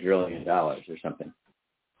 $1 quadrillion or something.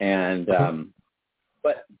 And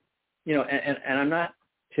but and I'm not,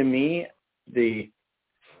 to me,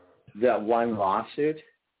 that one lawsuit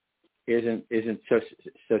isn't so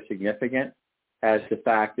significant as the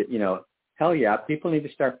fact that hell yeah, people need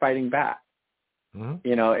to start fighting back.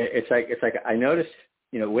 It's like I noticed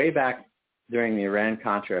way back during the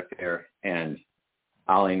Iran-Contra affair and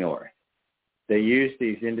Ali Noor, they used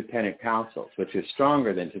these independent counsels, which is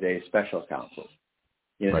stronger than today's special counsels,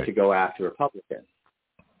 to go after Republicans.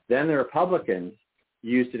 Then the Republicans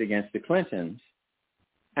used it against the Clintons,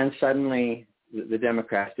 and suddenly the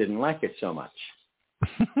Democrats didn't like it so much.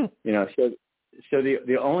 So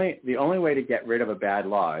the only way to get rid of a bad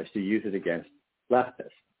law is to use it against leftists,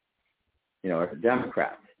 or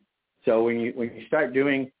Democrats. So when you start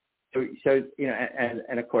doing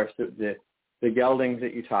and of course the geldings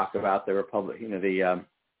that you talk about, the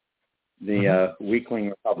weakling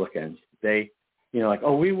Republicans, they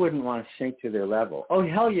we wouldn't want to sink to their level. Oh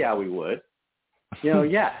hell yeah, we would.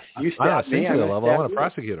 Yes, you stab me. I want to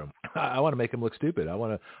prosecute them. I want to make them look stupid. I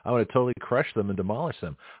want to totally crush them and demolish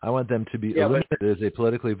them. I want them to be eliminated as a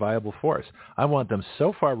politically viable force. I want them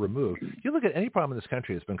so far removed. You look at any problem in this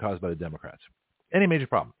country that's been caused by the Democrats. Any major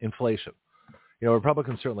problem, inflation.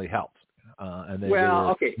 Republicans certainly helped, and they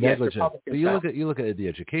were negligent. But you look at the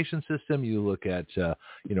education system. You look at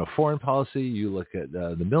foreign policy. You look at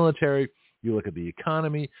the military. You look at the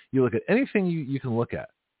economy. You look at anything you can look at.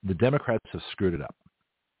 The Democrats have screwed it up.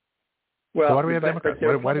 Well, so why do we have Democrats?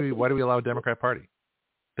 Why do we allow a Democrat Party?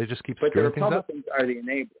 They just keep screwing things up. But the Republicans are the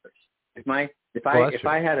enablers. If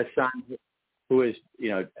I had a son who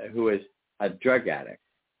is a drug addict,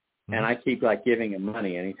 and I keep giving him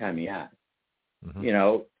money anytime he asks,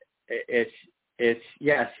 it's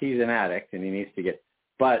yes, he's an addict and he needs to get,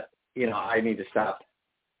 but I need to stop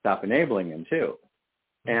enabling him too.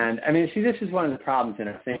 And I mean, see, this is one of the problems in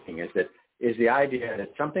our thinking is the idea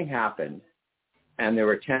that something happened and there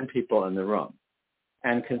were 10 people in the room.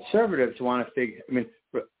 And conservatives want to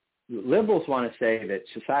liberals want to say that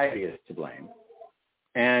society is to blame.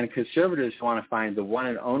 And conservatives want to find the one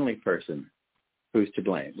and only person who's to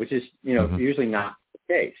blame, which is, usually not the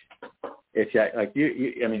case. It's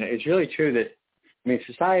it's really true that,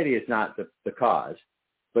 society is not the cause,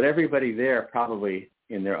 but everybody there probably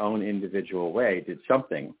in their own individual way did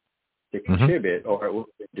something to contribute or it would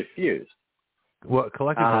be diffused. Well,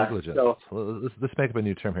 collective negligence. Let's make up a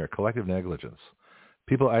new term here. Collective negligence.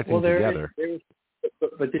 People acting together.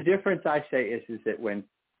 But the difference, I say, is that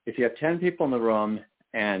if you have 10 people in the room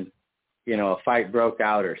and, a fight broke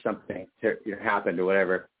out or something happened or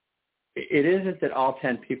whatever, it isn't that all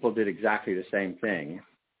 10 people did exactly the same thing.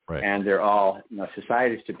 Right. And they're all,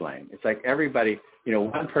 society's to blame. It's like everybody,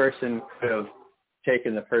 one person could have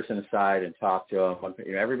taken the person aside and talked to them.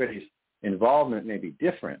 Everybody's involvement may be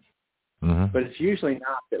different. But it's usually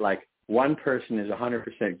not that one person is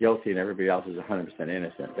 100% guilty and everybody else is 100%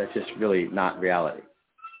 innocent. That's just really not reality.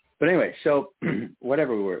 But anyway, so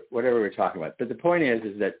whatever we're talking about. But the point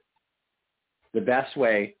is that the best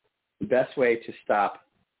way to stop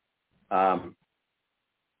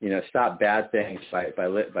stop bad things by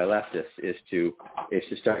leftists is to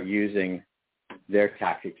start using their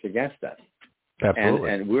tactics against us.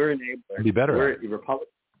 Absolutely. And we're enablers. Be better. Republicans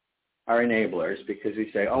are enablers because we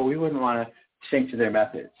say, we wouldn't want to sink to their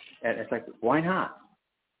methods. And it's like, why not?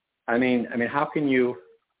 I mean, how can you,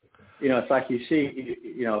 it's like you see,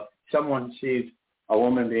 someone sees a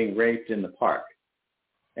woman being raped in the park.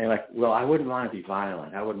 And I wouldn't want to be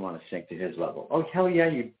violent. I wouldn't want to sink to his level. Oh, hell yeah,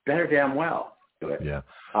 you better damn well do it. Yeah.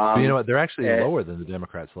 But you know what? They're actually lower than the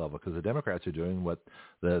Democrats' level because the Democrats are doing what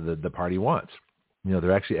the party wants.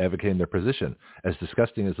 They're actually advocating their position. As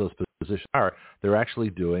disgusting as those positions are, they're actually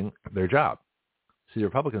doing their job. See, the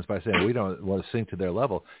Republicans, by saying we don't want to sink to their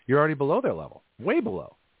level, you're already below their level, way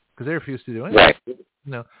below, because they refuse to do anything.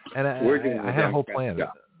 Right. And I had a whole plan. Job.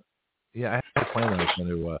 Yeah, I had a plan that I was going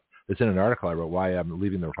to. It's in an article I wrote why I'm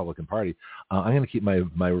leaving the Republican Party. I'm going to keep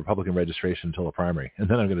my Republican registration until the primary, and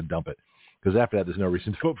then I'm going to dump it. Because after that, there's no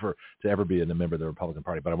reason to vote to ever be a member of the Republican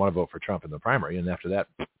Party. But I want to vote for Trump in the primary, and after that,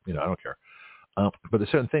 I don't care. But there's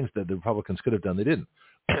certain things that the Republicans could have done they didn't.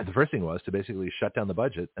 The first thing was to basically shut down the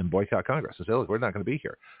budget and boycott Congress and say, look, we're not going to be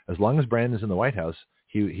here. As long as Brandon's in the White House,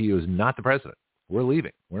 he is not the president. We're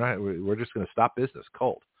leaving. We're just going to stop business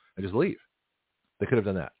cold and just leave. They could have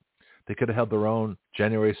done that. They could have held their own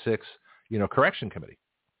January 6th, correction committee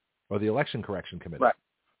or the election correction committee. Right.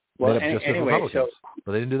 Well, anyway,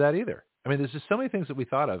 but they didn't do that either. I mean, there's just so many things that we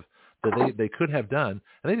thought of that they could have done,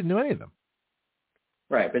 and they didn't do any of them.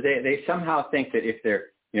 Right, but they somehow think that if they're,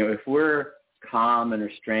 if we're calm and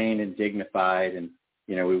restrained and dignified, and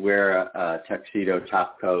we wear a tuxedo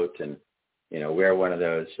top coat and wear one of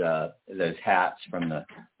those hats from the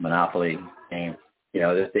Monopoly game,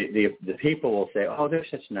 that the people will say, oh, they're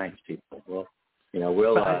such nice people. Well,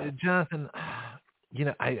 we'll. Jonathan,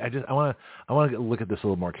 I want to look at this a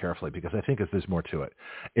little more carefully because I think there's more to it.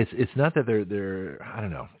 It's not that they're I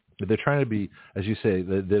don't know. They're trying to be, as you say,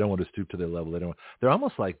 they don't want to stoop to their level. They're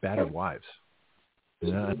almost like battered wives.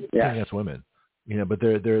 Against women. But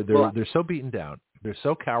they're so beaten down. They're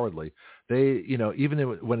so cowardly. They, even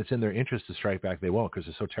when it's in their interest to strike back, they won't because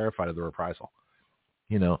they're so terrified of the reprisal.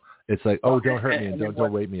 It's like, oh, don't hurt me and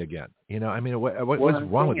don't rape me again. What's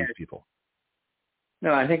wrong with these people?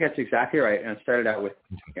 No, I think that's exactly right. And it started out with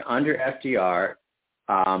under FDR,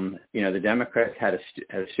 the Democrats had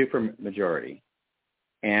a super majority,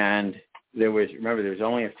 and there was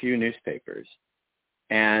only a few newspapers,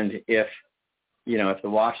 and if the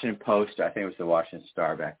Washington Post, I think it was the Washington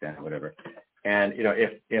Star back then or whatever, and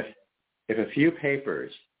if a few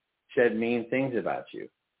papers said mean things about you,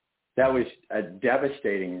 that was a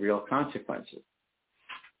devastating real consequences.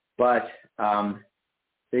 But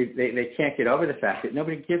they can't get over the fact that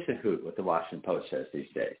nobody gives a hoot what the Washington Post says these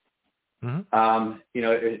days. Mm-hmm.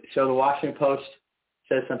 So the Washington Post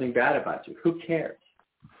says something bad about you. Who cares?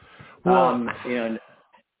 Well,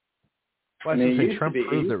 Trump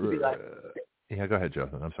proved that. Yeah, go ahead,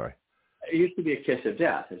 Jonathan. I'm sorry. It used to be a kiss of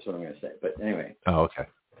death, is what I'm going to say. But anyway. Oh, okay.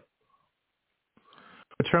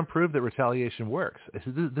 But Trump proved that retaliation works. This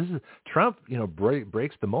is Trump.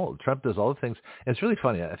 Breaks the mold. Trump does all the things. And it's really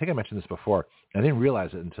funny. I think I mentioned this before. I didn't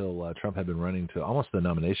realize it until Trump had been running to almost the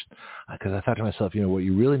nomination, because I thought to myself, what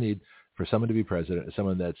you really need for someone to be president is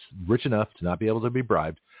someone that's rich enough to not be able to be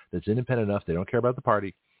bribed, that's independent enough, they don't care about the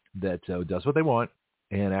party, that does what they want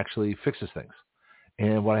and actually fixes things.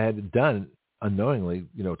 And what I had done unknowingly,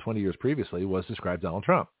 20 years previously, was describe Donald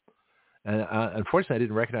Trump. And unfortunately, I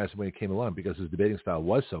didn't recognize him when he came along because his debating style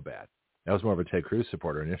was so bad. I was more of a Ted Cruz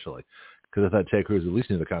supporter initially, because I thought Ted Cruz at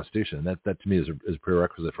least knew the Constitution. And that to me is a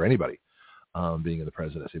prerequisite for anybody being in the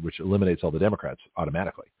presidency, which eliminates all the Democrats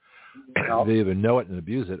automatically. They either know it and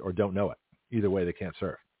abuse it or don't know it. Either way, they can't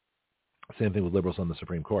serve. Same thing with liberals on the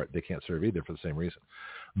Supreme Court. They can't serve either for the same reason.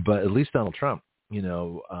 But at least Donald Trump,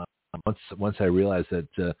 once I realized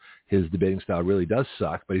that his debating style really does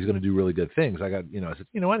suck, but he's going to do really good things, I said, you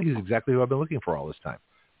know what? He's exactly who I've been looking for all this time.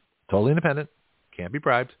 Totally independent, can't be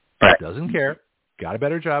bribed, doesn't care, got a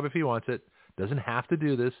better job if he wants it, doesn't have to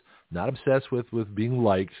do this, not obsessed with being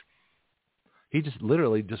liked. He just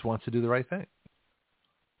literally just wants to do the right thing.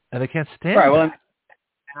 And they can't stand it. Well,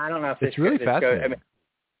 I don't know if it's really fascinating.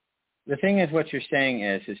 The thing is, what you're saying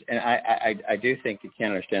is, and I do think you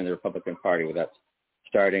can't understand the Republican Party without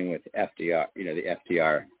starting with FDR, the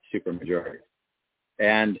FDR supermajority.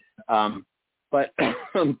 And but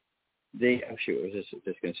what was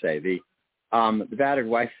just going to say? The battered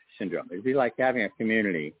wife syndrome. It'd be like having a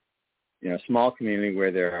community, a small community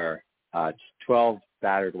where there are 12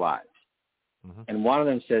 battered wives, and one of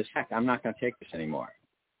them says, "Heck, I'm not going to take this anymore."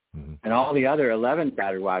 And all the other 11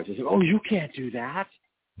 battered wives say, "Oh, you can't do that.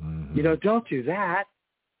 Don't do that.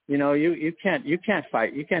 You can't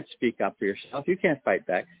fight. You can't speak up for yourself. You can't fight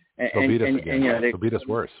back." They'll beat us again. They'll beat us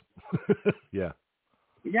worse. Yeah.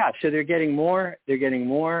 Yeah. So they're getting more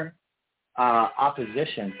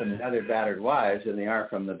opposition from the other battered wives than they are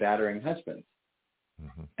from the battering husbands,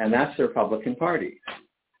 and that's the Republican Party.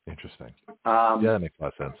 Interesting. Yeah, that makes a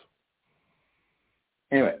lot of sense.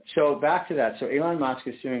 Anyway, so back to that. So Elon Musk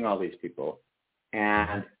is suing all these people,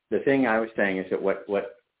 and the thing I was saying is that what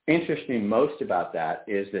interests me most about that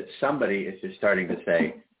is that somebody is just starting to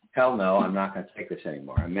say, "Hell no, I'm not going to take this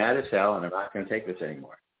anymore. I'm mad as hell, and I'm not going to take this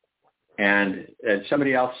anymore." And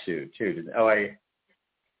somebody else sued too.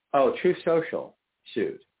 Truth Social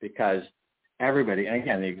sued because everybody, and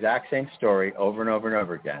again, the exact same story over and over and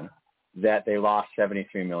over again, that they lost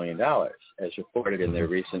 $73 million as reported in their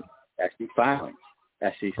recent SEC filings.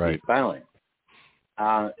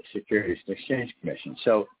 Securities and Exchange Commission.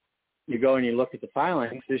 So you go and you look at the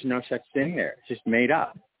filings, there's no such thing there. It's just made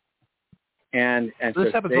up. And this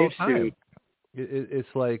so happens all the time.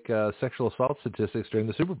 It's like sexual assault statistics during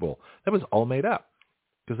the Super Bowl. That was all made up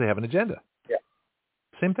because they have an agenda. Yeah.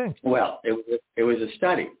 Same thing. Well, it was a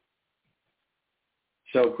study.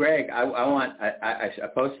 So Greg, I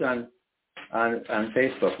posted on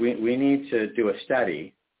Facebook. We need to do a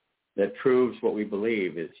study that proves what we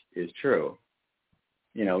believe is true.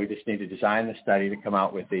 We just need to design the study to come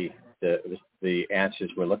out with the answers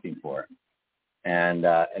we're looking for, and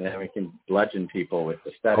then we can bludgeon people with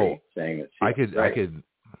the study saying that. I could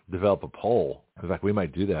develop a poll. In fact, we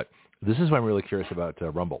might do that. This is why I'm really curious about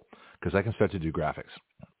Rumble, because I can start to do graphics,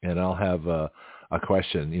 and I'll have a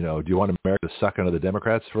question. Do you want America to suck under the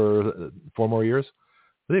Democrats for 4 more years?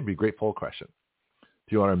 That'd be a great poll question.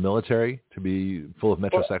 Do you want our military to be full of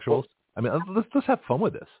metrosexuals? I mean, let's have fun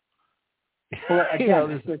with this. Well, again,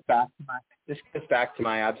 this goes back to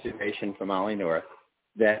my observation from Ollie North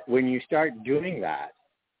that when you start doing that,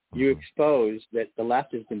 you expose that the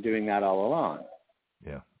left has been doing that all along.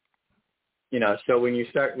 Yeah. So when you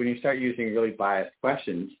start using really biased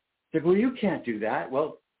questions, it's like, well, you can't do that.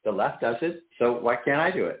 Well, the left does it, so why can't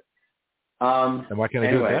I do it? And why can't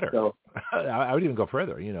I do it better? So, I would even go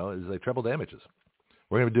further. It's like treble damages.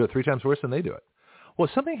 We're going to do it 3 times worse than they do it. Well,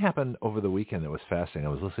 something happened over the weekend that was fascinating. I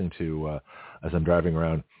was listening to, as I'm driving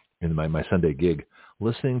around in my Sunday gig,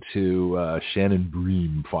 listening to Shannon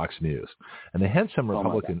Bream, Fox News, and they had some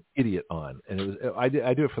Republican idiot on, and it was I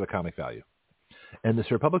do it for the comic value. And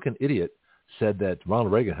this Republican idiot said that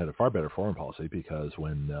Ronald Reagan had a far better foreign policy because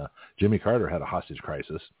when Jimmy Carter had a hostage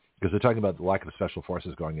crisis, because they're talking about the lack of special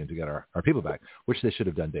forces going in to get our people back, which they should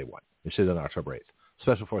have done day one. They should have done October 8th.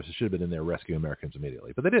 Special forces should have been in there rescuing Americans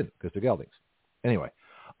immediately, but they didn't because they're geldings. Anyway,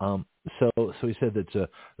 so he said that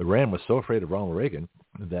Iran was so afraid of Ronald Reagan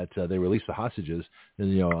that they released the hostages,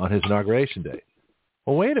 on his inauguration day.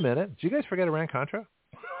 Well, wait a minute. Did you guys forget Iran-Contra?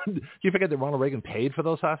 Did you forget that Ronald Reagan paid for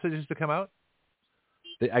those hostages to come out?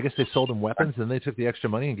 I guess they sold them weapons, and they took the extra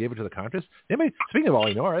money and gave it to the Contras. Speaking of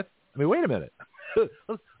Ollie North, wait a minute.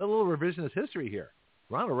 A little revisionist history here.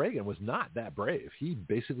 Ronald Reagan was not that brave. He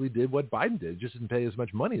basically did what Biden did, just didn't pay as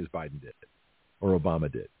much money as Biden did or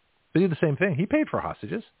Obama did. They did the same thing. He paid for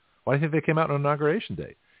hostages. Why do you think they came out on Inauguration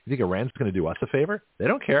Day? You think Iran's going to do us a favor? They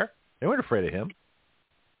don't care. They weren't afraid of him.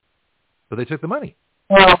 But they took the money.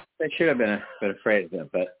 Well, they should have been afraid of him,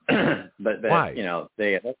 but why?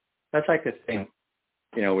 That's like the thing,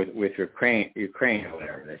 with Ukraine or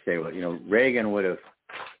whatever. They say, well, Reagan would have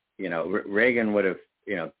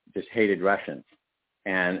just hated Russians,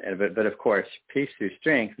 but of course, peace through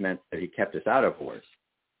strength meant that he kept us out of wars.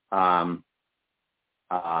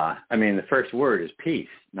 The first word is peace,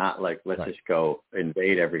 not like let's just go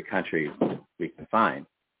invade every country we can find.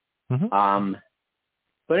 Mm-hmm.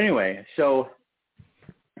 But anyway, so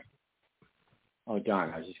oh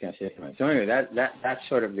darn, I was just going to say something. So anyway, that's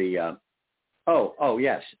sort of the. Oh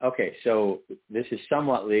yes, okay. So this is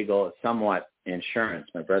somewhat legal, somewhat insurance.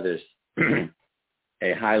 My brother's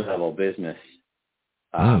a high-level business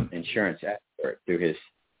insurance expert through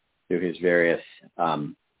his various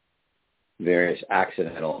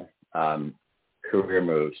accidental career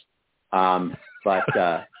moves. But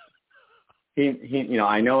he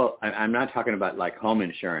I know I'm not talking about like home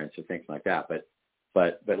insurance or things like that, but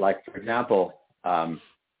like for example, the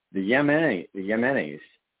Yemenis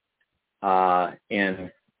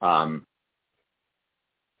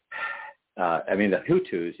the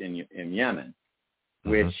Hutus in Yemen,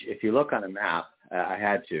 which if you look on a map,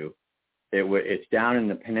 it's down in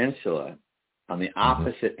the peninsula on the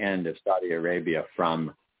opposite end of Saudi Arabia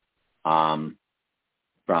from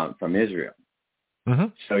Israel. Mm-hmm.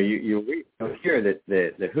 So you hear that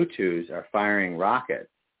the Hutus are firing rockets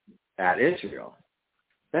at Israel.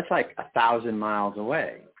 That's like 1,000 miles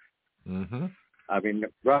away. Mm-hmm.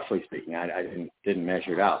 Roughly speaking, I didn't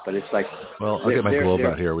measure it out, but it's like. Well, I'll get my globe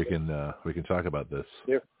out here. We can talk about this.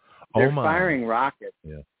 They're firing rockets.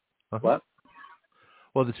 Yeah. Uh-huh. What?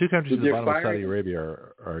 Well, the two countries at the bottom of Saudi Arabia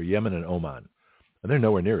are Yemen and Oman, and they're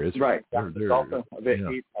nowhere near Israel. Right. They're also of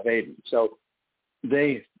Aden. So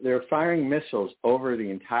they're firing missiles over the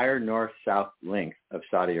entire north-south length of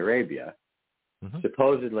Saudi Arabia,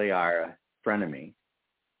 supposedly our frenemy,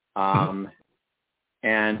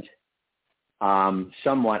 and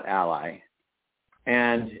somewhat ally.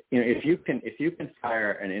 And if you can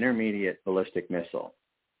fire an intermediate ballistic missile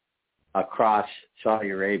across Saudi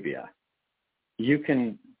Arabia, you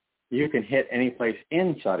can hit any place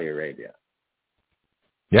in Saudi Arabia.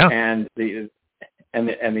 Yeah. And the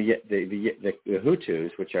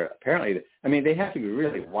Hutus, which are apparently, they have to be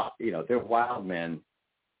really, they're wild men,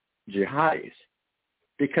 jihadis,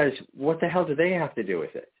 because what the hell do they have to do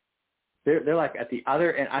with it? They're like at the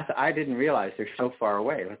other end. I didn't realize they're so far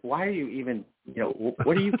away. Like, why are you even,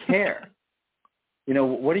 what do you care?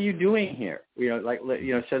 What are you doing here?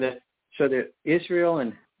 So that Israel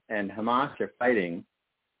and Hamas are fighting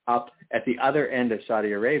up at the other end of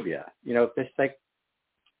Saudi Arabia. It's like,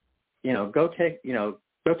 go take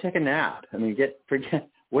a nap. Forget.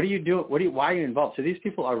 What are you doing? Why are you involved? So these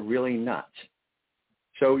people are really nuts.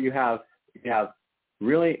 So you have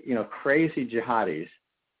really, crazy jihadis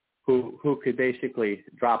who could basically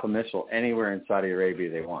drop a missile anywhere in Saudi Arabia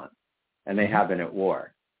they want, and they have been at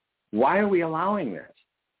war. Why are we allowing this?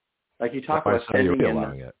 Like you talk about Saudi Arabia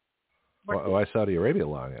allowing it. Why Saudi Arabia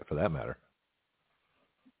allowing it, for that matter?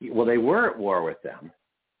 Well, they were at war with them,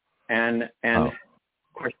 and of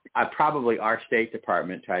course, probably our State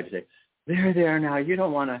Department tried to say, "They're there now. You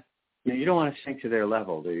don't want to sink to their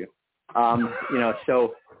level, do you?"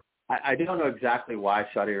 So I don't know exactly why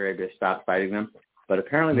Saudi Arabia stopped fighting them, but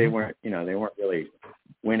apparently they weren't really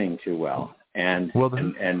winning too well, and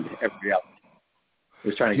everybody else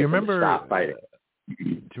was trying to get them to stop fighting. Do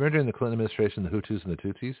you remember during the Clinton administration, the Hutus and the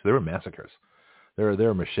Tutsis? They were massacres. They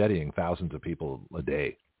were macheting thousands of people a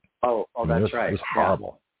day. Oh, that's right. It was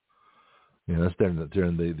horrible. That's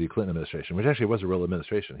during the Clinton administration, which actually was a real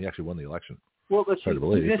administration. He actually won the election. Well, listen, hard to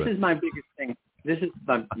believe, this is my biggest thing. This is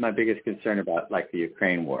my biggest concern about like the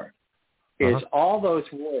Ukraine war. Is all those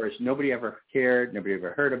wars, nobody ever cared, nobody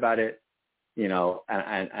ever heard about it,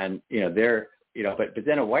 and they're, but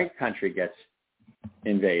then a white country gets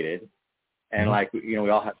invaded, and we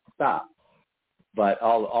all have to stop. But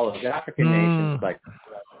all those African nations, like,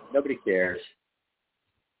 nobody cares.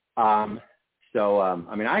 I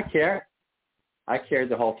care. I cared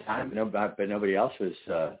the whole time, but nobody else was,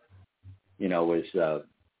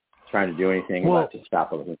 trying to do anything about to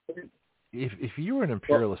stop it. If you were an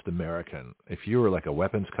imperialist American, if you were like a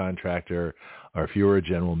weapons contractor, or if you were a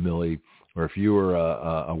General Milley, or if you were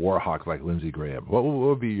a war hawk like Lindsey Graham, what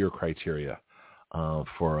would be your criteria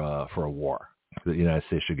for a war that the United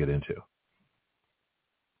States should get into?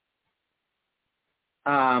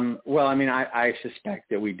 I suspect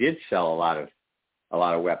that we did sell a lot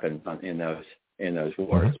of weapons in those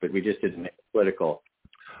wars, but we just didn't make a political.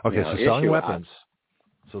 Okay, so selling weapons.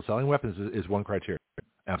 So selling weapons is one criteria.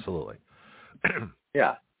 Absolutely.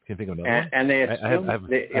 Yeah. Can you think of another one? And they assume I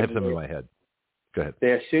have some in my head. Go ahead.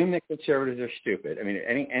 They assume that conservatives are stupid. I mean,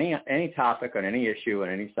 any topic on any issue on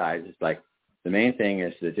any side is like the main thing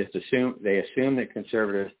is to just assume that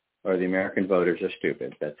conservatives or the American voters are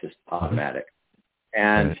stupid. That's just automatic.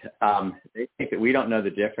 And they think that we don't know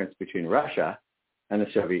the difference between Russia and the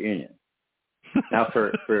Soviet Union. Now,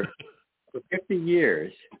 for 50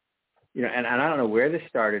 years, and I don't know where this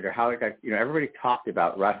started or how it got, everybody talked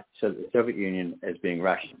about Russia, so the Soviet Union as being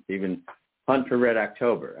Russian, even Hunt for Red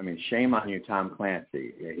October. I mean, shame on you, Tom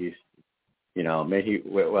Clancy. He's, may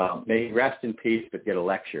he rest in peace, but get a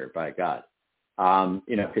lecture by God.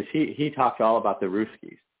 Because he talked all about the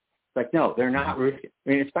Ruskies. It's like, no, they're not Ruskies. I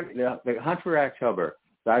mean, it's funny. The Hunt for Red October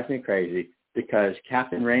drives me crazy because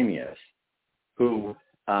Captain Ramius, who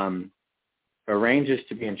arranges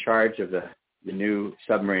to be in charge of the new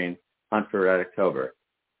submarine Hunt for Red October.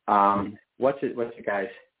 What's the guy's?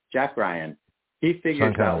 Jack Ryan. He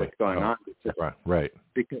figures out what's going on. Right.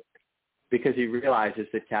 Because he realizes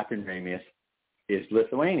that Captain Ramius is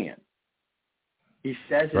Lithuanian. He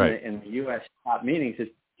says in the U.S. top meetings that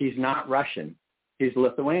he's not Russian. He's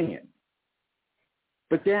Lithuanian.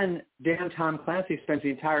 But then damn Tom Clancy spends the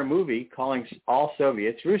entire movie calling all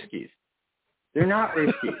Soviets Ruskies. They're not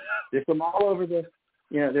Ruskies. They're from all over the.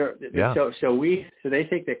 So they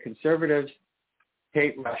think that conservatives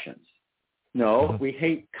hate Russians. No, we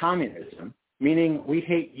hate communism, meaning we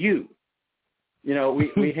hate you.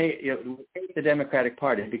 We hate the Democratic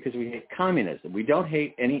Party because we hate communism. We don't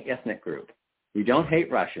hate any ethnic group. We don't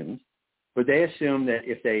hate Russians, but they assume that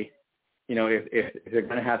if they, if they're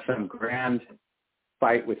going to have some grand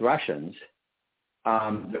fight with Russians,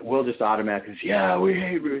 that we'll just automatically say, we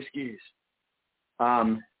hate Ruskies.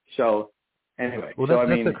 Anyway,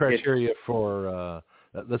 that's the criteria for.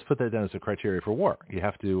 Let's put that down as a criteria for war. You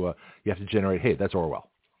have to generate hate. That's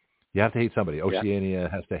Orwell. You have to hate somebody. Oceania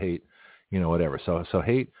has to hate, whatever. So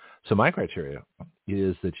hate. So my criteria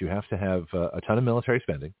is that you have to have a ton of military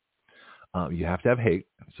spending. You have to have hate.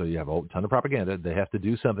 So you have a ton of propaganda. They have to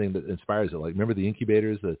do something that inspires it. Like remember the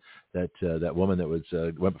incubators that woman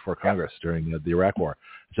that went before Congress during the Iraq War.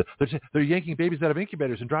 So they're yanking babies out of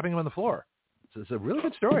incubators and dropping them on the floor. So it's a really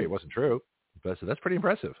good story. It wasn't true. But so that's pretty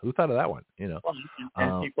impressive. Who thought of that one?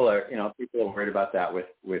 And people are worried about that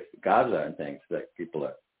with Gaza and things that people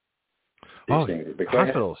are.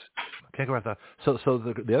 Hospitals can't go about that. So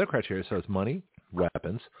the other criteria, so it's money,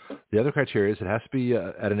 weapons. The other criteria is it has to be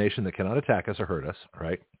at a nation that cannot attack us or hurt us,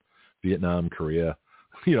 right? Vietnam, Korea,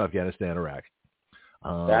 Afghanistan, Iraq.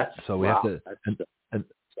 So we have to, and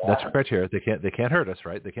that's the criteria. They can't hurt us,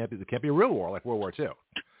 right? They can't be a real war like World War II.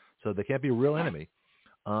 So they can't be a real enemy.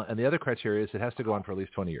 And the other criteria is it has to go on for at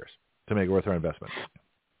least 20 years to make it worth our investment.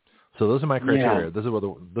 So those are my criteria. Yeah. Those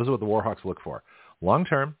are what the war hawks look for. Long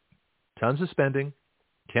term, tons of spending,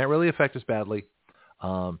 can't really affect us badly,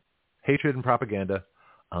 hatred and propaganda,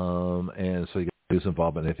 and so you got to lose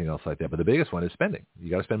involvement in anything else like that. But the biggest one is spending.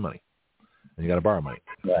 You got to spend money, and you got to borrow money,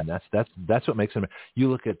 and that's what makes them.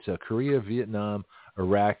 You look at Korea, Vietnam,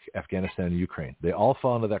 Iraq, Afghanistan, and Ukraine. They all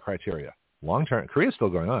fall into that criteria. Long term, Korea's still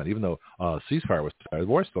going on, even though ceasefire was started. The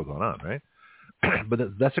war's still going on, right?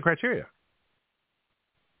 But that's the criteria.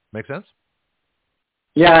 Make sense?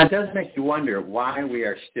 Yeah, it does make you wonder why we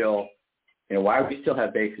are still, why we still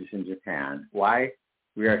have bases in Japan, why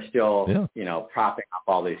we are still, propping up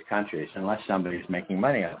all these countries unless somebody's making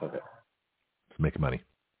money off of it. It's making money.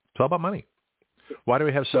 It's all about money. Why do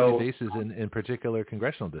we have so many bases in particular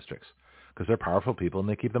congressional districts? Because they're powerful people and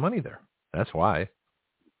they keep the money there. That's why.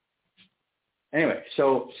 Anyway,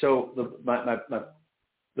 my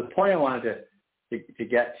the point I wanted to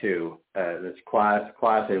get to that's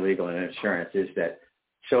quasi legal in insurance is that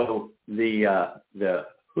the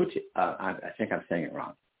Houthi, I think I'm saying it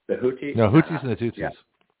wrong. The Houthi? No, Houthis and the Tutsis. Yeah.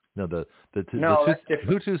 No, the that's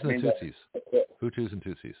different. Hutus and the Tutsis. Hutus and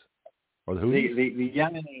Tutsis. Or the Houthis? The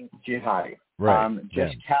Yemeni jihadi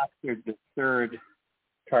just captured the third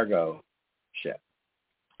cargo ship.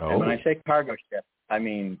 Oh. And when I say cargo ship, I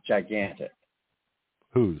mean gigantic.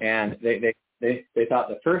 Whose? And they thought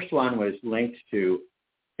the first one was linked to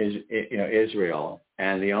Israel,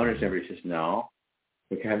 and the owners everybody says no,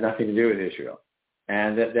 we can have nothing to do with Israel.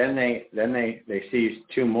 And then they seized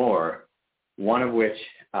two more, one of which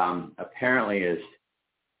apparently is,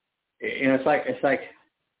 it's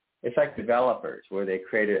like developers where they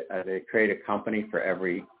create a company for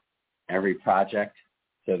every project,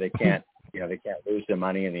 so they can't they can't lose the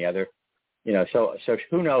money in the other. So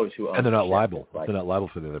who knows who owns? And they're not liable. They're not liable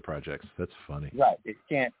for the other projects. That's funny. Right. It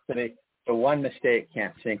can't. So one mistake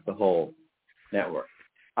can't sink the whole network.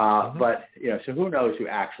 But so who knows who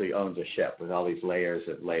actually owns a ship with all these layers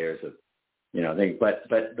of things. But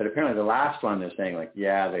apparently the last one they're saying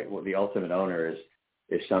the ultimate owner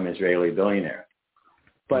is some Israeli billionaire.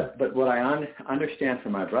 But what I understand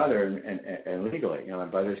from my brother and legally, my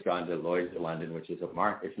brother's gone to Lloyd's of London, which is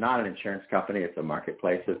it's not an insurance company. It's a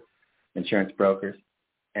marketplace of insurance brokers,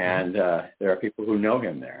 and there are people who know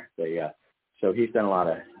him there. So he's done a lot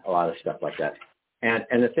of stuff like that.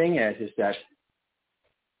 And the thing is that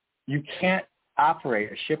you can't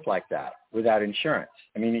operate a ship like that without insurance.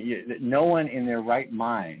 I mean, no one in their right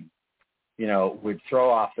mind, would throw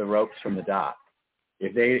off the ropes from the dock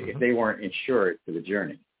if they weren't insured for the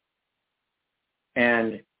journey.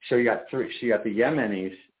 And so you got the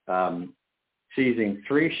Yemenis seizing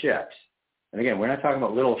 3 ships. And again, we're not talking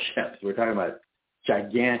about little ships. We're talking about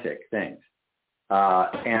gigantic things.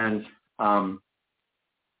 And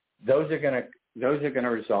those are going to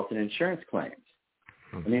result in insurance claims.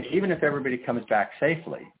 I mean, even if everybody comes back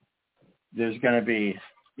safely, there's going to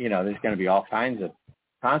be all kinds of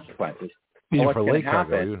consequences. Even for lake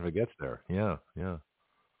cargo, even if it gets there. Yeah.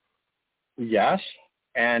 Yes,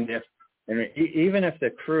 and even if the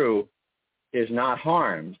crew is not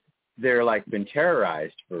harmed, they're been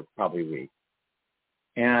terrorized for probably weeks.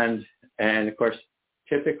 And of course,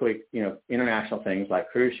 typically, international things like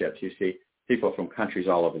cruise ships, you see people from countries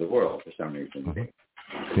all over the world for some reason.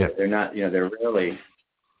 Mm-hmm. Yeah. They're not, they're really,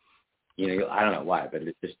 I don't know why, but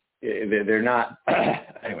it's just, they're not,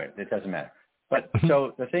 anyway, it doesn't matter. But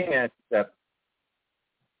so the thing is that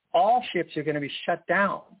all ships are going to be shut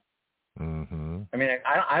down. Mm-hmm. I mean,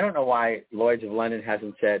 I don't know why Lloyd's of London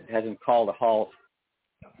hasn't called a halt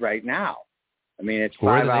right now. I mean, it's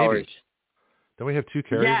 5 hours. Don't we have 2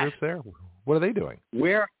 carrier groups there? What are they doing?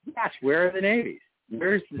 Where are the navies?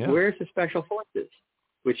 Where's the special forces,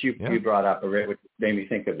 which you brought up, which made me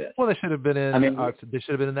think of this? Well, they should have been in. They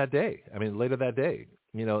should have been in that day. I mean, later that day.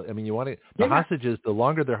 You want the hostages. The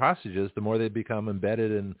longer they're hostages, the more they become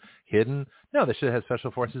embedded and hidden. No, they should have had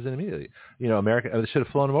special forces in immediately. America. They should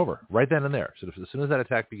have flown them over right then and there. So as soon as that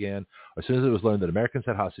attack began, or as soon as it was learned that Americans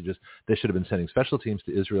had hostages, they should have been sending special teams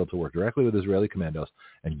to Israel to work directly with Israeli commandos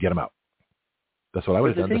and get them out. That's what I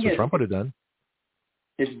would have done. That's what Trump would have done.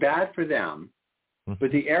 It's bad for them,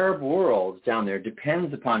 but the Arab world down there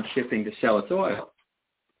depends upon shipping to sell its oil.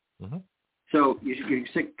 Mm-hmm. So you're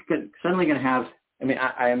suddenly going to have. I mean,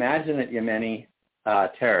 I imagine that Yemeni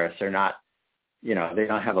terrorists are not, they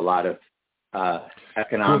don't have a lot of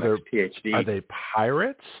economics PhD. Are they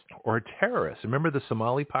pirates or terrorists? Remember the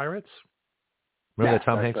Somali pirates? Remember that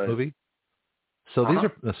Tom Hanks movie? So these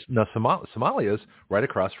are now Somalia's right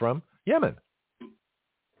across from Yemen.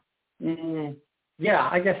 Yeah,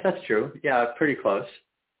 I guess that's true. Yeah, pretty close.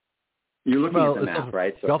 You're looking at the map,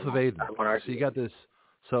 right? So Gulf of Aden. So you got this.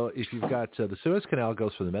 So if you've got the Suez Canal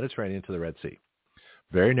goes from the Mediterranean to the Red Sea.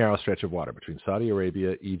 Very narrow stretch of water between Saudi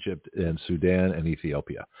Arabia, Egypt, and Sudan and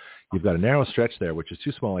Ethiopia. You've got a narrow stretch there, which is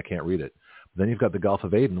too small, I can't read it. Then you've got the Gulf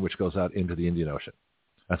of Aden, which goes out into the Indian Ocean.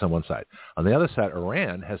 That's on one side. On the other side,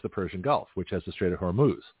 Iran has the Persian Gulf, which has the Strait of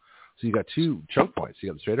Hormuz. So you got 2 choke points. You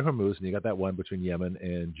got the Strait of Hormuz, and you got that one between Yemen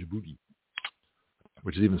and Djibouti,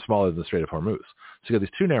 which is even smaller than the Strait of Hormuz. So you got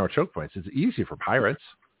these 2 narrow choke points. It's easy for pirates.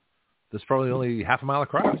 There's probably only half a mile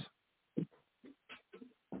across.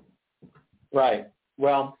 Right.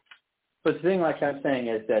 Well, but the thing, like I'm saying,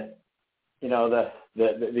 is that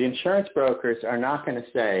the insurance brokers are not going to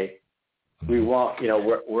say we want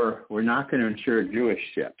we're not going to insure Jewish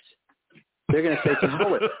ships. They're going to say to hell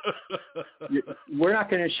with it. We're not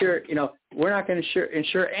going to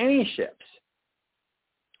insure any ships.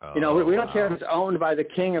 We don't care if it's owned by the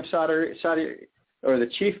king of Saudi or the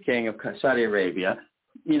chief king of Saudi Arabia.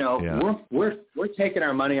 we're taking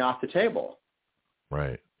our money off the table.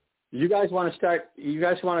 Right. You guys want to start?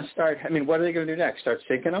 I mean, what are they going to do next? Start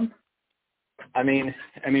sinking them? I mean,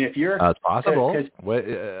 if you're it's possible.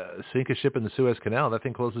 Sink a ship in the Suez Canal, that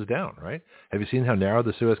thing closes down, right? Have you seen how narrow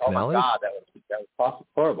the Suez Canal is? Oh my God, that was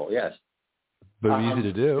horrible. Yes, but easy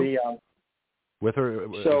to do. With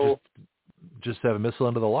or just have a missile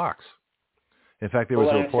under the locks. In fact, there was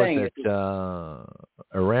a report that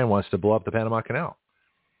Iran wants to blow up the Panama Canal.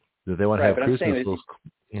 That they want to have cruise missiles.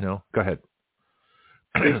 Go ahead.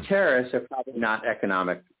 These terrorists are probably not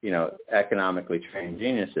economically trained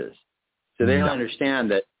geniuses. So they don't understand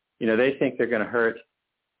that, they think they're going to hurt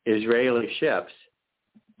Israeli ships,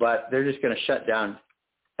 but they're just going to shut down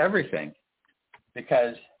everything.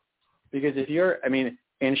 Because if you're,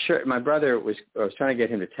 my brother I was trying to get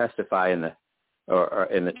him to testify in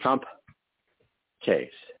the Trump case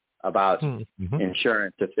about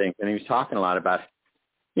insurance of things. And he was talking a lot about,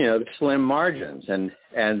 the slim margins and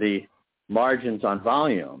the margins on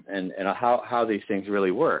volume and how these things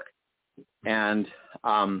really work. And,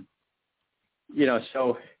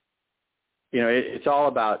 it's all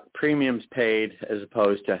about premiums paid as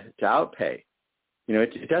opposed to outpay.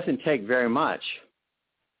 It doesn't take very much,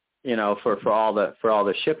 for all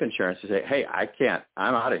the ship insurance to say, hey, I can't,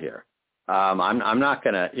 I'm out of here. I'm not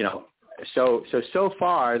going to, so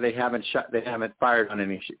far they haven't fired on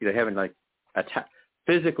any, they haven't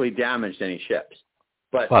physically damaged any ships.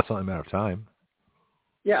 But it's only a matter of time.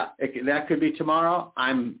 Yeah, that could be tomorrow.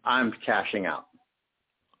 I'm cashing out.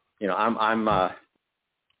 I'm out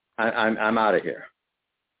of here.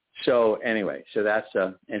 So anyway, so that's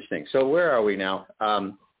interesting. So where are we now?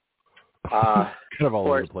 Kind of all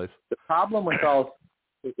over the place. The problem with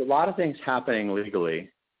a lot of things happening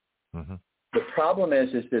legally. Mm-hmm. The problem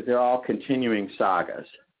is that they're all continuing sagas,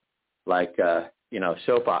 like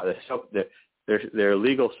soap opera. They're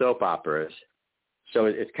legal soap operas. So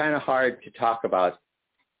it's kind of hard to talk about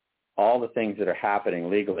all the things that are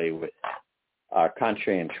happening legally with our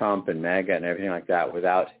country and Trump and MAGA and everything like that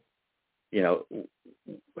without,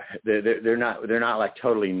 they're not like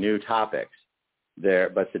totally new topics.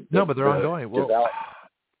 But they're ongoing. Well,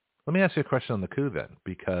 let me ask you a question on the coup then,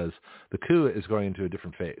 because the coup is going into a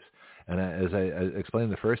different phase. And as I explained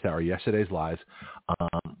in the first hour, yesterday's lies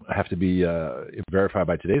have to be verified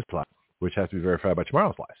by today's lies, which have to be verified by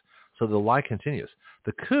tomorrow's lies. So the lie continues.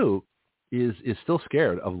 The coup is still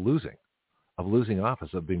scared of losing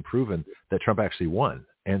office, of being proven that Trump actually won.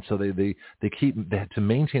 And so they had to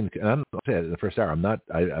maintain, and I'm not saying in the first hour, this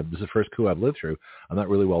is the first coup I've lived through. I'm not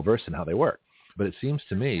really well versed in how they work. But it seems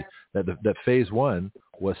to me that that phase one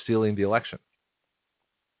was stealing the election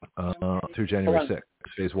through January 6th,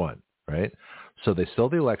 phase one, right? So they stole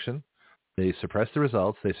the election. They suppressed the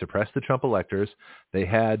results. They suppressed the Trump electors. They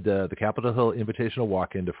had the Capitol Hill invitational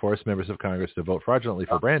walk-in to force members of Congress to vote fraudulently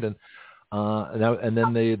for Brandon. And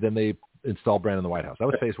then they installed Brandon in the White House. That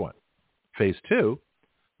was phase one. Phase two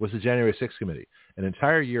was the January 6th committee, an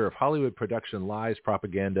entire year of Hollywood production, lies,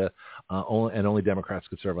 propaganda, and only Democrats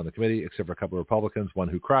could serve on the committee, except for a couple of Republicans, one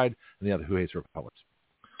who cried and the other who hates Republicans.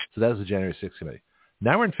 So that was the January 6th committee.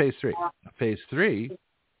 Now we're in phase three. Phase three,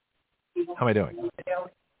 how am I doing?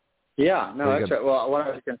 Yeah, no, that's right. Well, what I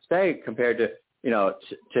was going to say compared to,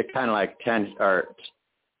 to kind of like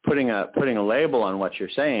putting a label on what you're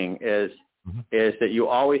saying is that you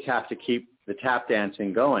always have to keep the tap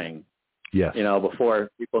dancing going. Yes. Before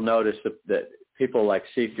people notice that people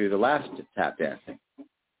see through the last tap dancing.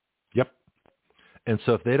 Yep. And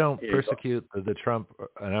so if they don't persecute the Trump,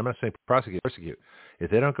 and I'm not saying persecute, if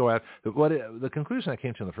they don't go out, the conclusion I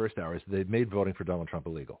came to in the first hour is they've made voting for Donald Trump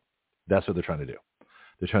illegal. That's what they're trying to do.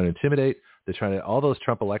 They're trying to intimidate. They're trying to, all those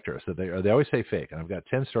Trump electors that they always say fake. And I've got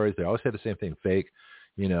 10 stories. They always say the same thing, fake,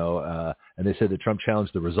 and they said that Trump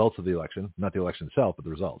challenged the results of the election, not the election itself, but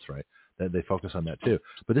the results, right? That they focus on that too.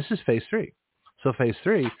 But this is phase three. So phase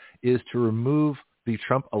three is to remove the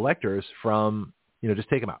Trump electors from, just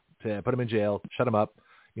take them out, put them in jail, shut them up,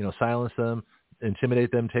 silence them,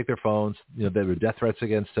 intimidate them, take their phones. There were death threats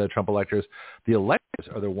against Trump electors. The electors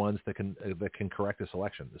are the ones that can correct this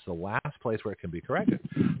election. This is the last place where it can be corrected.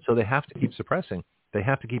 So they have to keep suppressing. They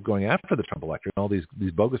have to keep going after the Trump electors. All these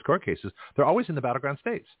bogus court cases, they're always in the battleground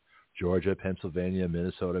states. Georgia, Pennsylvania,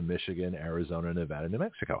 Minnesota, Michigan, Arizona, Nevada, New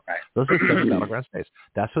Mexico. Those are the 7 battleground states.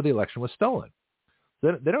 That's where the election was stolen.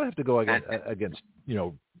 They don't have to go against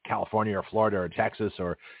California or Florida or Texas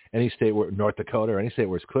or any state where North Dakota or any state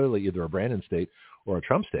where it's clearly either a Brandon state or a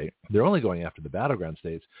Trump state. They're only going after the battleground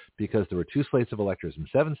states because there were 2 slates of electors in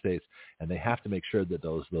 7 states, and they have to make sure that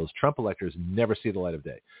those Trump electors never see the light of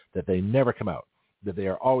day, that they never come out. that they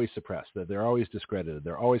are always suppressed, that they're always discredited,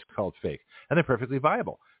 they're always called fake, and they're perfectly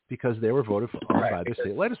viable because they were voted on by their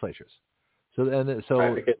state legislatures. So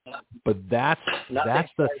but that's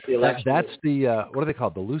the what do they call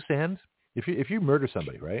it? The loose end. If you murder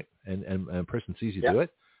somebody, right, and a person sees you do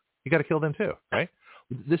it, you got to kill them too, right?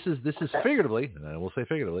 This is figuratively, and I will say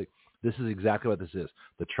figuratively, this is exactly what this is.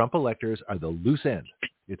 The Trump electors are the loose end.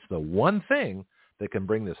 It's the one thing that can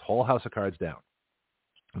bring this whole house of cards down.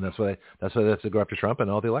 And that's why they have to go after Trump and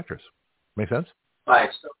all the electors. Make sense? All right.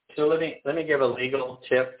 So let me give a legal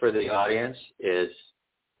tip for the audience. Is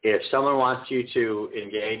if someone wants you to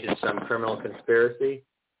engage in some criminal conspiracy,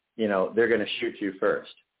 they're going to shoot you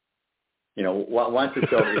first. Once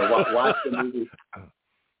it's over, watch the movie.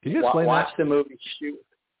 Can you explain watch that? the movie Shoot.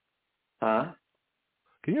 Huh?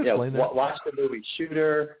 Can you explain that? Watch the movie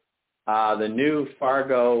Shooter. The new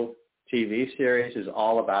Fargo TV series is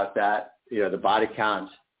all about that. The body count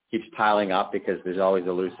keeps piling up because there's always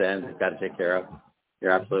a loose end they've got to take care of.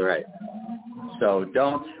 You're absolutely right. So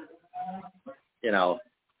don't,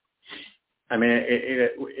 I mean,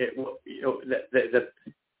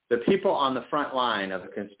 the people on the front line of a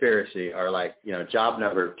conspiracy are like, job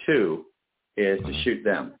number 2 is to shoot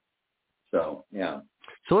them. So, yeah.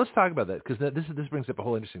 So let's talk about that because this brings up a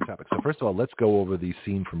whole interesting topic. So first of all, let's go over the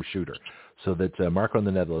scene from Shooter so that Marco in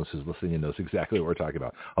the Netherlands who's listening in knows exactly what we're talking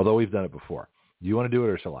about, although we've done it before. Do you want to do it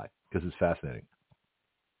or shall I? Because it's fascinating.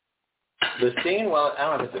 The scene, well, I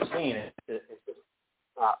don't know if it's a scene. It's just,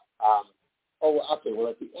 okay, well,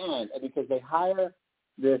 at the end, because they hire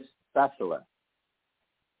this specialist,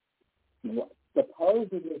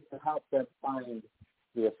 supposedly to help them find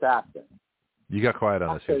the assassin. You got quiet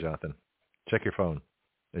on us here, Jonathan. Check your phone.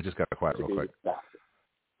 It just got quiet real quick.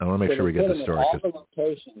 I want to make sure we get the story. All the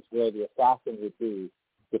locations where the assassin would be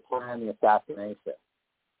to plan the assassination.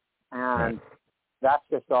 And that's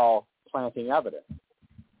just all planting evidence.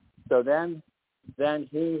 So then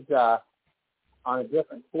he's on a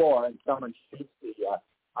different floor, and someone shoots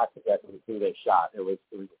I forget who they shot. It was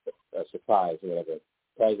a surprise or whatever.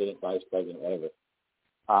 President, vice president, whatever.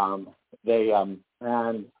 And then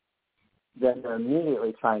they're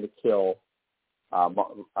immediately trying to kill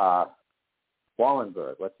Wallenberg.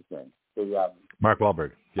 What's his name? Mark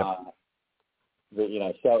Wahlberg. Yep. The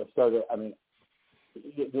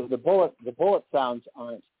bullet sounds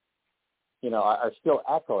aren't, are still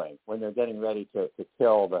echoing when they're getting ready to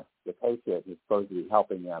kill the patriot who's supposed to be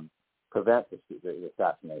helping them prevent the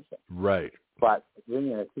assassination. Right. But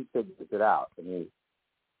then he figures it out, and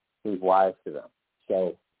he's wise to them.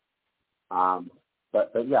 So,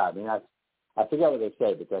 but yeah, I mean, I forget what they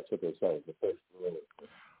say, but that's what they say.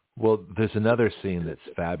 Well, there's another scene that's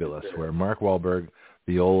fabulous where Mark Wahlberg,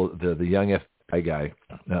 the young FBI guy,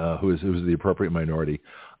 who is the appropriate minority,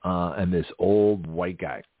 and this old white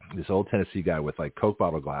guy, this old Tennessee guy with like Coke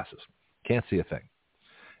bottle glasses, can't see a thing,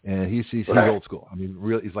 and he's old school. I mean,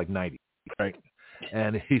 really, he's like 90, right?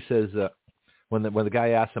 And he says, when the guy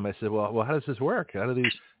asked him, I said, well, how does this work? How do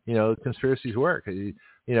these conspiracies work? It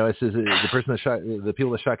says the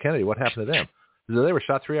people that shot Kennedy, what happened to them? He said, they were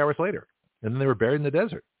shot 3 hours later, and then they were buried in the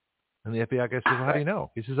desert. And the FBI guy says, well, how do you know?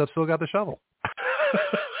 He says, I've still got the shovel.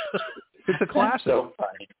 It's a classic. So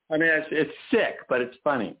funny. I mean, it's sick, but it's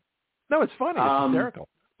funny. No, it's funny. It's hysterical.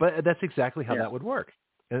 But that's exactly how that would work.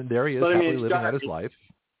 And there he is, happily living out his life.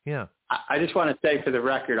 Yeah. I just want to say for the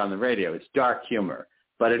record on the radio, it's dark humor,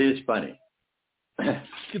 but it is funny.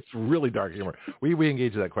 It's really dark humor. We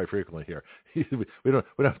engage in that quite frequently here. We don't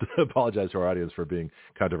have to apologize to our audience for being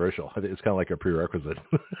controversial. It's kind of like a prerequisite.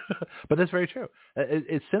 But that's very true.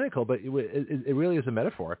 It's cynical, but it really is a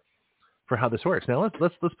metaphor for how this works. Now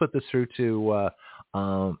let's put this through to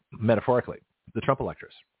metaphorically the Trump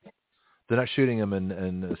electors. They're not shooting them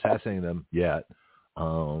and assassinating them yet. I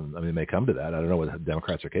mean, it may come to that. I don't know what the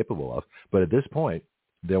Democrats are capable of. But at this point,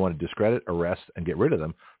 they want to discredit, arrest, and get rid of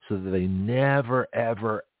them so that they never,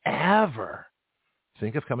 ever, ever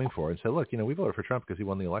think of coming forward and say, look, we voted for Trump because he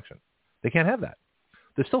won the election. They can't have that.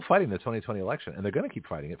 They're still fighting the 2020 election, and they're going to keep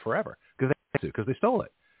fighting it forever because they stole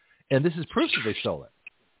it. And this is proof that they stole it.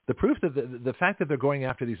 The proof that the fact that they're going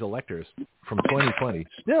after these electors from 2020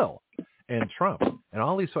 still, and Trump, and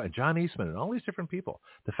all these, and John Eastman, and all these different people,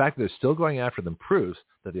 the fact that they're still going after them proves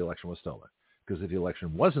that the election was stolen. Because if the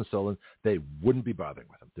election wasn't stolen, they wouldn't be bothering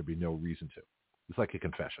with them. There'd be no reason to. It's like a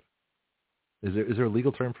confession. Is there a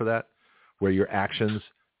legal term for that, where your actions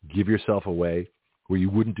give yourself away, where you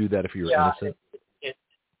wouldn't do that if you were innocent?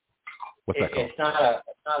 What's that called? It's not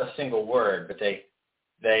a single word, but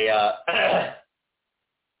there's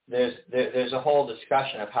a whole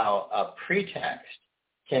discussion of how a pretext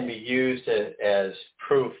can be used as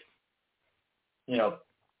proof,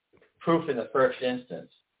 proof in the first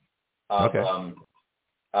instance of a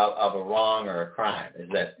wrong or a crime? Is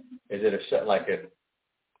it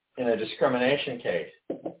in a discrimination case,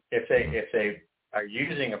 if they are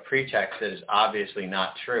using a pretext that is obviously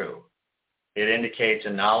not true, it indicates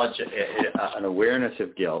an awareness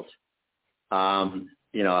of guilt,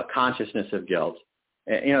 a consciousness of guilt.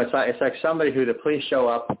 It's like somebody who the police show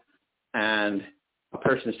up and a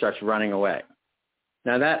person starts running away.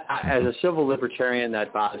 Now that, as a civil libertarian,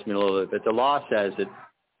 that bothers me a little bit. But the law says that,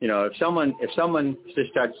 if someone just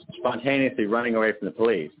starts spontaneously running away from the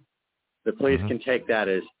police can take that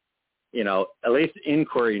as, at least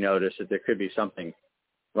inquiry notice that there could be something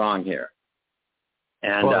wrong here.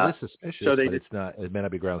 And it is suspicious, but it's not. It may not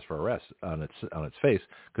be grounds for arrest on its face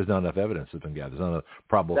because not enough evidence has been gathered. There's not a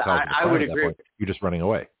probable cause. I would agree. You're just running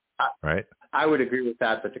away, right? I would agree with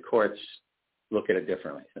that, but the courts look at it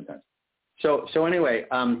differently sometimes. So anyway,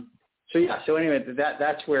 that's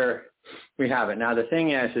where we have it. Now the thing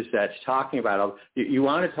is that talking about you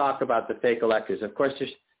want to talk about the fake electors. Of course,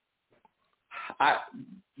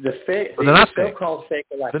 the so-called fake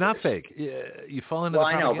electors. They're not fake. You fall into the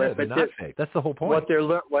propaganda. I know, but they're not fake. That's the whole point.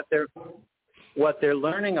 What they're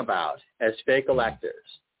learning about as fake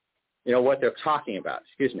electors, what they're talking about,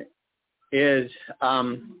 is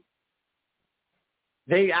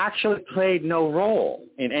they actually played no role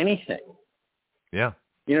in anything. Yeah.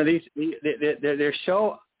 They're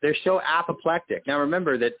so apoplectic. Now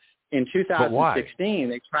remember that in 2016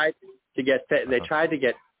 they tried to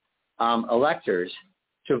get electors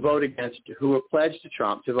to vote against, who were pledged to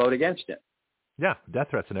Trump, to vote against him. Yeah, death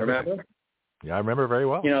threats and everything. Remember? Yeah, I remember very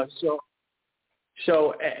well.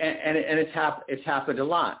 So it's happened a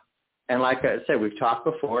lot. And like I said, we've talked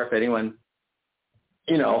before. If anyone,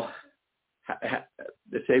 if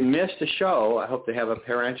they missed the show, I hope they have a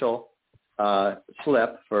parental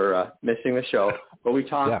slip for missing the show. But we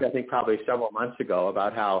talked, I think, probably several months ago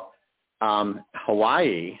about how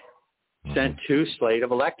Hawaii sent 2 slate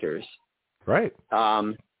of electors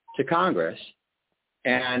to Congress,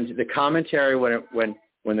 and the commentary when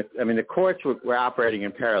the courts were operating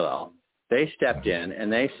in parallel, they stepped in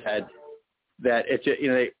and they said that it's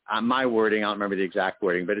my wording, I don't remember the exact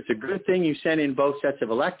wording, but it's a good thing you sent in both sets of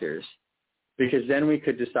electors because then we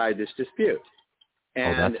could decide this dispute.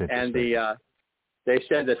 And they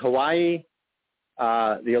said that Hawaii,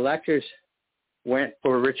 the electors went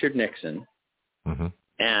for Richard Nixon,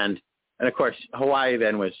 and of course Hawaii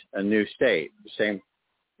then was a new state. The same,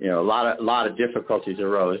 a lot of difficulties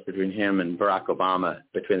arose between him and Barack Obama,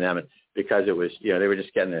 between them, because it was they were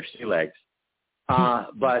just getting their sea legs.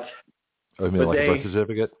 But a birth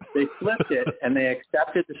certificate? They flipped it and they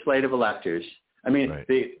accepted the slate of electors. I mean,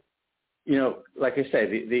 like I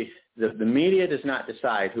say, the media does not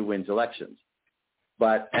decide who wins elections,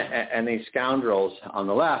 but and these scoundrels on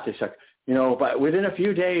the left, it's like, but within a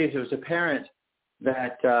few days it was apparent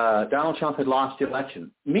that Donald Trump had lost the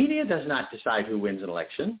election. Media does not decide who wins an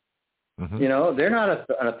election. They're not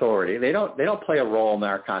an authority. They don't play a role in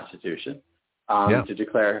our Constitution to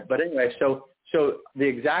declare. But anyway, so the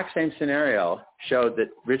exact same scenario showed that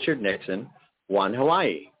Richard Nixon won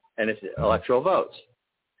Hawaii and its electoral votes.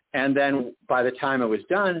 And then by the time it was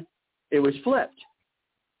done, it was flipped.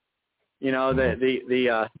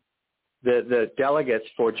 The delegates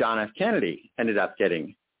for John F. Kennedy ended up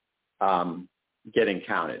getting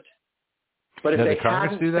counted. But if did they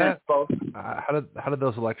Congress do that? Both, how did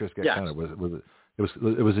those electors get counted? It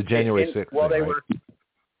was a January 6th. Well, thing,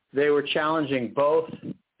 they were challenging both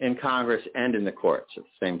in Congress and in the courts at the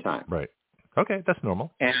same time. Right. Okay, that's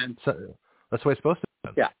normal. And that's the way it's supposed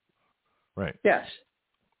to be. Yeah. Right. Yes.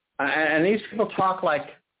 And these people talk like,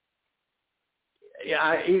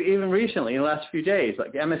 even recently, in the last few days,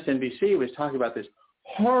 like MSNBC was talking about this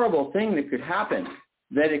horrible thing that could happen,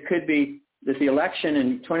 that it could be that the election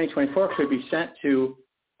in 2024 could be sent to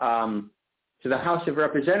the House of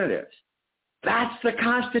Representatives. That's the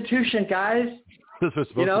Constitution, guys. That's what's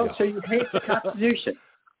supposed to be. So you hate the Constitution.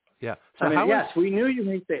 Yeah. So we knew you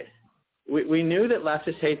hate we knew that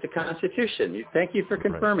leftists hate the Constitution. Thank you for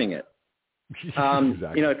confirming it.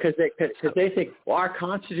 Exactly. Because they think, well, our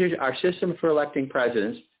Constitution, our system for electing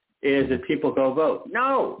presidents is that people go vote.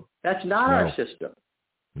 No, that's not our system.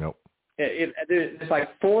 Nope. It's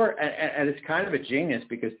like 4, and it's kind of a genius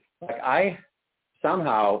because I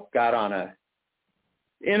somehow got on a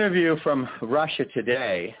interview from Russia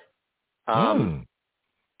Today. This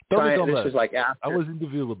was like after. I was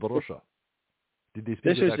interviewed with Russia. Did they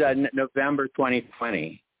speak this was November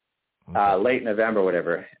 2020. Late November,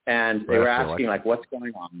 whatever. And they were asking, what's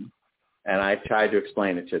going on? And I tried to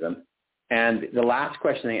explain it to them. And the last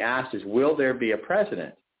question they asked is, will there be a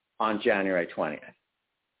president on January 20th?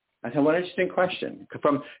 I said, what an interesting question.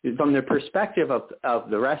 From the perspective of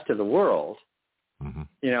the rest of the world,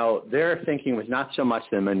 their thinking was not so much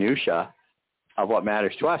the minutia of what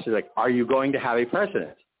matters to us. It's like, are you going to have a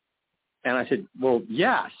president? And I said, well,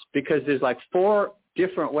 yes, because there's like 4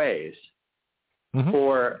 different ways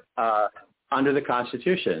for under the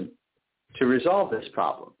Constitution to resolve this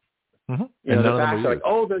problem. The facts are like,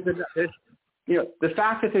 the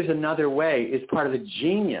fact that there's another way is part of the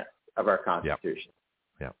genius of our Constitution.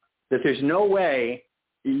 Yep. That there's no way,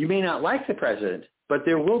 you may not like the president, but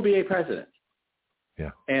there will be a president.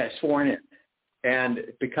 Yeah. And sworn in. And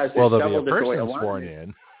because there's there'll be a person sworn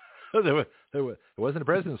in. It wasn't a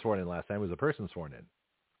president sworn in last time. It was a person sworn in.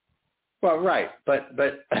 Well, right. But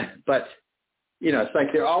it's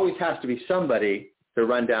like there always has to be somebody to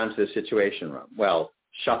run down to the Situation Room. Well,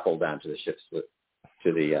 shuffle down to the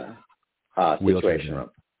Situation Room.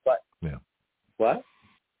 But what?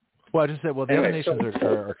 Well, I just said, the other nations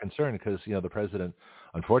are concerned because, the president,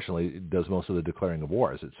 unfortunately, does most of the declaring of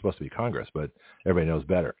wars. It's supposed to be Congress, but everybody knows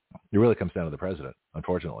better. It really comes down to the president,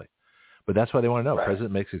 unfortunately. But that's why they want to know. Right.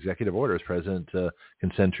 President makes executive orders. President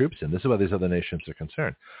can send troops in. This is why these other nations are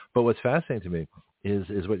concerned. But what's fascinating to me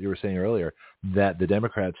is what you were saying earlier, that the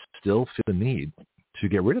Democrats still feel the need to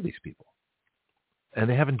get rid of these people. And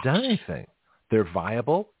they haven't done anything. They're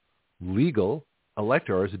viable, legal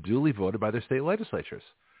electors duly voted by their state legislatures.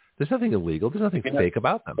 There's nothing illegal. There's nothing fake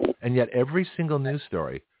about them. And yet every single news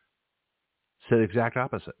story said the exact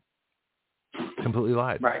opposite. Completely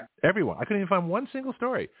lied. Right. Everyone. I couldn't even find one single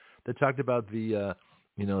story that talked about the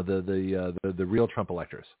real Trump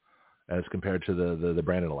electors as compared to the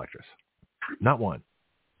Brandon electors. Not one.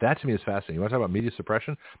 That to me is fascinating. You want to talk about media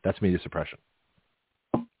suppression? That's media suppression.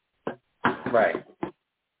 Right.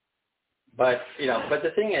 But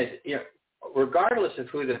the thing is, regardless of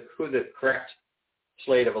who the correct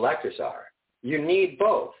slate of electors are, you need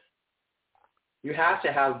both. You have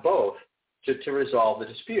to have both to resolve the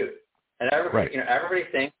dispute. And everybody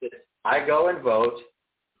thinks that I go and vote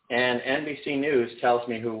and NBC News tells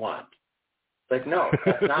me who won. It's like, no,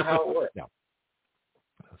 that's not how it works. No,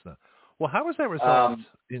 that's not. Well, how was that resolved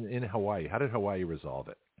in Hawaii? How did Hawaii resolve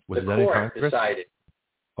it? Was it done in Congress? The court decided.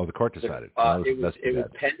 Oh, the court decided. It was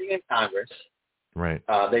pending in Congress. Right.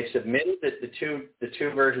 They submitted the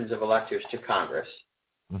two versions of electors to Congress,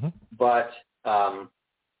 but a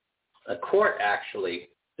court actually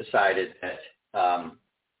decided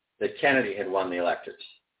that Kennedy had won the electors.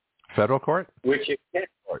 Federal court? Which it can't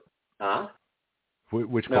court. Huh?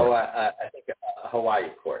 Which court? No, I think a Hawaii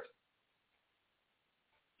court.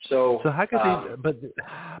 So how could they?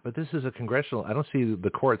 But this is a congressional. I don't see the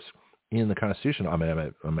courts in the Constitution. I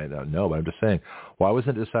might not know, but I'm just saying, why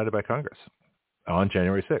wasn't it decided by Congress on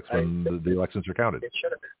January 6th when the elections were counted? It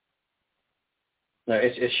should have been. No,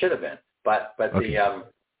 it should have been. But okay.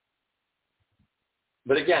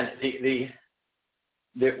 But again, we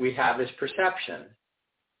have this perception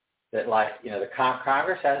that, like, the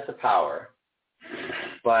Congress has the power,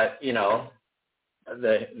 but the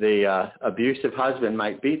abusive husband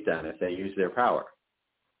might beat them if they use their power.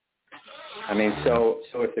 I mean, so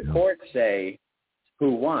if the courts say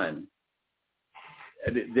who won,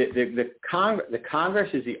 the Congress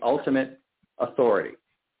is the ultimate authority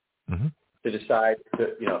to decide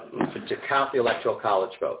to count the Electoral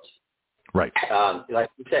College votes. Right. Like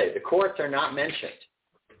you say, the courts are not mentioned.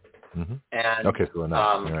 And okay, so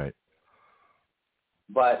not. You're right.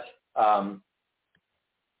 But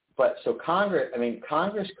so Congress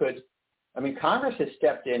has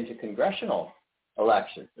stepped into congressional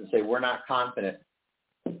elections and say we're not confident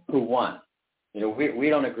who won. We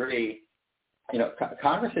don't agree.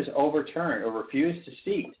 Congress has overturned or refused to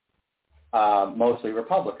seat mostly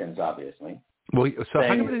Republicans, obviously. Well, so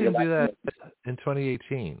how come they didn't do that in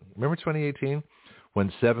 2018? Remember 2018 when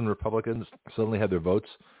 7 Republicans suddenly had their votes,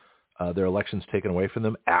 their elections taken away from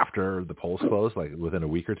them after the polls closed, like within a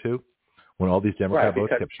week or two, when all these Democrat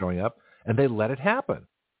votes kept showing up, and they let it happen.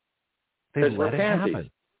 They let it happen.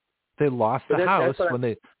 They lost the House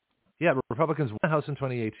when Republicans won the House in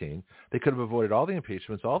 2018. They could have avoided all the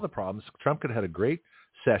impeachments, all the problems. Trump could have had a great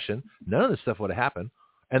session. None of this stuff would have happened,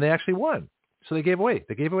 and they actually won. So they gave away.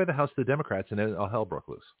 They gave away the House to the Democrats, and then all hell broke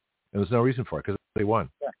loose. And there was no reason for it because they won.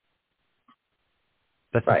 Yeah.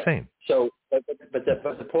 That's insane. So, but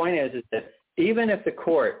the point is that even if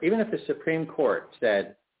the Supreme Court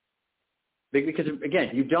said, because again,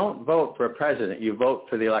 you don't vote for a president, you vote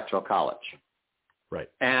for the Electoral College. Right.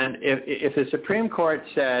 And if the Supreme Court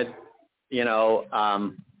said, I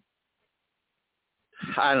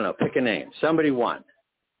don't know, pick a name, somebody won,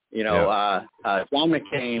 John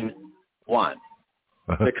McCain won.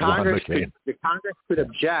 The Congress could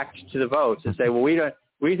object to the votes and say, well,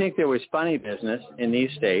 we think there was funny business in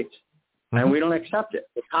these states, and we don't accept it.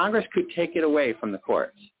 The Congress could take it away from the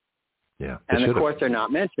courts. Yeah, and the courts are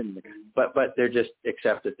not mentioned, but they're just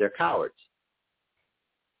accepted. They're cowards.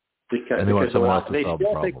 And they want someone else to solve the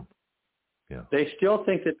problem. They still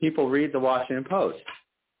think that people read the Washington Post,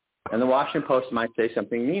 and the Washington Post might say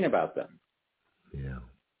something mean about them. Yeah.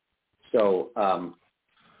 So,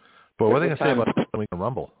 but what are they going to say about us when we get on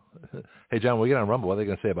Rumble? Hey, John, when we get on Rumble, what are they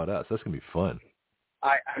going to say about us? That's going to be fun.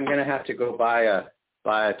 I'm going to have to go buy a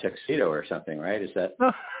tuxedo or something, right? Is that?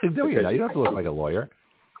 No, you don't have to look like a lawyer.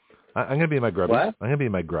 I'm going to be in my grubbies. What? I'm going to be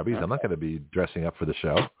in my grubbies. I'm not going to be dressing up for the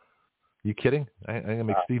show. You kidding? I'm going to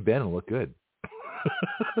make Steve Bannon look good.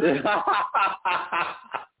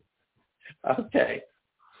 Okay.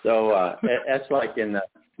 So that's like in the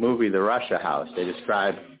movie The Russia House. They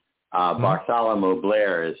describe Bartholomew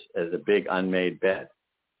Blair as a big unmade bed.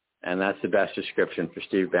 And that's the best description for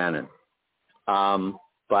Steve Bannon.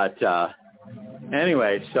 But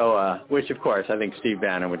anyway, so which of course I think Steve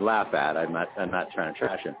Bannon would laugh at. I'm not trying to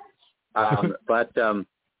trash him.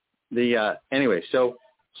 Anyway, so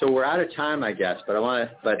we're out of time, I guess. But I want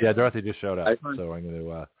to. But yeah, Dorothy just showed up, so I'm going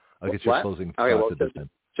to. I'll get your closing thoughts at this time.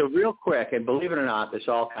 So real quick, and believe it or not, this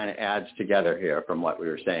all kind of adds together here from what we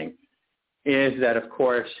were saying, is that of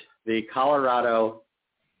course the Colorado,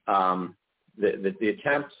 the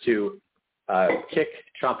attempt to kick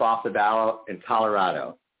Trump off the ballot in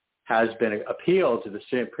Colorado has been appealed to the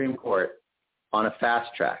Supreme Court on a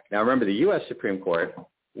fast track. Now remember, the U.S. Supreme Court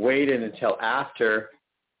waited until after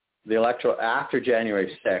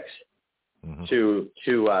January 6th to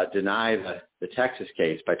deny the Texas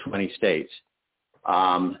case by 20 states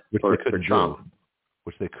for Trump.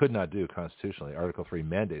 Which they could not do constitutionally. Article 3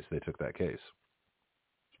 mandates they took that case.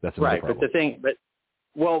 That's right. Problem. But the thing, but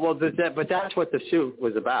that's what the suit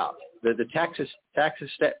was about. The Texas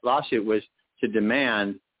lawsuit was to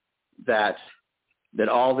demand that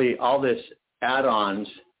all this add-ons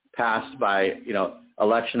passed by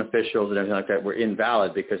election officials and everything like that were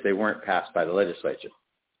invalid because they weren't passed by the legislature.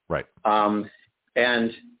 Right. But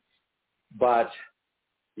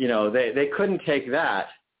they couldn't take that.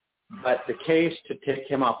 But the case to take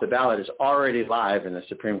him off the ballot is already live in the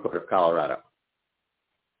Supreme Court of Colorado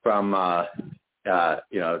from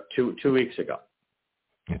 2 weeks ago.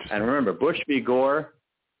 And remember, Bush v. Gore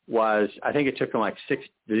was, I think it took them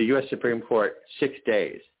the U.S. Supreme Court 6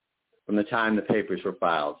 days from the time the papers were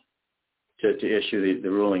filed to issue the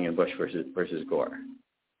ruling in Bush versus Gore.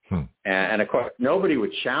 And of course, nobody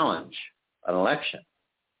would challenge an election.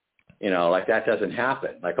 Like that doesn't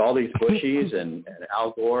happen. Like all these Bushies and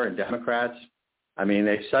Al Gore and Democrats, I mean,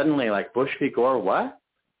 they suddenly like Bush v. Gore, what?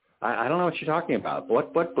 I don't know what you're talking about.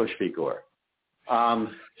 What Bush v. Gore?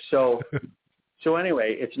 So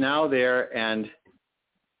anyway, it's now there, and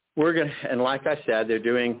and like I said, they're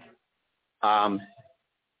doing,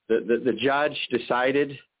 the judge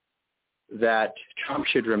decided that Trump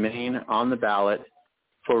should remain on the ballot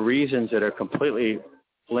for reasons that are completely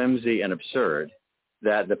flimsy and absurd.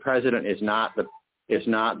 That the president is not an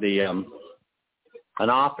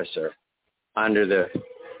officer under the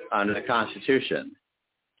Constitution.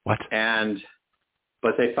 What?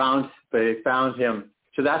 But they found him.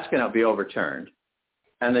 So that's going to be overturned.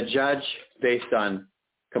 And the judge, based on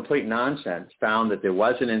complete nonsense, found that there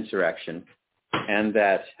was an insurrection and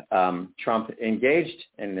that Trump engaged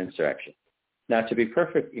in an insurrection. Now, to be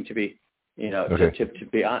perfect,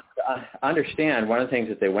 understand, one of the things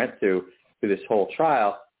that they went through this whole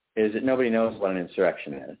trial is that nobody knows what an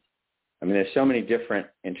insurrection is. I mean, there's so many different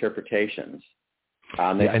interpretations.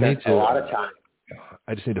 They spent a lot of time.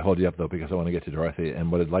 I just need to hold you up, though, because I want to get to Dorothy.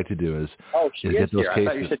 And what I'd like to do is get those cases. I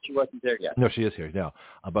thought you said she wasn't there yet. No, she is here now.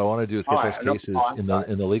 But I want to do is get those cases in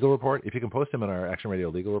the legal report. If you can post them in our Action Radio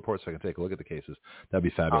legal report so I can take a look at the cases, that'd be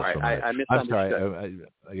fabulous. All right, I misunderstood. I'm sorry.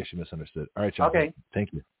 I guess you misunderstood. All right, John. Okay.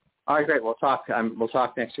 Thank you. All right, great. We'll talk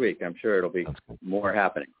next week. I'm sure it'll be more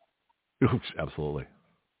happening. Oops, absolutely.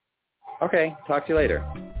 Okay. Talk to you later.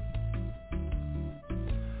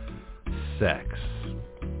 Sex.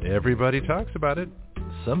 Everybody talks about it.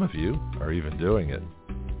 Some of you are even doing it.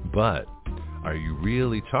 But are you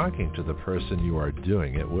really talking to the person you are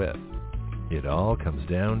doing it with? It all comes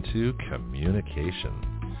down to communication.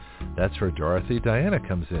 That's where Dorothy Diana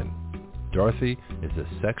comes in. Dorothy is a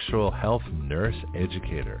sexual health nurse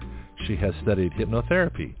educator. She has studied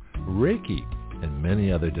hypnotherapy, Reiki, and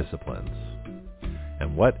many other disciplines.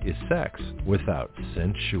 And what is sex without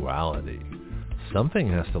sensuality? Something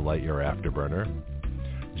has to light your afterburner.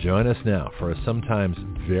 Join us now for a sometimes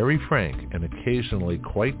very frank and occasionally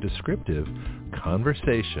quite descriptive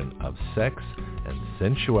conversation of sex and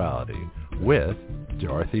sensuality with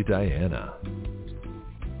Dorothy Diana.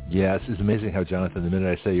 Yeah, it's amazing how Jonathan, the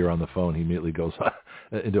minute I say you're on the phone, he immediately goes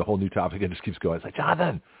into a whole new topic and just keeps going. It's like,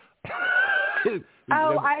 Jonathan!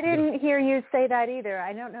 I didn't hear you say that either.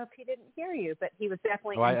 I don't know if he didn't hear you, but he was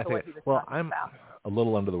definitely into what he was talking about. I'm a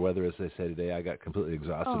little under the weather, as they say today. I got completely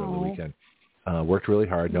exhausted over the weekend. Worked really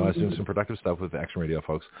hard. No, I was doing some productive stuff with the Action Radio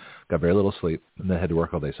folks. Got very little sleep, and then had to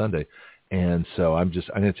work all day Sunday. And so I'm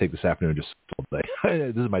going to take this afternoon just all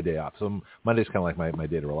day. This is my day off. So Monday's kind of like my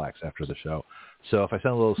day to relax after the show. So if I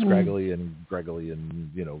sound a little scraggly and greggly and,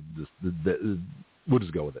 we'll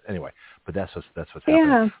just go with it. Anyway, but that's what's happening.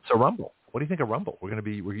 Yeah. So Rumble. What do you think of Rumble?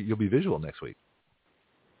 You'll be visual next week.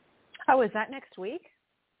 Oh, is that next week?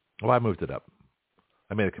 Well, I moved it up.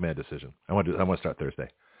 I made a command decision. I want to start Thursday.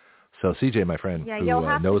 So CJ, my friend, who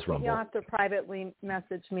knows Rumble. You'll have to privately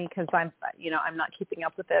message me because I'm not keeping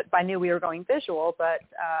up with it. I knew we were going visual, but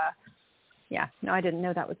I didn't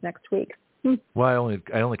know that was next week. Well, I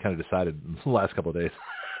only kind of decided in the last couple of days.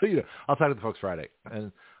 I'll talk to the folks Friday,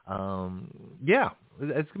 and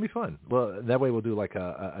it's gonna be fun. Well, that way we'll do like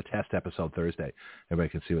a test episode Thursday. Everybody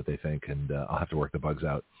can see what they think, and I'll have to work the bugs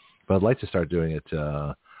out. But I'd like to start doing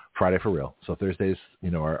it Friday for real. So Thursday's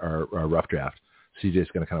our rough draft. CJ's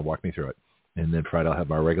going to kind of walk me through it, and then Friday I'll have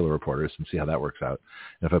my regular reporters and see how that works out.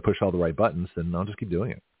 And if I push all the right buttons, then I'll just keep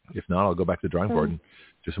doing it. If not, I'll go back to the drawing board and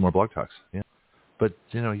do some more blog talks. Yeah. But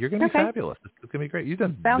you're going to be fabulous. It's going to be great. You've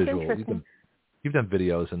done visual. You've done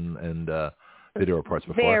videos and video reports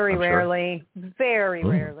before. Very rarely.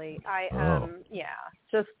 I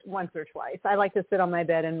just once or twice. I like to sit on my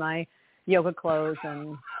bed in my yoga clothes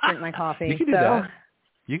and drink my coffee. You can do that.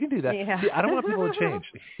 You can do that. Yeah. See, I don't want people to change.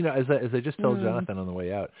 As I just told Jonathan on the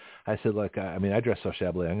way out, I said, look, I dress so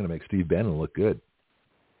shabbily, I'm going to make Steve Bannon look good.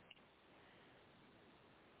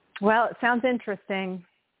 Well, it sounds interesting.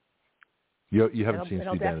 You haven't seen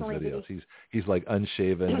Steve Bannon's videos. He's like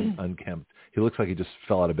unshaven, unkempt. He looks like he just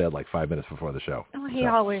fell out of bed like 5 minutes before the show. Oh, he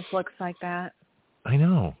always looks like that. I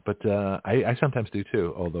know, but I sometimes do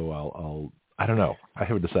too. Although I don't know. I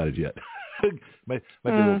haven't decided yet. might be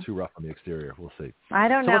a little too rough on the exterior. We'll see. I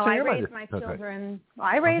don't know. I raised my children.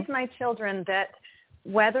 I raised my children that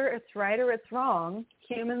whether it's right or it's wrong,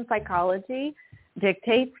 human psychology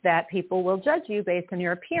dictates that people will judge you based on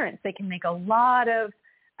your appearance. They can make a lot of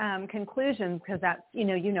conclusions because that's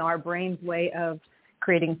our brain's way of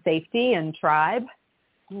creating safety and tribe.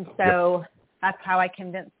 And so that's how I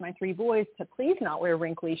convinced my 3 boys to please not wear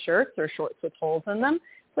wrinkly shirts or shorts with holes in them.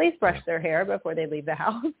 Please brush their hair before they leave the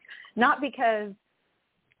house. Not because,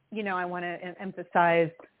 I want to emphasize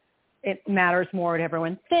it matters more what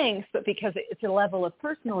everyone thinks, but because it's a level of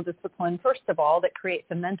personal discipline, first of all, that creates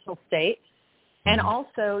a mental state. And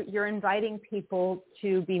also you're inviting people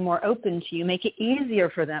to be more open to you, make it easier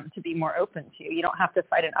for them to be more open to you. You don't have to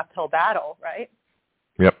fight an uphill battle, right?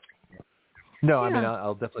 Yep. No,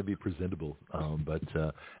 I'll definitely be presentable. But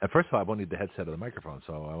first of all, I won't need the headset or the microphone,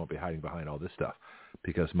 so I won't be hiding behind all this stuff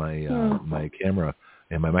because my my camera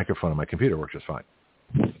and my microphone on my computer works just fine.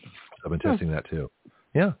 So I've been testing that too.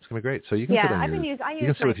 Yeah, it's gonna be great. So you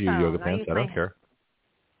can sit with your yoga pants. I don't care.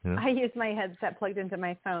 I use my headset plugged into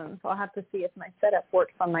my phone, so I'll have to see if my setup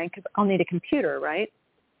works on mine because I'll need a computer, right?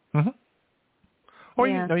 Mm-hmm. Or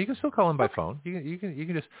you can still call in by phone. You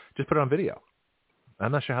can just put it on video.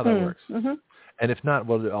 I'm not sure how that works. Mm-hmm. And if not,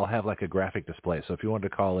 well, I'll have like a graphic display. So if you wanted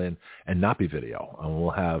to call in and not be video, we'll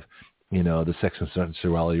have, the Sex and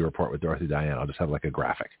Sensuality Report with Dorothy Diane. I'll just have like a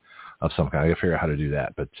graphic of some kind. I got to figure out how to do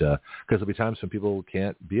that. But because there'll be times when people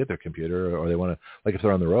can't be at their computer or they want to, like if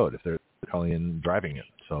they're on the road, if they're calling in driving it.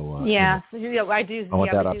 So I do. I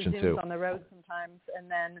want that option too. On the road sometimes, and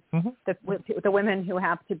then the women who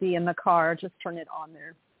have to be in the car just turn it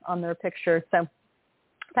on their picture. So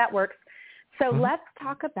that works. So let's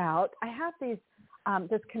talk about, I have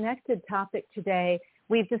this connected topic today.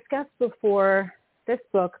 We've discussed before this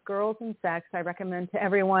book, Girls and Sex, I recommend to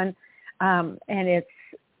everyone. And it's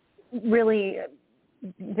really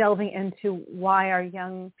delving into why our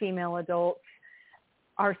young female adults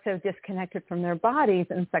are so disconnected from their bodies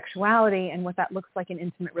and sexuality and what that looks like in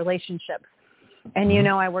intimate relationships. And,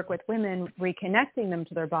 I work with women reconnecting them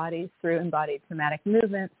to their bodies through embodied somatic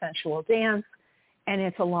movement, sensual dance. And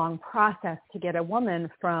it's a long process to get a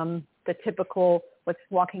woman from the typical what's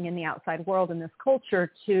walking in the outside world in this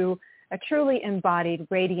culture to a truly embodied,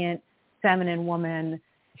 radiant, feminine woman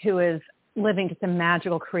who is living just a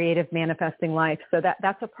magical, creative, manifesting life. So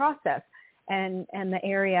that's a process. And the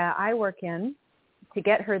area I work in to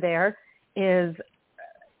get her there is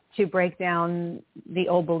to break down the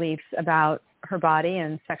old beliefs about her body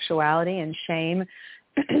and sexuality and shame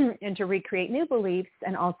and to recreate new beliefs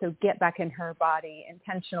and also get back in her body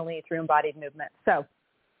intentionally through embodied movement. So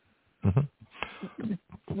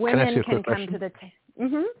women can come to the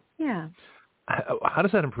yeah. How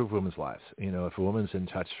does that improve women's lives? If a woman's in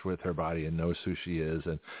touch with her body and knows who she is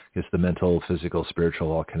and gets the mental, physical,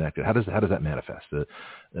 spiritual all connected, how does that manifest?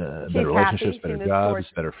 Better relationships, better jobs,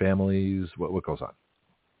 better families? What goes on?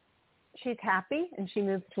 She's happy and she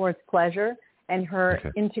moves towards pleasure, and her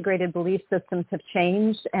integrated belief systems have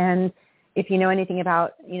changed. And if you know anything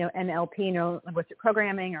about, NLP, linguistic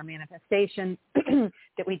programming or manifestation,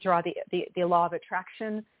 that we draw the law of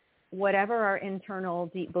attraction, whatever our internal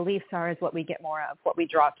deep beliefs are is what we get more of, what we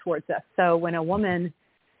draw towards us. So when a woman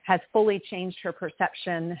has fully changed her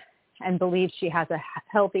perception and believes she has a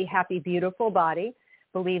healthy, happy, beautiful body,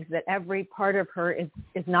 believes that every part of her is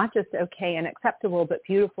not just okay and acceptable, but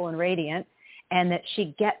beautiful and radiant, and that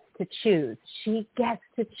she gets to choose. She gets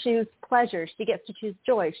to choose pleasure. She gets to choose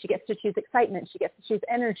joy. She gets to choose excitement. She gets to choose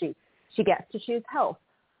energy. She gets to choose health.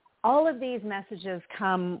 All of these messages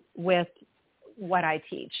come with what I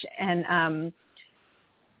teach, and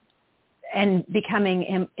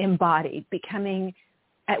becoming embodied, becoming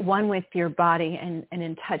at one with your body and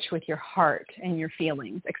in touch with your heart and your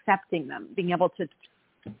feelings, accepting them, being able to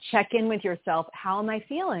check in with yourself. How am I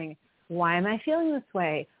feeling? Why am I feeling this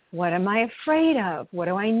way? What am I afraid of? What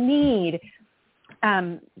do I need?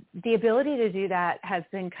 The ability to do that has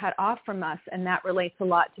been cut off from us, and that relates a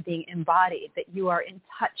lot to being embodied, that you are in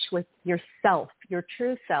touch with yourself, your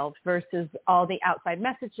true self, versus all the outside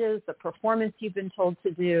messages, the performance you've been told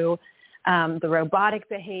to do, the robotic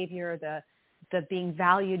behavior, the being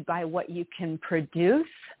valued by what you can produce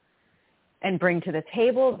and bring to the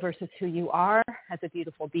table versus who you are as a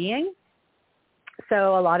beautiful being.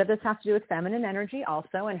 So a lot of this has to do with feminine energy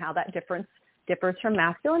also, and how that differs from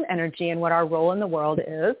masculine energy and what our role in the world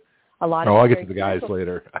is. I'll get to the guys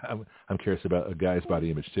later. I'm curious about a guy's body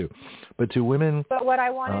image too. But to women. But what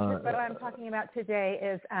I'm talking about today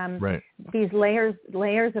is these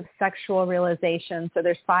layers of sexual realization. So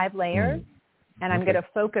there's 5 layers, and I'm going to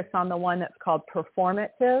focus on the one that's called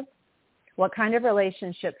performative. What kind of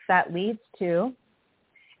relationships that leads to,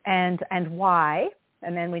 and why.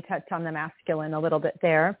 And then we touched on the masculine a little bit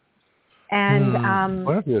there. And I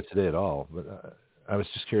don't do it today at all, but I was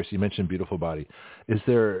just curious. You mentioned beautiful body. Is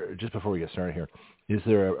there, just before we get started here, is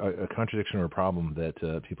there a contradiction or a problem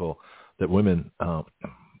that women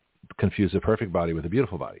confuse a perfect body with a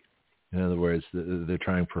beautiful body? In other words, they're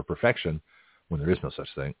trying for perfection when there is no such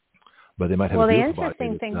thing, but they might have a beautiful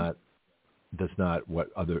body that's not what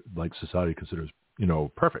other, like, society considers,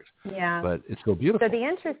 perfect. Yeah. But it's still beautiful. So the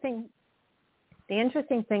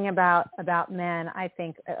interesting thing about men, I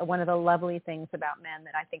think, one of the lovely things about men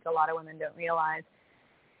that I think a lot of women don't realize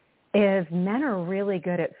is men are really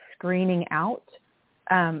good at screening out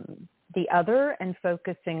the other and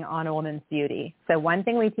focusing on a woman's beauty. So one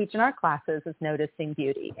thing we teach in our classes is noticing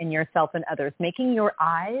beauty in yourself and others, making your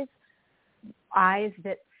eyes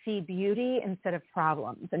that see beauty instead of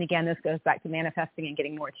problems. And again, this goes back to manifesting and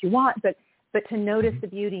getting more what you want, but to notice the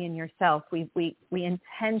beauty in yourself. We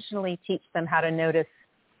intentionally teach them how to notice.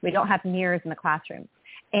 We don't have mirrors in the classroom.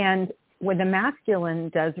 And what the masculine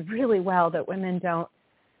does really well that women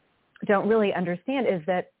don't really understand is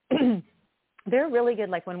that they're really good.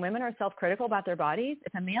 Like when women are self-critical about their bodies,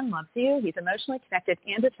 if a man loves you, he's emotionally connected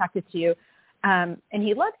and attracted to you, and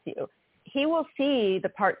he loves you, he will see the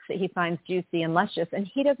parts that he finds juicy and luscious, and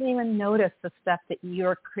he doesn't even notice the stuff that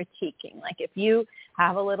you're critiquing. Like if you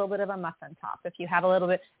have a little bit of a muffin top, if you have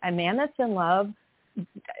a man that's in love,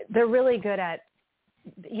 they're really good at,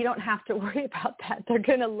 you don't have to worry about that. They're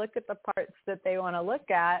going to look at the parts that they want to look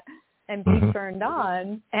at and be turned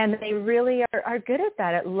on, and they really are good at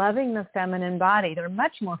that, at loving the feminine body. They're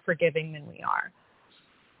much more forgiving than we are.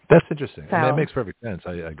 That's interesting. So, that makes perfect sense.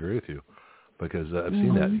 I agree with you. Because I've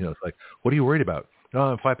seen that, it's like, what are you worried about? No,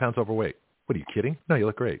 I'm 5 pounds overweight. What, are you kidding? No, you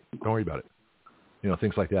look great. Don't worry about it.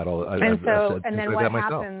 Things like that. What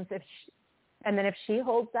happens if she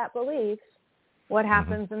holds that belief, what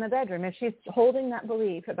happens in the bedroom? If she's holding that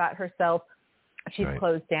belief about herself, she's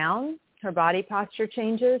closed down, her body posture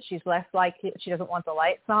changes, she's less likely, she doesn't want the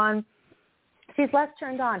lights on, she's less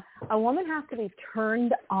turned on. A woman has to be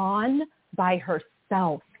turned on by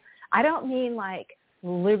herself. I don't mean like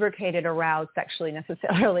lubricated, aroused sexually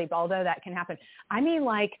necessarily, although that can happen. I mean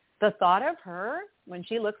like the thought of her when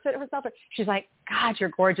she looks at herself, she's like, God, you're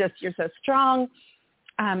gorgeous. You're so strong.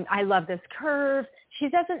 I love this curve. She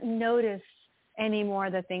doesn't notice anymore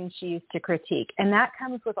the things she used to critique. And that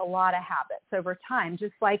comes with a lot of habits over time,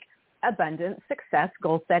 just like abundance, success,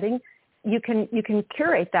 goal setting. You can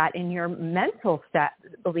curate that in your mental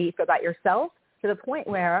belief about yourself to the point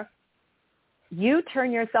where you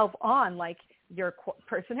turn yourself on, like your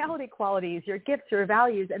personality qualities, your gifts, your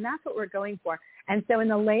values, and that's what we're going for. And so in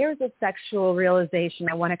the layers of sexual realization,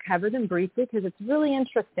 I want to cover them briefly because it's really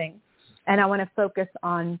interesting, and I want to focus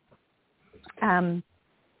on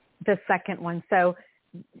the second one. So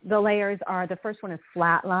the layers are, the first one is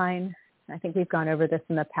flatline. I think we've gone over this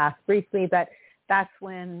in the past briefly, but that's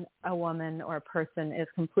when a woman or a person is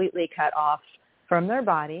completely cut off from their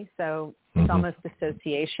body. So it's almost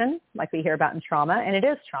dissociation, like we hear about in trauma, and it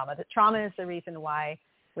is trauma. The trauma is the reason why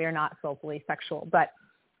we are not soulfully sexual. But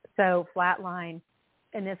so flatline,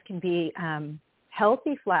 and this can be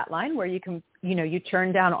healthy flatline where you can, you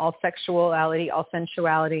turn down all sexuality, all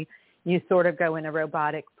sensuality. You sort of go in a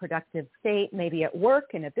robotic, productive state, maybe at work,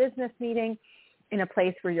 in a business meeting, in a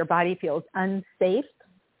place where your body feels unsafe.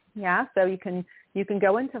 Yeah, so you can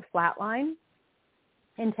go into flatline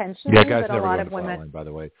intentionally. Yeah, guys but never a lot go of into women, flatline, by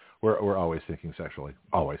the way. We're always thinking sexually,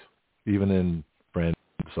 always, even in friend,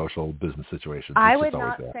 social, business situations. I would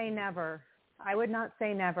not say never. I would not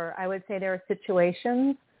say never. I would say there are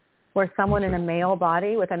situations where someone in a male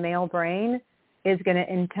body with a male brain is going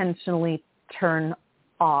to intentionally turn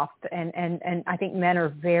off, and I think men are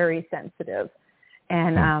very sensitive,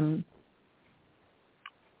 and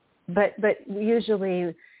but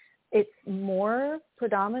usually it's more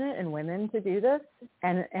predominant in women to do this,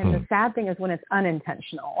 and the sad thing is when it's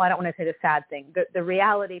unintentional. Well, I don't want to say the sad thing. The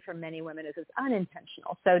reality for many women is it's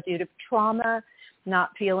unintentional. So due to trauma,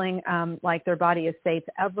 not feeling like their body is safe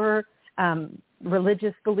ever,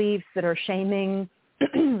 religious beliefs that are shaming.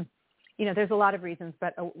 There's a lot of reasons,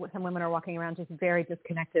 but some women are walking around just very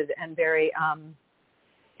disconnected and very,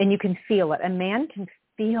 and you can feel it. A man can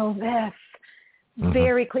feel this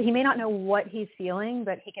very clear. He may not know what he's feeling,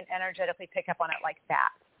 but he can energetically pick up on it like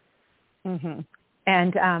that.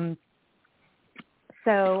 And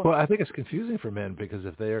so... Well, I think it's confusing for men because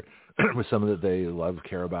if they're with someone that they love,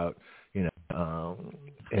 care about,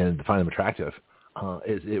 and find them attractive,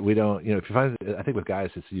 we don't, if you find, I think with guys,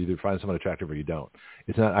 it's you either find someone attractive or you don't.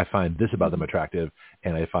 It's not, I find this about them attractive,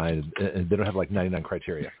 and and they don't have like 99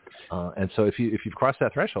 criteria. And so if you've crossed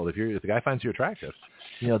that threshold, if the guy finds you attractive,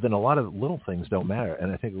 then a lot of little things don't matter.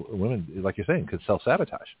 And I think women, like you're saying, could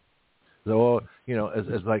self-sabotage. So,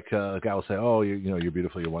 as like a guy will say, oh, you're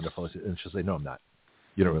beautiful, you're wonderful. And she'll say, no, I'm not.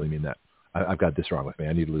 You don't really mean that. I've got this wrong with me.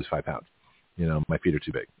 I need to lose 5 pounds. My feet are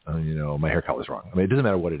too big. My hair color's wrong. I mean, it doesn't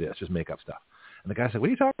matter what it is, just make up stuff. And the guy said, what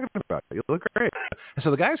are you talking about? You look great. And so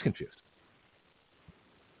the guy's confused.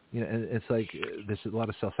 And it's like there's a lot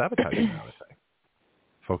of self-sabotaging now, I think.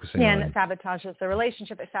 Focusing on... and it sabotages the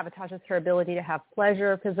relationship. It sabotages her ability to have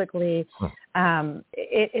pleasure physically.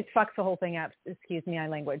 It fucks the whole thing up. Excuse me, my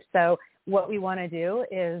language. So what we want to do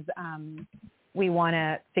is we want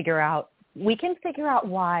to we can figure out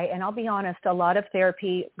why. And I'll be honest, a lot of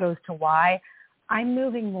therapy goes to why. I'm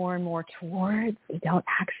moving more and more towards we don't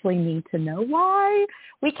actually need to know why.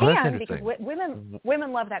 We can because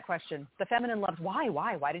women love that question. The feminine loves why.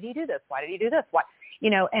 Why did he do this? Why did he do this? Why?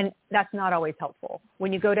 And that's not always helpful.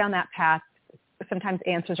 When you go down that path, sometimes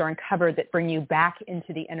answers are uncovered that bring you back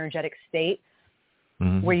into the energetic state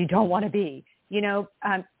where you don't want to be.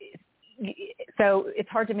 So it's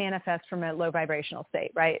hard to manifest from a low vibrational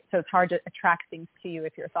state, right? So it's hard to attract things to you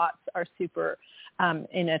if your thoughts are super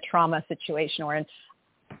in a trauma situation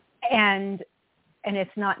and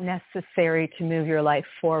it's not necessary to move your life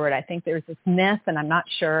forward. I think there's this myth, and I'm not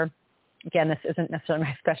sure, again, this isn't necessarily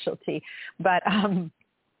my specialty, but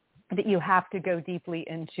that you have to go deeply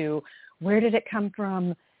into where did it come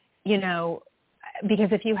from,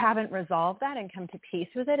 because if you haven't resolved that and come to peace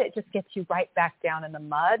with it, it just gets you right back down in the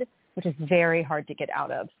mud, which is very hard to get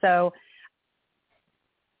out of. So,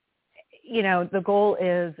 the goal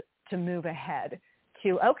is to move ahead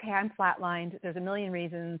to, okay, I'm flatlined. There's a million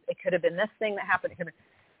reasons. It could have been this thing that happened.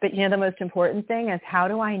 But, the most important thing is how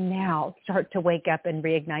do I now start to wake up and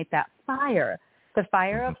reignite that fire, the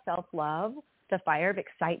fire of self-love, the fire of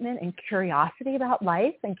excitement and curiosity about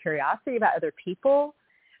life and curiosity about other people,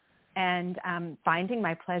 and finding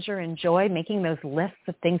my pleasure and joy, making those lists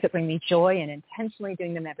of things that bring me joy and intentionally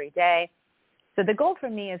doing them every day. So the goal for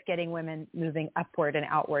me is getting women moving upward and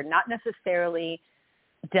outward, not necessarily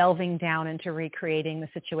delving down into recreating the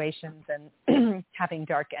situations and having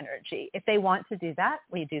dark energy. If they want to do that,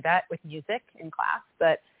 we do that with music in class,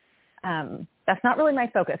 but that's not really my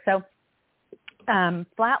focus. So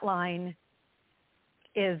flatline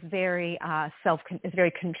is very is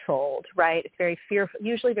very controlled, right? It's very fearful,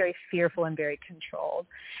 usually very fearful and very controlled.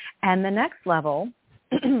 And the next level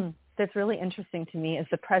that's really interesting to me is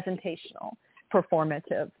the presentational,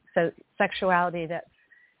 performative. So sexuality that's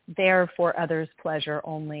there for others' pleasure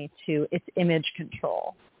only to its image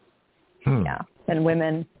control. Yeah. And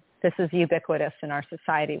women This is ubiquitous in our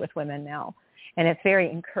society with women now. And it's very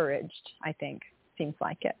encouraged, I think, seems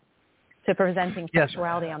like it. So presenting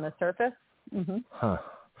sexuality on the surface. Mm-hmm. Huh.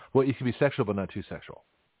 Well, you can be sexual, but not too sexual.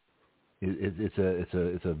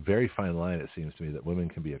 It's a very fine line, it seems to me, that women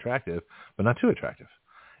can be attractive, but not too attractive.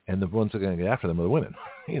 And the ones that are going to get after them are the women.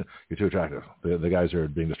 You're too attractive. The guys are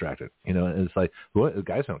being distracted. And it's like, the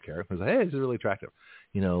guys don't care. It's like, hey, this is really attractive.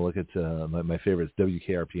 Look at my favorites,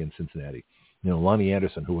 WKRP in Cincinnati. Lonnie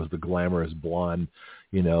Anderson, who was the glamorous blonde,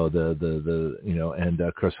 and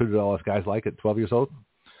of course, who did all us guys like at 12 years old?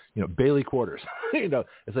 Bailey Quarters.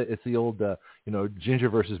 It's the old, Ginger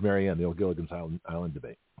versus Marianne, the old Gilligan's Island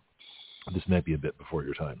debate. This might be a bit before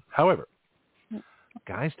your time. However,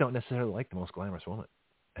 guys don't necessarily like the most glamorous woman.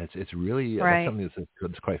 It's really that's something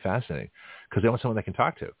that's quite fascinating, because they want someone they can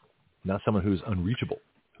talk to, not someone who's unreachable,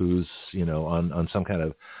 who's on some kind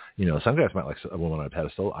of some guys might like a woman on a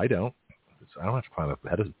pedestal. I don't have to climb a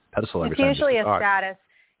pedestal every time. It's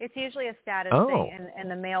usually a status thing, and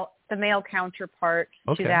the male counterpart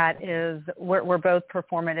to that is we're both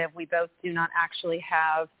performative. We both do not actually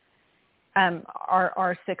have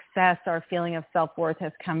our success, our feeling of self-worth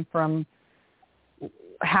has come from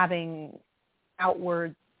having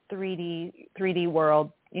outward 3D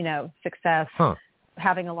world, success,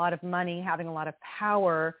 having a lot of money, having a lot of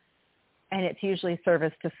power, and it's usually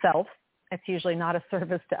service to self. It's usually not a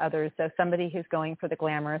service to others. So somebody who's going for the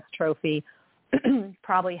glamorous trophy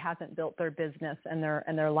probably hasn't built their business and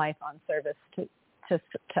their life on service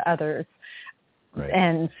to others. Right.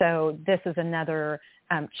 And so this is another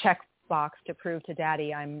check box to prove to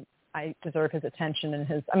Daddy I deserve his attention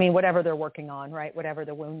and whatever they're working on, right? Whatever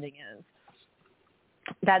the wounding is.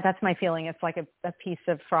 That's my feeling. It's like a piece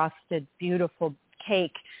of frosted, beautiful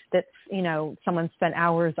cake that's, someone spent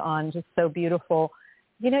hours on, just so beautiful.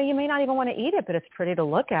 You may not even want to eat it, but it's pretty to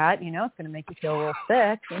look at. It's going to make you feel real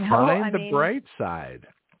sick. Find the bright side.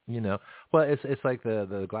 Well, it's like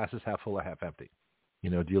the glass is half full or half empty.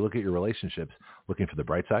 Do you look at your relationships looking for the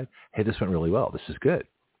bright side? Hey, this went really well. This is good.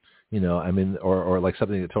 Or like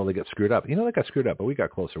something that totally gets screwed up. That got screwed up, but we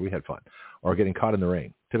got closer. We had fun. Or getting caught in the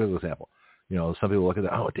rain. Typical example. Some people look at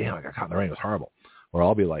that. Oh, damn! I got caught in the rain. It was horrible. Or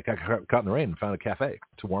I'll be like, I got caught in the rain and found a cafe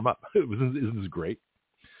to warm up. Isn't this great?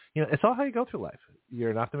 It's all how you go through life.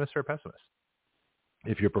 You're an optimist or a pessimist.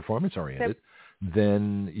 If you're performance oriented,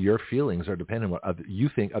 then your feelings are dependent on what you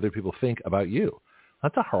think other people think about you.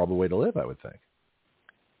 That's a horrible way to live, I would think.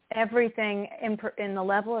 Everything in the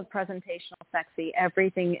level of presentational sexy,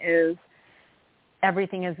 everything is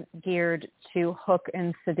geared to hook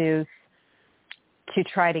and seduce, to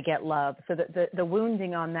try to get love. So the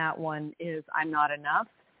wounding on that one is I'm not enough,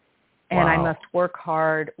 and I must work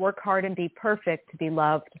hard and be perfect to be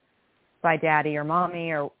loved by Daddy or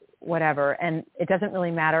Mommy or whatever. And it doesn't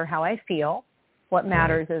really matter how I feel. What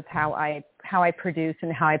matters is how I produce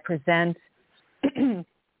and how I present.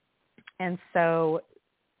 And so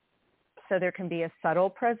there can be a subtle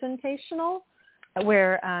presentational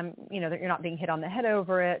where, that you're not being hit on the head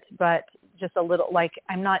over it, but just a little, like,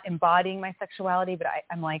 I'm not embodying my sexuality, but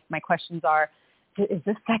I'm like, my questions are, is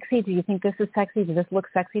this sexy? Do you think this is sexy? Does this look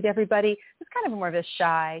sexy to everybody? It's kind of more of a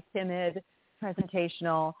shy, timid,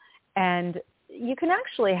 presentational. And you can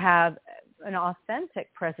actually have an authentic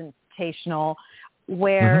presentational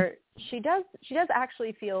where she does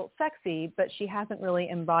actually feel sexy, but she hasn't really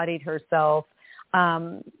embodied herself.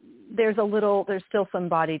 There's still some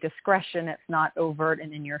body discretion. It's not overt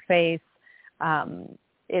and in your face.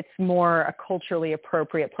 It's more a culturally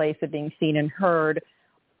appropriate place of being seen and heard.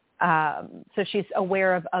 So she's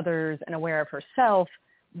aware of others and aware of herself,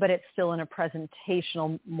 but it's still in a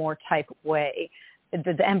presentational, more type way.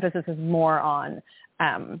 The emphasis is more on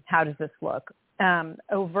how does this look.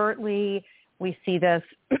 Overtly, we see this.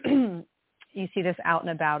 You see this out and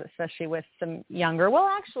about, especially with some younger,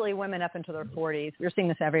 actually women up into their 40s. You're seeing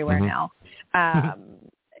this everywhere now.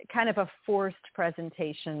 Kind of a forced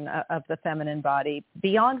presentation of the feminine body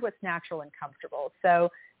beyond what's natural and comfortable. So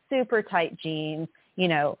super tight jeans,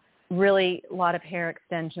 really a lot of hair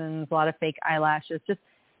extensions, a lot of fake eyelashes. Just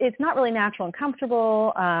it's not really natural and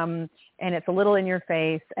comfortable, and it's a little in your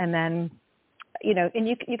face. And then, and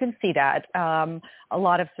you can see that a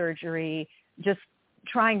lot of surgery, just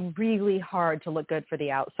trying really hard to look good for the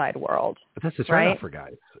outside world. But that's the turnoff for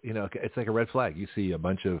guys. It's like a red flag. You see a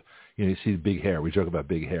bunch of, you see big hair. We joke about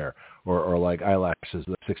big hair or like eyelashes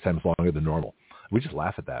 6 times longer than normal. We just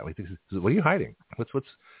laugh at that. We think, what are you hiding? What's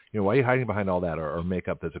why are you hiding behind all that or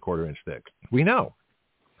makeup that's a 1/4 inch thick? We know.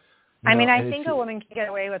 I think a woman can get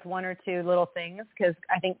away with 1 or 2 little things because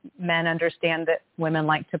I think men understand that women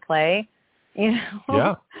like to play,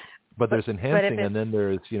 Yeah. But there's enhancing, and then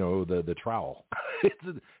there's, the trowel.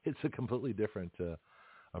 it's a completely different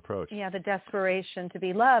approach. Yeah, the desperation to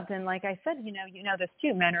be loved. And like I said, you know this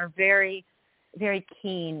too. Men are very, very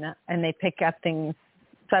keen, and they pick up things,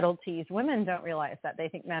 subtleties. Women don't realize that. They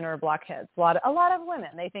think men are blockheads. A lot of women,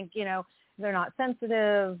 they think, they're not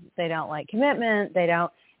sensitive. They don't like commitment.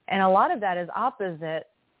 And a lot of that is opposite.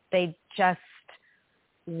 They just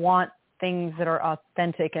want things that are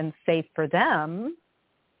authentic and safe for them,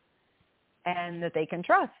 and that they can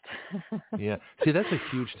trust. Yeah. See, that's a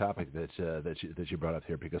huge topic that you brought up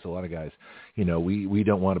here, because a lot of guys, we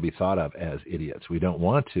don't want to be thought of as idiots. We don't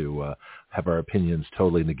want to have our opinions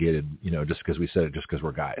totally negated, just because we said it, just because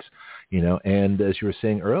we're guys, and as you were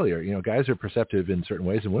saying earlier, guys are perceptive in certain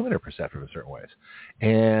ways and women are perceptive in certain ways.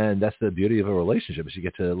 And that's the beauty of a relationship, is you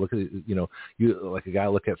get to look at it, you like a guy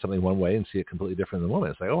look at something one way and see it completely different than a woman.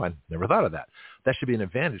 It's like, oh, I never thought of that. That should be an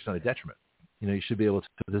advantage, not a detriment. You should be able to,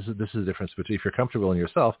 this is the difference between, if you're comfortable in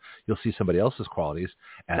yourself, you'll see somebody else's qualities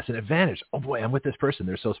as an advantage. Oh boy, I'm with this person.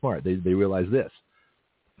 They're so smart. They realize this.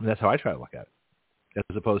 And that's how I try to look at it.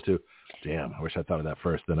 As opposed to, damn, I wish I thought of that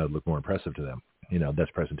first, then I'd look more impressive to them.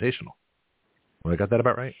 That's presentational. Well, I got that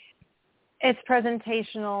about right? It's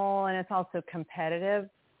presentational, and it's also competitive,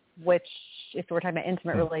 which, if we're talking about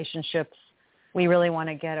intimate relationships, we really want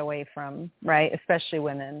to get away from, right? Especially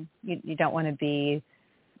women. You don't want to be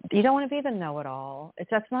the know-it-all.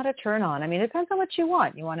 That's not a turn-on. I mean, it depends on what you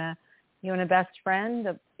want. You want a best friend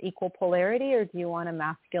of equal polarity, or do you want a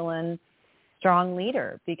masculine, strong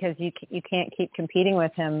leader? Because you can't keep competing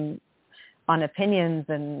with him on opinions.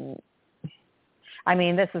 And I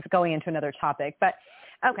mean, this is going into another topic. But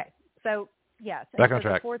okay, so yes, back on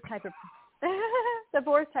track. The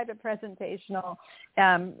fourth type of presentational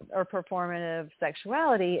or performative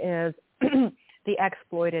sexuality is the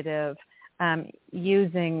exploitative.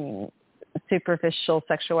 Using superficial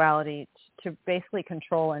sexuality to basically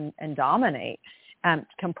control and dominate,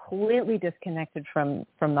 completely disconnected from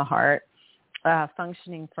the heart,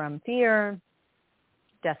 functioning from fear,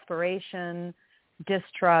 desperation,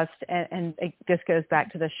 distrust, and this goes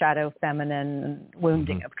back to the shadow feminine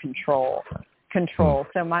wounding of control.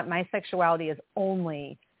 So my sexuality is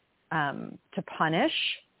only to punish,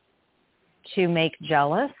 to make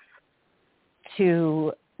jealous,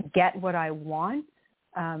 to get what I want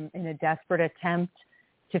in a desperate attempt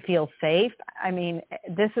to feel safe. I mean,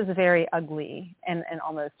 this is very ugly and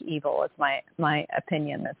almost evil. It's my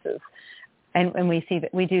opinion. This is, and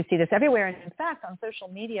we do see this everywhere. And in fact, on social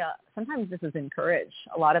media, sometimes this is encouraged.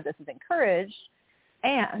 A lot of this is encouraged.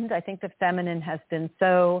 And I think the feminine has been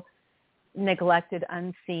so neglected,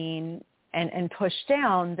 unseen, and pushed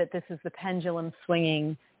down that this is the pendulum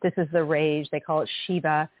swinging. This is the rage. They call it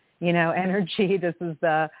Shiva, energy. This is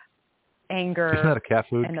the anger. Isn't that a cat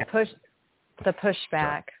food? And the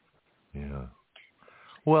pushback. Yeah.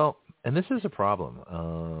 Well, and this is a problem.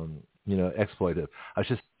 Exploitative. I was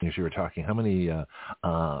just thinking, as you were talking, how many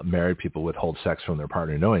married people would hold sex from their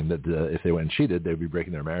partner, knowing that if they went and cheated, they'd be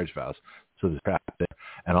breaking their marriage vows. So there's a trap there,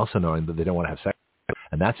 and also knowing that they don't want to have sex,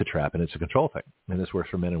 and that's a trap, and it's a control thing. And this works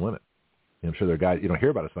for men and women. I'm sure there are guys, you don't hear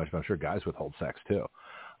about it as much, but I'm sure guys withhold sex too.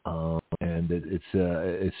 And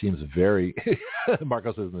it seems very,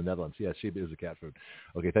 Marco says in the Netherlands, yes, sheep is a cat food.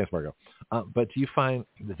 Okay, thanks, Marco. But do you find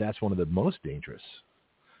that that's one of the most dangerous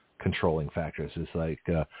controlling factors? Is like,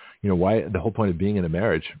 why the whole point of being in a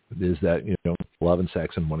marriage is that, love and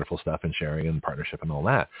sex and wonderful stuff and sharing and partnership and all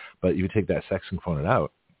that. But you take that sex component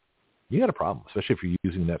out, you got a problem, especially if you're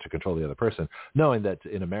using that to control the other person, knowing that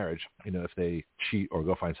in a marriage, if they cheat or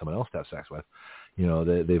go find someone else to have sex with,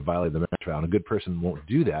 they violate the marriage vow. And a good person won't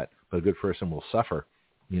do that, but a good person will suffer,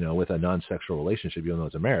 with a non-sexual relationship, even though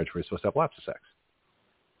it's a marriage where you're supposed to have lots of sex.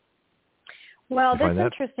 Well, that's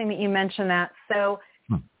interesting that you mentioned that. So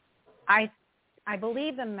I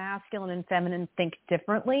believe the masculine and feminine think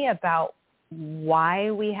differently about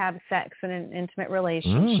why we have sex in an intimate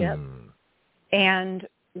relationship. And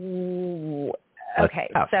okay,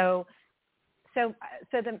 so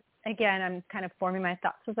again, I'm kind of forming my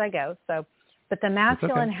thoughts as I go. But the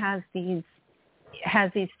masculine has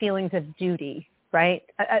these feelings of duty, right?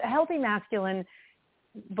 A healthy masculine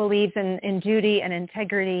believes in duty and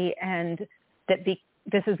integrity, and that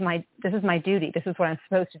this is my duty. This is what I'm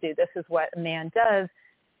supposed to do. This is what a man does.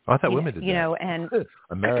 Oh, I thought women did that. And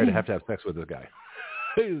I'm married. I have to have sex with this guy.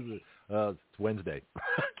 It's Wednesday,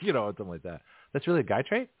 something like that. That's really a guy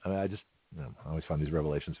trait? I mean, I always find these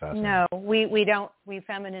revelations fascinating. No, we don't. We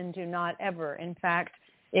feminine do not ever. In fact,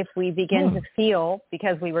 if we begin to feel,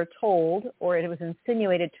 because we were told or it was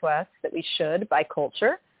insinuated to us that we should by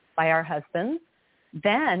culture, by our husbands,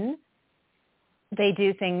 then they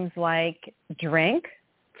do things like drink,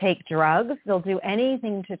 take drugs. They'll do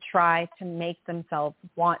anything to try to make themselves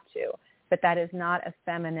want to. But that is not a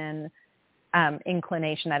feminine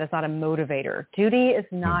inclination. That is not a motivator. Duty is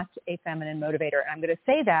not a feminine motivator. And I'm going to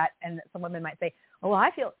say that, and some women might say, oh, well,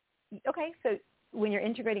 I feel, okay, so when you're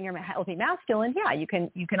integrating your healthy masculine, yeah, you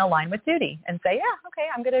can align with duty and say, yeah, okay,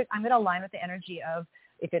 I'm going to align with the energy of,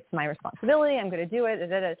 if it's my responsibility, I'm going to do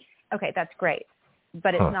it. Okay, that's great.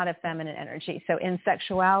 But it's not a feminine energy. So in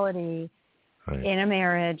sexuality, in a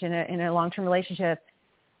marriage, in a long-term relationship,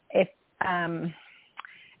 if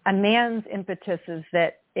a man's impetus is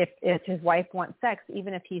that if his wife wants sex,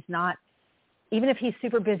 even if he's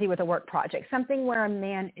super busy with a work project, something where a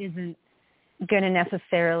man isn't going to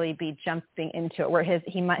necessarily be jumping into it, where his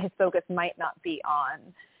focus might not be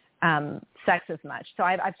on sex as much. So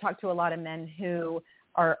I've talked to a lot of men who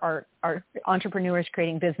are entrepreneurs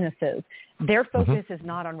creating businesses. Their focus is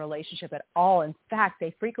not on relationship at all. In fact,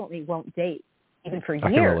 they frequently won't date even for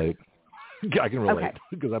years. I can relate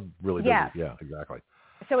because I'm really busy. Yes. Yeah, exactly.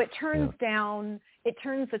 So it turns the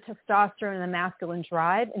testosterone and the masculine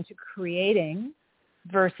drive into creating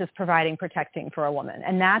versus providing, protecting for a woman.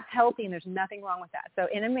 And that's healthy, and there's nothing wrong with that. So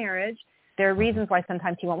in a marriage, there are reasons why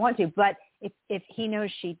sometimes he won't want to, but if he knows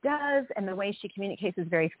she does, and the way she communicates is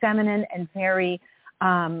very feminine and very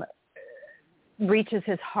reaches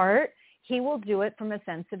his heart, he will do it from a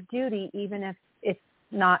sense of duty, even if it's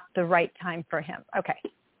not the right time for him. Okay.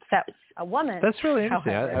 So a woman. That's really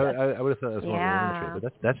interesting. I would have thought it was more of a woman trait,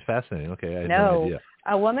 but that's fascinating. Okay, I had no idea.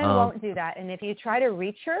 A woman won't do that. And if you try to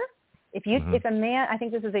reach her, if a man, I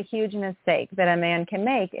think this is a huge mistake that a man can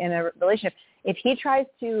make in a relationship. If he tries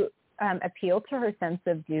to appeal to her sense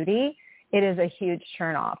of duty, it is a huge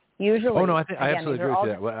turnoff. Usually. Oh no, I absolutely agree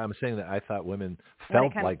with that. Well, I'm saying that I thought women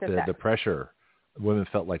felt like the pressure. Women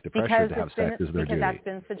felt like the pressure to have sex is their duty. Because that's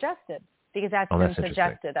been suggested. Because that's been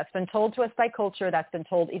suggested. That's been told to us by culture. That's been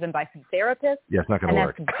told even by some therapists. Yeah, it's not going to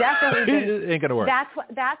work. That's definitely it ain't going to work.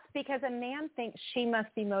 That's because a man thinks she must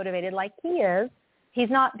be motivated like he is. He's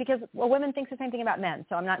not, because women think the same thing about men.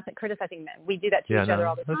 So I'm not criticizing men. We do that to each other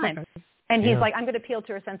all the time. Okay. And he's like, I'm going to appeal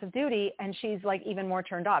to her sense of duty, and she's like even more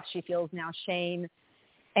turned off. She feels now shame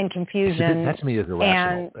and confusion. That to me is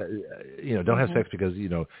irrational. Don't have sex because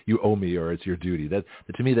you owe me or it's your duty. That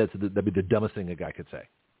to me that'd be the dumbest thing a guy could say.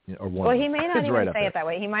 Or one. Well, he may not even say it that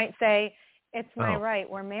way. He might say, "It's my right.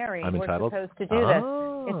 We're married. I'm entitled? Supposed to do this."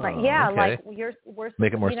 It's like, like we're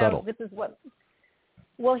make it more subtle. This is what.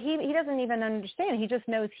 Well, he doesn't even understand. He just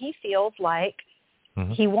knows he feels like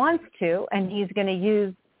he wants to, and he's going to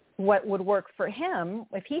use what would work for him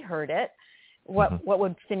if he heard it. What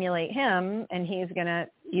would stimulate him, and he's going to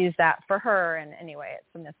use that for her. And anyway,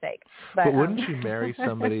 it's a mistake. But wouldn't you marry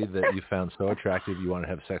somebody that you found so attractive you want to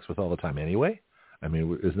have sex with all the time anyway? I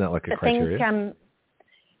mean, isn't that like a criteria?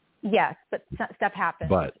 Yes, but stuff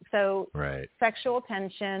happens. So sexual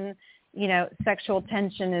tension, sexual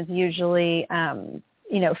tension is usually, from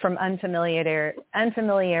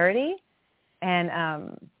unfamiliarity and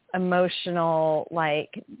emotional,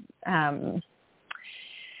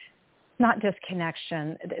 not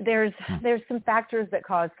disconnection. There's some factors that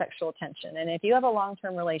cause sexual tension. And if you have a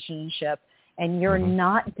long-term relationship and you're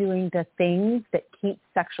not doing the things that keep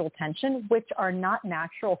sexual tension, which are not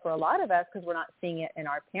natural for a lot of us because we're not seeing it in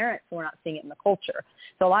our parents and we're not seeing it in the culture.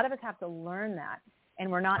 So a lot of us have to learn that.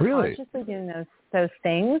 And we're not consciously doing those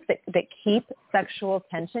things that keep sexual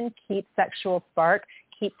tension, keep sexual spark,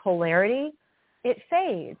 keep polarity. It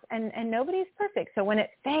fades. And nobody's perfect. So when it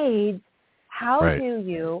fades, how do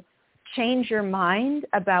you change your mind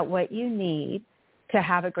about what you need to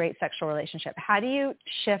have a great sexual relationship? How do you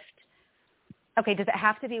shift? Okay, does it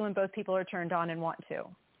have to be when both people are turned on and want to?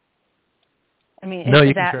 I mean, no,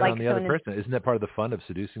 you can turn on the other person. Isn't that part of the fun of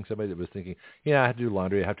seducing somebody that was thinking, I have to do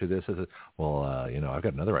laundry, I have to do this? Well, I've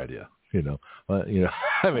got another idea.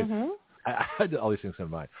 I mean, I do all these things in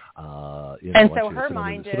mind. And so her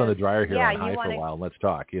mind is, sit on the dryer here on high for a while and let's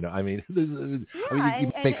talk. I mean, and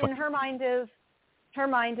her mind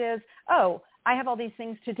is, oh, I have all these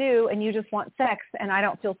things to do and you just want sex and I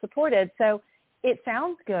don't feel supported. So it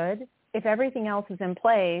sounds good if everything else is in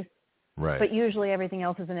place, but usually everything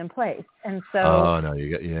else isn't in place. And so, oh no,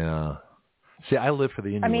 See, I live for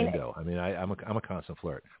the innuendo. I'm a constant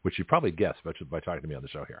flirt, which you probably guessed by talking to me on the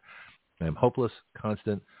show here. I'm hopeless,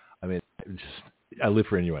 constant. I mean, I live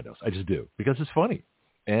for innuendos. I just do because it's funny,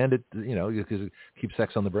 and it because it keeps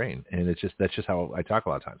sex on the brain, and that's just how I talk a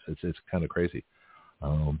lot of times. It's kind of crazy,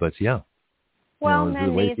 but yeah. Well,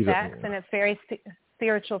 men need sex, and it's very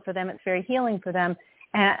spiritual for them. It's very healing for them.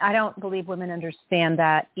 And I don't believe women understand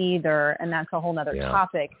that either, and that's a whole other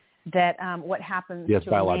topic, that what happens to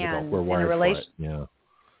a man in a relationship.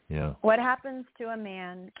 Yeah. What happens to a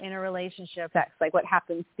man in a relationship? That's like what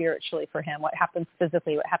happens spiritually for him, what happens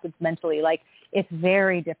physically, what happens mentally. Like, it's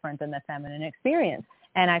very different than the feminine experience.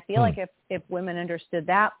 And I feel like if women understood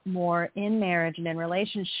that more in marriage and in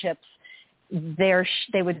relationships, there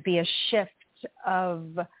would be a shift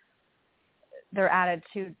of their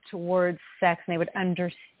attitude towards sex, and they would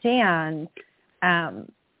understand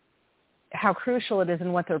how crucial it is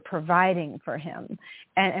and what they're providing for him.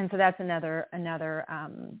 And so that's another that's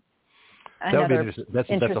a whole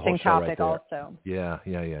interesting show topic right there. also. Yeah.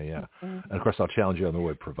 Mm-hmm. And of course, I'll challenge you on the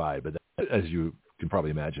word provide, but as you can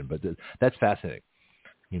probably imagine, but that's fascinating.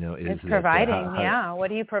 It's providing. What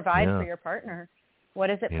do you provide for your partner? What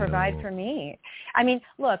does it provide for me? I mean,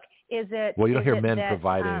 look, is it... Well, you don't hear men that,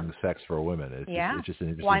 providing sex for women. It's just an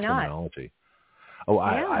interesting Why not? terminology. Oh,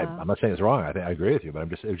 I'm not saying it's wrong. I agree with you, but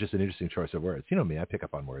it was just an interesting choice of words. You know me, I pick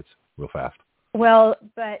up on words real fast. Well,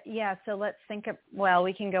 but yeah, so let's think of,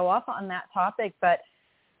 we can go off on that topic, but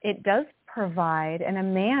it does provide, and a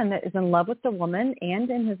man that is in love with the woman and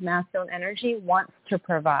in his masculine energy wants to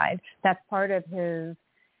provide. That's part of his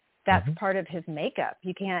makeup.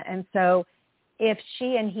 You can't, and so if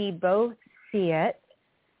she and he both see it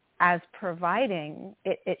as providing,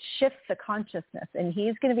 it shifts the consciousness, and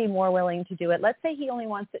he's going to be more willing to do it. Let's say he only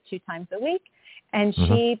wants it 2 times a week, and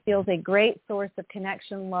she feels a great source of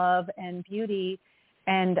connection, love, and beauty.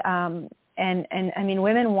 And I mean,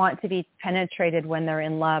 women want to be penetrated when they're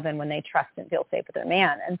in love and when they trust and feel safe with their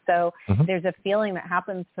man. And so there's a feeling that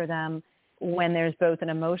happens for them when there's both an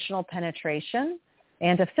emotional penetration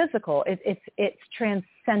and a physical. It's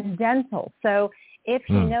transcendental. So if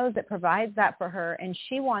he knows it provides that for her and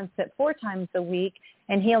she wants it 4 times a week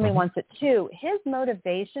and he only wants it 2, his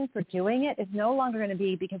motivation for doing it is no longer going to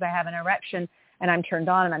be because I have an erection and I'm turned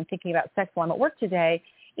on and I'm thinking about sex while I'm at work today.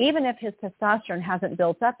 Even if his testosterone hasn't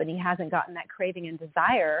built up and he hasn't gotten that craving and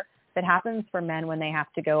desire that happens for men when they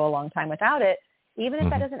have to go a long time without it, even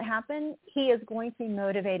if that doesn't happen, he is going to be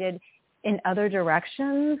motivated in other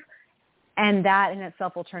directions, and that in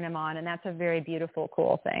itself will turn him on. And that's a very beautiful,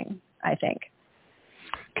 cool thing, I think.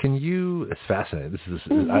 It's fascinating.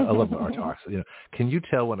 I love our talks. Can you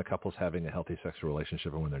tell when a couple's having a healthy sexual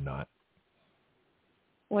relationship and when they're not?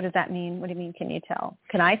 What does that mean? What do you mean, can you tell?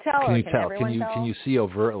 Can I tell? Can you can tell? Everyone tell? Can you see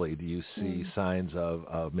overtly? Do you see signs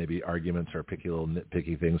of maybe arguments or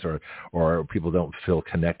nitpicky things, or people don't feel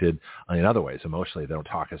connected in other ways? Emotionally, they don't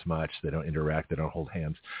talk as much, they don't interact, they don't hold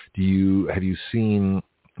hands. Have you seen?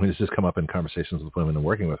 I mean, this has come up in conversations with women and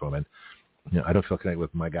working with women. I don't feel connected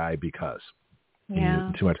with my guy because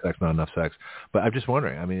too much sex, not enough sex. But I'm just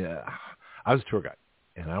wondering. I mean, I was a tour guide,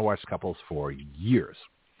 and I watched couples for years.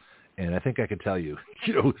 And I think I could tell you,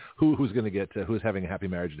 who's going to get who's having a happy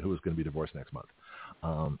marriage and who is going to be divorced next month.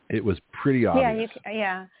 It was pretty obvious.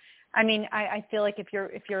 Yeah. I mean, I feel like if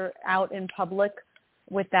you're out in public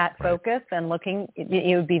with that focus and looking,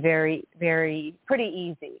 it would be very, very pretty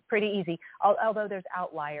easy. Although there's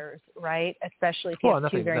outliers, right? Especially if you have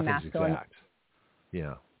two very masculine. Exact.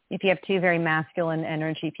 Yeah. If you have 2 very masculine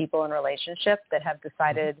energy people in relationships that have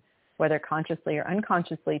decided, whether consciously or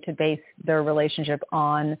unconsciously, to base their relationship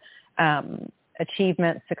on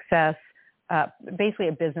achievement, success, basically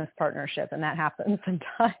a business partnership, and that happens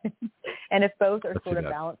sometimes. And if both are sort of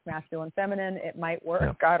balanced, masculine, feminine, it might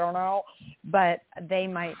work. Yeah. I don't know, but they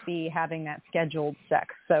might be having that scheduled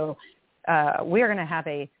sex. So we're going to have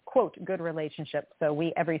a quote good relationship. So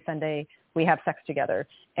every Sunday we have sex together,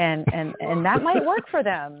 and that might work for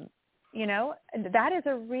them. That is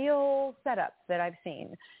a real setup that I've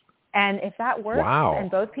seen. And if that works and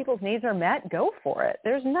both people's needs are met, go for it.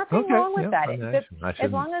 There's nothing wrong with that.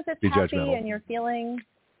 As long as it's happy and you're feeling,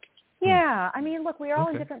 I mean, look, we are all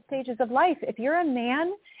in different stages of life. If you're a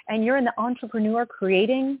man and you're in the entrepreneur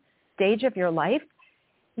creating stage of your life,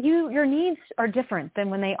 your needs are different than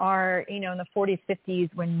when they are, in the 40s, 50s,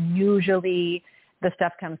 when usually the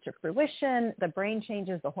stuff comes to fruition, the brain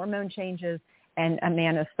changes, the hormone changes, and a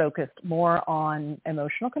man is focused more on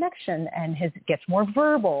emotional connection and gets more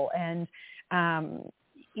verbal, and a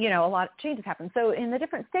lot of changes happen. So in the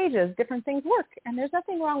different stages, different things work, and there's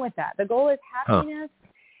nothing wrong with that. The goal is happiness,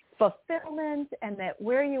 fulfillment, and that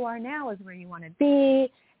where you are now is where you want to be,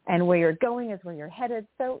 and where you're going is where you're headed.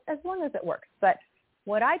 So as long as it works. But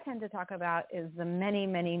what I tend to talk about is the many,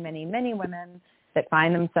 many, many, many women that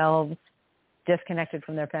find themselves disconnected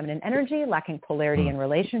from their feminine energy, lacking polarity in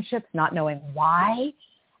relationships, not knowing why,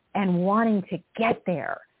 and wanting to get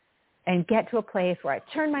there and get to a place where I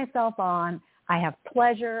turn myself on, I have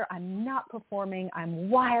pleasure, I'm not performing,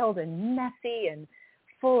 I'm wild and messy and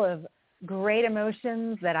full of great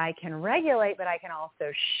emotions that I can regulate, but I can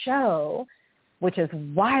also show. which is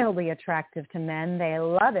wildly attractive to men. They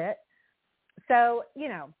love it. So,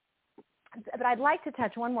 but I'd like to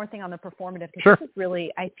touch one more thing on the performative, because this is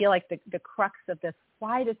really, I feel like the crux of this,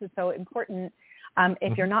 why this is so important.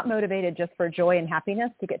 If you're not motivated just for joy and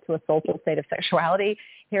happiness to get to a soulful state of sexuality,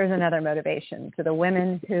 here's another motivation to the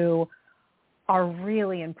women who are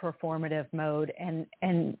really in performative mode,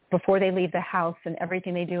 and before they leave the house and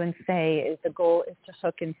everything they do and say is the goal is to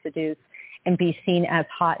hook and seduce and be seen as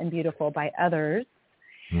hot and beautiful by others,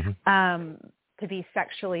 to be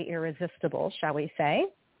sexually irresistible, shall we say.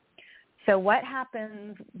 So what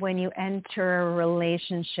happens when you enter a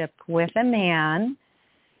relationship with a man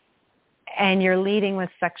and you're leading with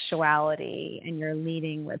sexuality and you're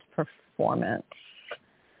leading with performance?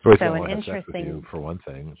 So an interesting, with you for one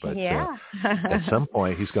thing, but at some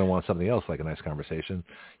point he's going to want something else, like a nice conversation,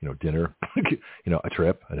 dinner, a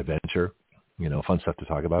trip, an adventure, fun stuff to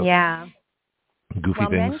talk about. Yeah. Goofy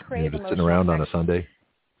things, just sitting around on a Sunday.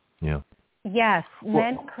 Yeah. Yes,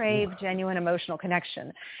 men crave genuine emotional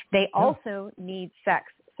connection. They also need sex.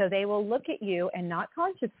 So they will look at you, and not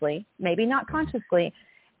consciously, maybe not consciously,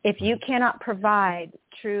 if you cannot provide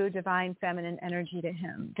true divine feminine energy to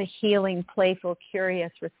him, the healing, playful,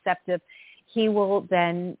 curious, receptive, he will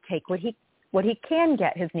then take what he can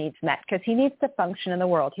get his needs met, because he needs to function in the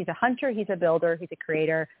world. He's a hunter, he's a builder, he's a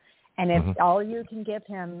creator. And if all you can give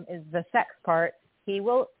him is the sex part, he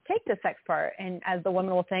will take the sex part. And as the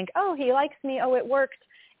woman will think, oh, he likes me, oh, it worked.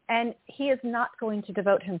 And he is not going to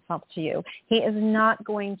devote himself to you. He is not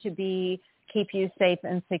going to keep you safe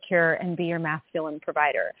and secure and be your masculine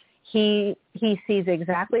provider. He sees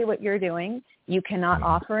exactly what you're doing. You cannot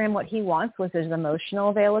offer him what he wants, which is emotional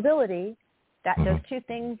availability. That those two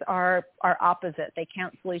things are opposite. They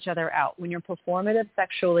cancel each other out. When you're performative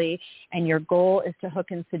sexually and your goal is to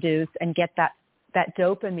hook and seduce and get that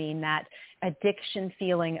dopamine, that addiction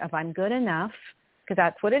feeling of I'm good enough, because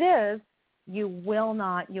that's what it is, you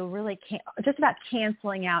really can't, just about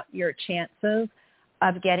canceling out your chances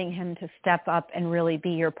of getting him to step up and really be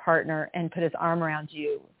your partner and put his arm around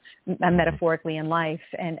you, metaphorically in life,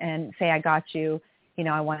 and say, I got you,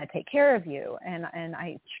 I want to take care of you, and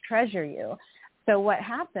I treasure you. So what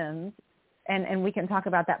happens, and we can talk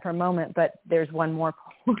about that for a moment, but there's one more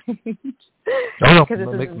point.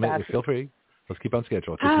 Feel free. Let's keep on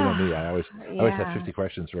schedule. Because you know me, I always have 50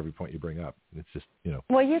 questions for every point you bring up. It's just,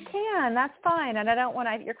 Well, you can. That's fine. And I don't want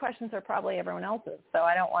to, your questions are probably everyone else's, so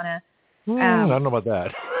I don't want to. I don't know about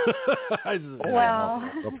that. Well,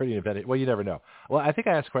 pretty independent. Well, you never know. Well, I think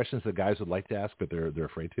I ask questions that guys would like to ask, but they're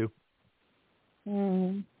afraid to.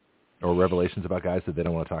 Or revelations about guys that they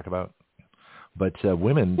don't want to talk about. But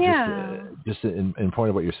women, just in point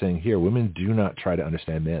of what you're saying here, women do not try to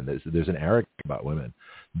understand men. There's an arrogance about women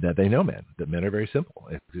that they know men, that men are very simple.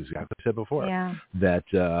 It's exactly what I said before, that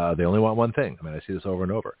they only want one thing. I mean, I see this over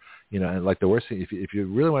and over. And like the worst thing, if you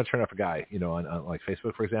really want to turn off a guy, on like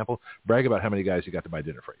Facebook, for example, brag about how many guys you got to buy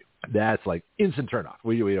dinner for you. That's like instant turn off.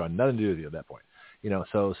 We want nothing to do with you at that point.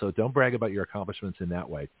 So don't brag about your accomplishments in that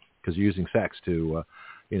way, because you're using sex to,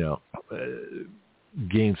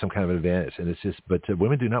 gain some kind of advantage. And it's just, but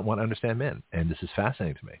women do not want to understand men. And this is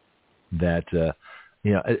fascinating to me that,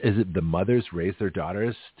 is it the mothers raise their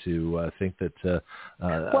daughters to think that they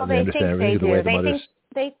understand everything the way the mothers...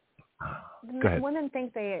 Go ahead. Women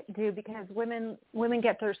think they do because women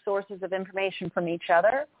get their sources of information from each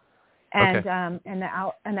other and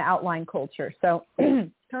the outline culture. So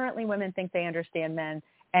currently women think they understand men,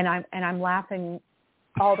 and I'm laughing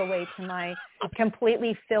all the way to my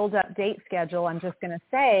completely filled up date schedule. I'm just going to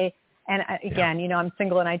say, and again, I'm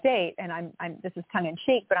single and I date, and I'm this is tongue in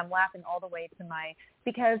cheek, but I'm laughing all the way to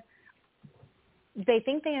because they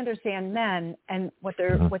think they understand men, and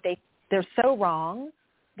they're so wrong.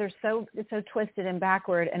 They're so twisted and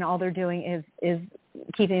backward, and all they're doing is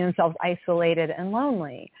keeping themselves isolated and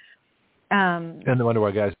lonely. And they wonder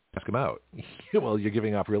why guys ask them out. Well, you're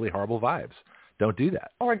giving off really horrible vibes. Don't do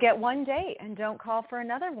that. Or get one date and don't call for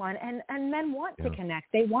another one. And men want to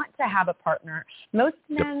connect. They want to have a partner. Most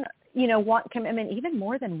men, want commitment even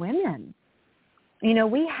more than women.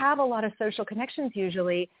 We have a lot of social connections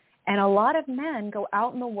usually, and a lot of men go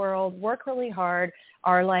out in the world, work really hard,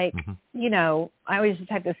 are like, I always just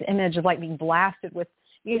have this image of like being blasted with,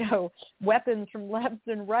 weapons from left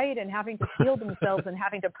and right, and having to shield themselves and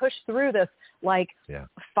having to push through this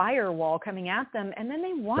firewall coming at them. And then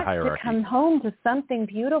they want to come home to something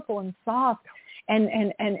beautiful and soft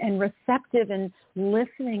and receptive and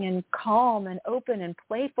listening and calm and open and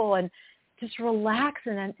playful and just relax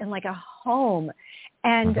and like a home.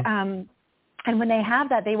 And when they have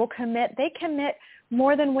that, they will commit. They commit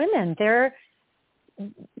more than women.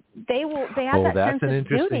 They have that that's sense an of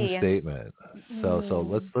interesting duty statement. So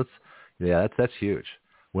let's that's huge.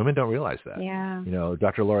 Women don't realize that. Yeah.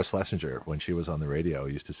 Dr. Laura Schlesinger, when she was on the radio,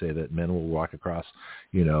 used to say that men will walk across,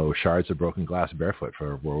 shards of broken glass barefoot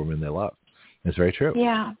for women they love. It's very true.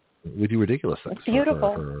 Yeah. We do ridiculous things. It's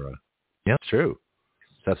beautiful. Yeah, it's true.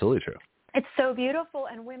 It's absolutely true. It's so beautiful,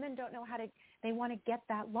 and women don't know how to. They want to get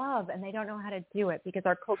that love, and they don't know how to do it because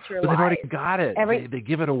our culture. But they've already got it. They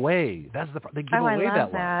give it away. That's they give away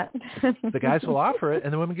that love. The guys will offer it,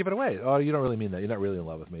 and the women give it away. Oh, you don't really mean that. You're not really in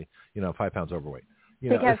love with me. 5 pounds overweight.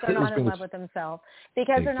 Because they're not in love with themselves.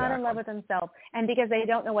 Because they're not in love with themselves, and because they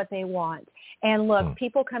don't know what they want. And look,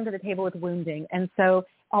 people come to the table with wounding, and so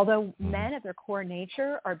although men at their core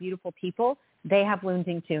nature are beautiful people, they have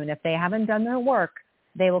wounding too. And if they haven't done their work,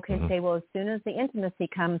 they will as soon as the intimacy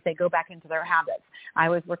comes, they go back into their habits. I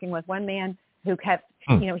was working with one man who kept,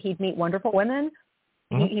 he'd meet wonderful women.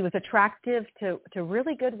 He was attractive to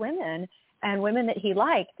really good women and women that he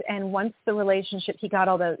liked. And once the relationship, he got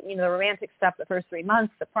all the, the romantic stuff the first 3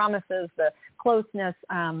 months, the promises, the closeness,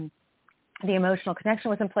 the emotional connection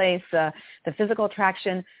was in place, the physical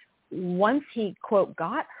attraction. Once he, quote,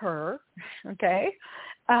 got her, okay.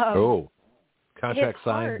 Contract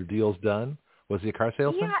signed, the deal's done. Was he a car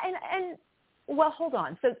salesman? Yeah, and well, hold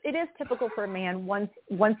on. So it is typical for a man once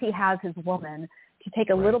he has his woman to take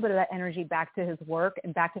a little bit of that energy back to his work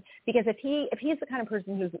and back to, because if he's the kind of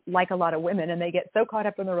person who's like a lot of women and they get so caught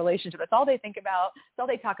up in the relationship, that's all they think about, that's all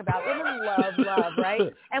they talk about. Women love,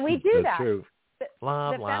 right? And we do that. True. The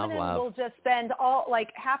Love. feminine will just spend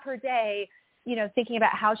half her day, thinking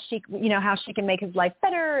about how she can make his life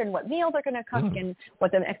better and what meals are going to cook and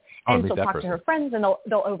what and she'll talk to her friends and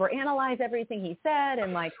they'll overanalyze everything he said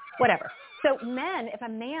and whatever. So if a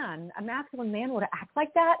masculine man were to act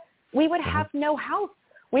like that, we would have no house.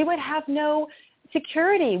 We would have no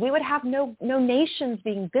security. We would have no nations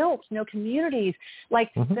being built, no communities.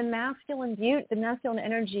 The masculine the masculine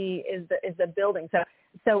energy is the building. So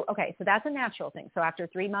that's a natural thing. So after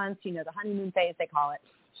 3 months, the honeymoon phase they call it.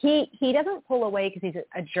 He doesn't pull away because he's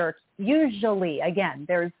a jerk. Usually, again,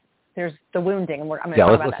 there's the wounding, and let's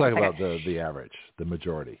talk about the average, the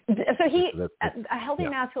majority. So a healthy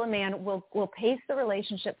masculine man will pace the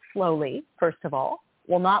relationship slowly. First of all,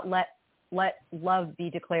 will not let love be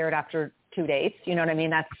declared after 2 dates. You know what I mean?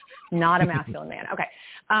 That's not a masculine man. Okay,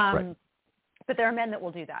 right. But there are men that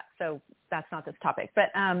will do that. So that's not this topic.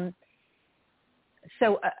 But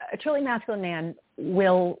so a truly masculine man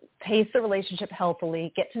will pace the relationship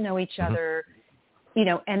healthily, get to know each other,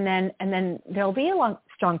 and then there'll be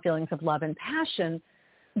strong feelings of love and passion,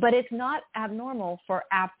 but it's not abnormal for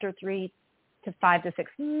after 3 to 5 to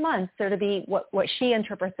 6 months there to be what she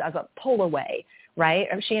interprets as a pull away, right?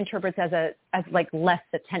 Or she interprets as less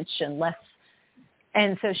attention, less,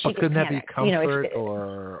 and so she couldn't that panic. be comfort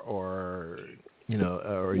or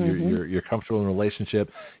you're comfortable in a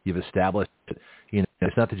relationship, you've established.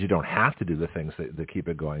 It's not that you don't have to do the things that keep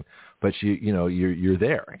it going, but you're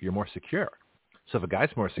there. You're more secure. So if a guy's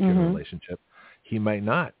more secure in a relationship, he might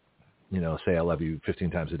not, say I love you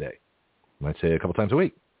 15 times a day. He might say a couple times a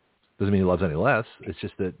week. Doesn't mean he loves any less. It's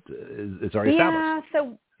just that it's already established. Yeah.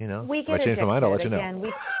 So we get if I change my mind, I'll let you know. Again,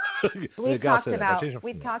 we've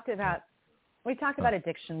talked about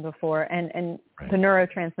addiction before, and the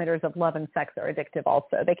neurotransmitters of love and sex are addictive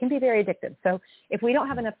also. They can be very addictive. So if we don't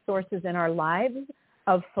have enough sources in our lives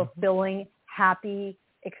of fulfilling, happy,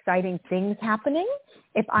 exciting things happening,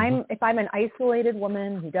 if I'm an isolated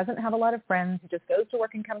woman who doesn't have a lot of friends, who just goes to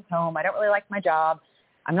work and comes home, I don't really like my job,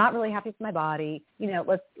 I'm not really happy with my body,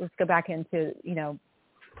 let's go back into,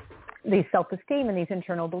 these self-esteem and these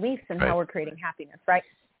internal beliefs and how we're creating happiness, right?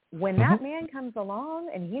 When that man comes along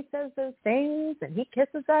and he says those things and he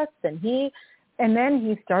kisses us and then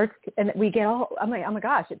he starts and we get all, oh my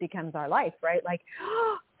gosh, it becomes our life, right?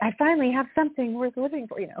 I finally have something worth living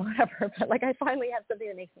for, whatever. But I finally have something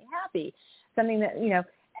that makes me happy, something that,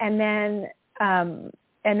 and then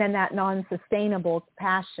that non-sustainable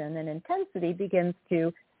passion and intensity begins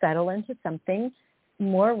to settle into something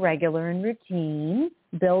more regular and routine,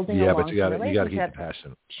 building a long-term relationship. You got to keep the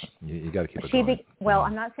passion. You got to keep it going. Well,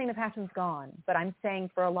 I'm not saying the passion's gone, but I'm saying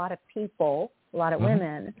for a lot of people, a lot of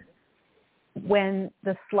women, when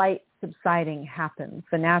the slight subsiding happens,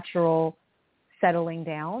 the natural settling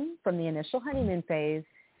down from the initial honeymoon phase,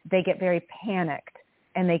 they get very panicked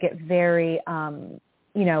and they get very, and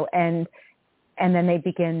then they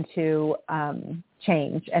begin to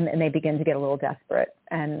change and they begin to get a little desperate.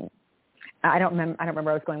 And I don't remember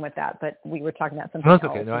where I was going with that, but we were talking about something else. No,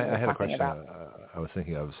 that's okay. No, I had a question I was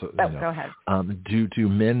thinking of. So, go ahead. Do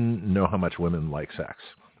men know how much women like sex?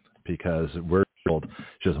 Because we're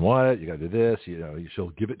She doesn't want it. You got to do this. She'll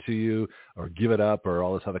give it to you or give it up or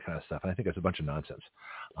all this other kind of stuff. And I think that's a bunch of nonsense.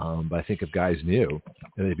 But I think if guys knew,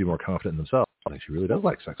 then they'd be more confident in themselves. I think she really does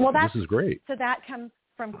like sex. Well, this is great. So that comes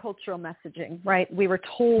from cultural messaging, right? We were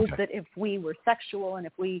told that if we were sexual and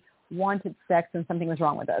if we wanted sex, then something was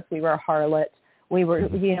wrong with us. We were a harlot. We were,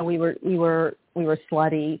 we were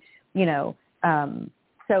slutty.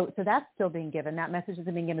 So that's still being given. That message is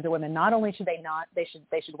being given to women. Not only should they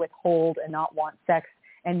should withhold and not want sex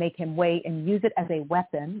and make him wait and use it as a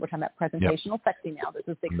weapon, which I'm at presentational sexy now. This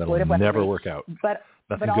is the exploitive weapon. Never work out. But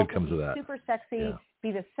nothing also good comes of that. Super sexy,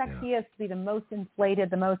 be the sexiest, be the most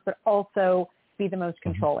inflated, but also be the most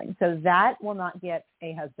controlling. So that will not get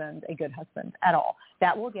a good husband at all.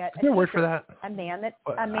 That will get a word for that. A man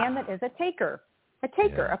that is a taker. A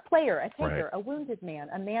taker, a player, a taker, a wounded man,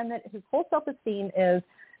 a man that his whole self-esteem is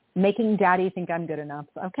making daddy think I'm good enough.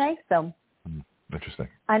 Okay, so interesting.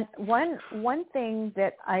 And one thing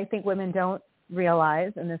that I think women don't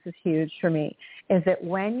realize, and this is huge for me, is that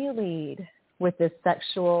when you lead with this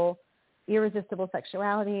irresistible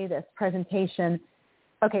sexuality, this presentation.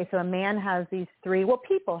 Okay, so a man has these three. Well,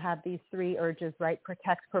 people have these three urges, right?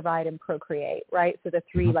 Protect, provide, and procreate, right? So the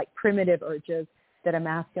three like primitive urges that a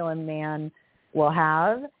masculine man will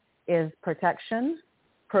have is protection,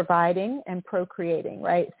 providing, and procreating,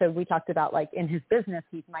 right? So we talked about like in his business,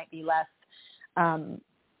 he might be less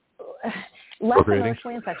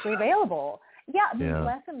emotionally and sexually available.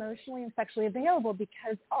 Less emotionally and sexually available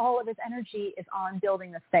because all of his energy is on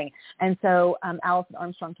building this thing. And so Alison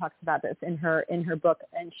Armstrong talks about this in her book,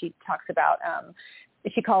 and she talks about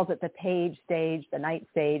she calls it the page stage, the knight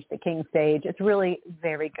stage, the king stage. It's really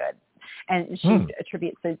very good. And she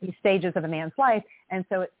attributes these stages of a man's life. And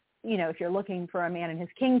so, if you're looking for a man in his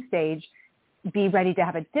king stage, be ready to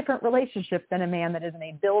have a different relationship than a man that is in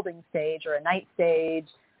a building stage or a knight stage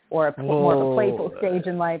or more of a playful stage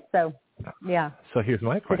in life. So, yeah. So here's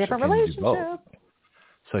my question. A different relationship.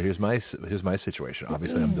 So here's my situation.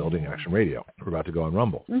 Obviously, I'm building Action Radio. We're about to go on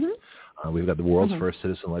Rumble. We've got the world's first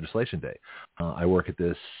Citizen Legislation Day. I work at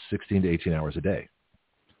this 16 to 18 hours a day.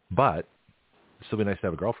 But it'd still be nice to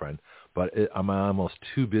have a girlfriend. But I'm almost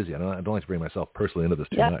too busy. I don't like to bring myself personally into this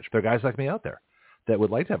too much. There are guys like me out there that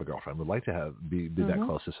would like to have a girlfriend, would like to be that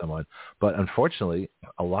close to someone. But unfortunately,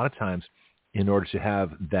 a lot of times, in order to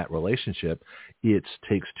have that relationship, it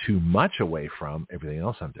takes too much away from everything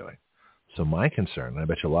else I'm doing. So my concern, and I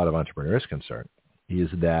bet you a lot of entrepreneurs' concern, is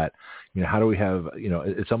that, how do we have,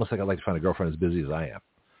 it's almost like I'd like to find a girlfriend as busy as I am,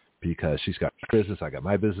 because she's got her business, I got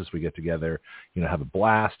my business, we get together, have a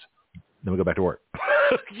blast, then we go back to work.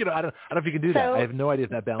 I don't know if you can do that. I have no idea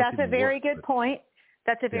if that balance That's a very works, good point.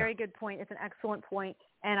 That's a very good point. It's an excellent point.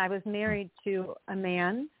 And I was married to a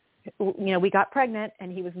man, we got pregnant,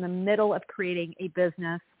 and he was in the middle of creating a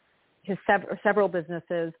business, his several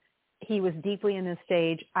businesses. He was deeply in this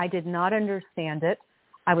stage. I did not understand it.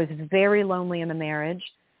 I was very lonely in the marriage.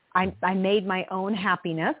 I made my own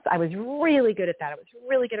happiness. I was really good at that. I was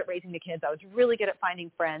really good at raising the kids. I was really good at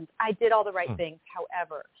finding friends. I did all the right things.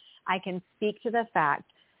 However, I can speak to the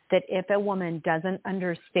fact that if a woman doesn't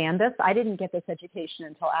understand this, I didn't get this education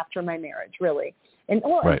until after my marriage, really.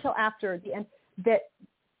 Until after the end.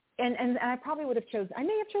 And I probably would have I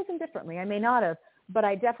may have chosen differently. I may not have, but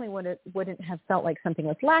I definitely wouldn't have felt like something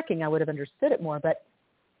was lacking. I would have understood it more. But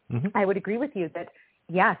I would agree with you that,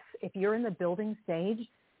 yes, if you're in the building stage,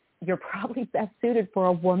 you're probably best suited for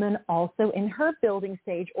a woman also in her building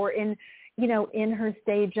stage, or in her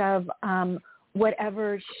stage of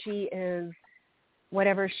whatever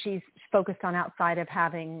she's focused on outside of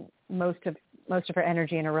having most of her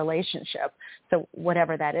energy in a relationship. So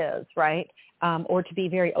whatever that is, right? Or to be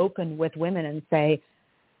very open with women and say,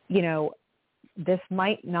 this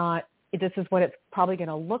is what it's probably going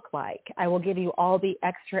to look like. I will give you all the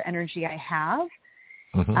extra energy I have.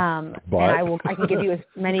 And I can give you as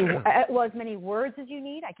many words as you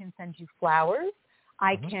need. I can send you flowers.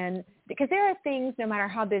 I can, because there are things, no matter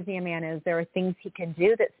how busy a man is, there are things he can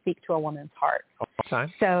do that speak to a woman's heart. All the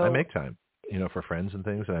time. So I make time, for friends and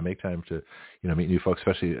things, and I make time to, meet new folks,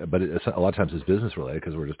 especially, but a lot of times it's business related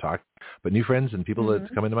because we're just talking. But new friends and people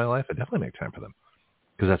that come into my life, I definitely make time for them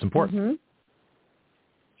because that's important.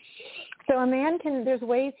 So a man there's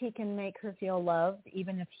ways he can make her feel loved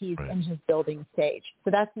even if he's in his building stage. So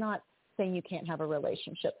that's not saying you can't have a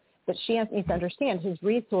relationship. But she needs to understand his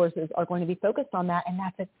resources are going to be focused on that, and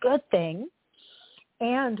that's a good thing.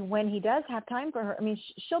 And when he does have time for her,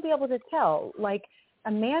 she'll be able to tell. Like,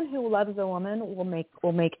 a man who loves a woman will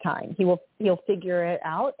make time. He'll figure it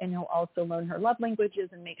out, and he'll also learn her love languages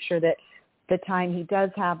and make sure that the time he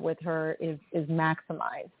does have with her is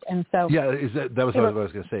maximized. And so that was what I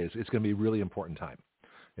was going to say. It's going to be a really important time.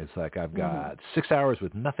 It's like, I've got 6 hours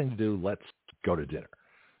with nothing to do. Let's go to dinner,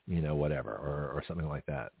 whatever, or something like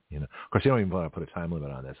that. Of course, you don't even want to put a time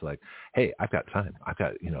limit on this. Like, hey, I've got time. I've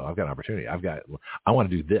got an opportunity. I want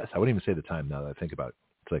to do this. I wouldn't even say the time now that I think about it.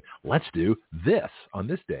 It's like, let's do this on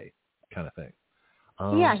this day kind of thing.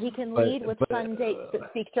 He can lead with fun dates that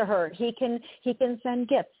speak to her. He can send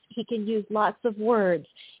gifts. He can use lots of words.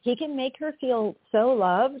 He can make her feel so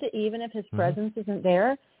loved, even if his presence isn't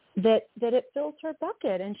there, that it fills her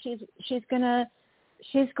bucket, and she's going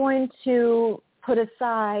to put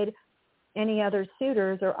aside any other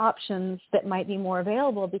suitors or options that might be more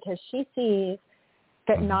available, because she sees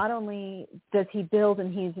that not only does he build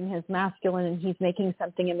and he's in his masculine and he's making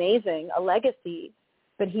something amazing, a legacy,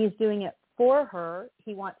 but he's doing it for her.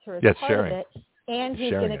 He wants her as part of it, and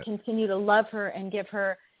he's going to continue to love her and give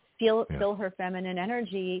her, feel her feminine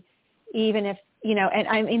energy, even if, and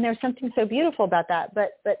I mean, there's something so beautiful about that,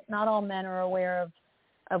 but not all men are aware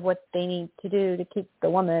of what they need to do to keep the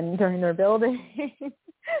woman during their building.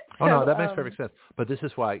 No, that makes perfect sense. But this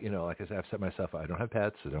is why, like I said, I've set myself, I don't have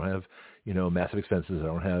pets, I don't have, massive expenses, I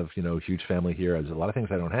don't have, huge family here. There's a lot of things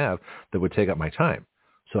I don't have that would take up my time.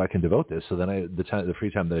 So I can devote this. So then the free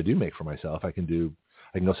time that I do make for myself, I can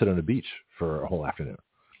go sit on a beach for a whole afternoon.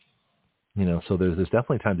 So there's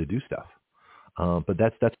definitely time to do stuff. But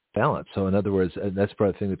that's balance. So in other words, that's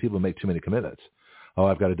part of the thing that people make too many commitments. Oh,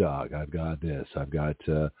 I've got a dog. I've got this. I've got,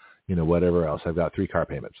 whatever else. I've got 3 car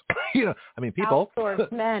payments. People.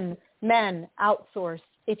 Outsource, men, outsource.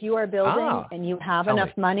 If you are building and you have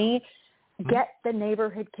enough money, get the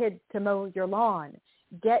neighborhood kid to mow your lawn.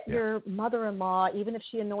 Get your mother-in-law, even if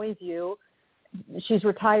she annoys you, she's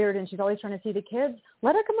retired and she's always trying to see the kids,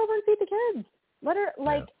 let her come over and see the kids. Let her,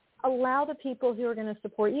 allow the people who are going to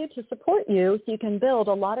support you to support you so you can build.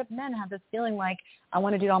 A lot of men have this feeling like, I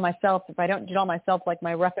want to do it all myself. If I don't do it all myself like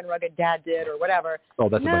my rough and rugged dad did or whatever. Oh,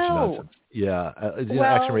 that's a bunch of nonsense. Yeah.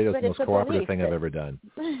 Action Radio is the most cooperative thing I've ever done.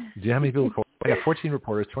 Do you know how many people? I got 14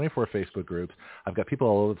 reporters, 24 Facebook groups. I've got people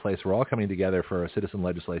all over the place. We're all coming together for a Citizen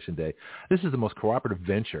Legislation Day. This is the most cooperative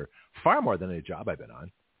venture, far more than any job I've been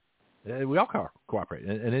on. We all cooperate,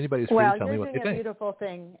 and anybody's free to tell me what they think. You're doing a beautiful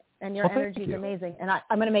thing, and your energy is amazing. And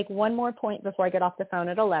I'm going to make one more point before I get off the phone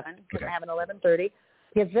at 11, because I have an 11:30,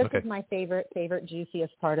 because this is my favorite,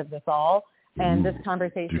 juiciest part of this all. And this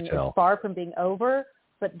conversation is far from being over,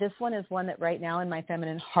 but this one is one that right now in my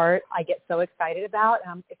feminine heart I get so excited about.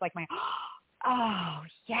 It's like oh,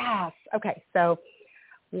 yes. Okay, so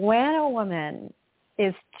when a woman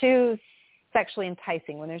is too sexually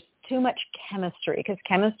enticing, when there's too much chemistry, because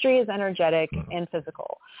chemistry is energetic and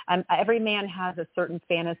physical. Every man has a certain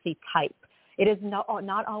fantasy type. It is not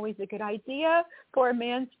always a good idea for a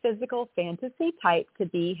man's physical fantasy type to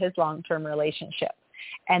be his long-term relationship.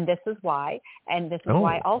 And this is why. And this is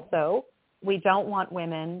why also we don't want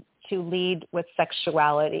women to lead with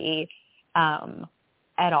sexuality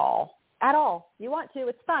at all. At all. You want to.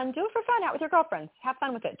 It's fun. Do it for fun out with your girlfriends. Have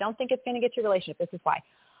fun with it. Don't think it's going to get your relationship. This is why.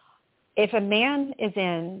 If a man is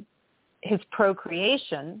in his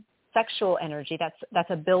procreation, sexual energy, that's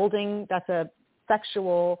a building, that's a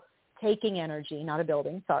sexual taking energy, not a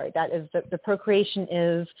building. Sorry. That is the procreation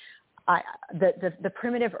is the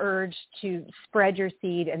primitive urge to spread your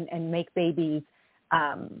seed and make babies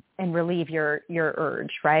and relieve your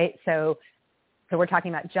urge, right? So we're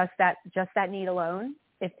talking about just that need alone.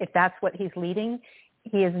 If that's what he's leading,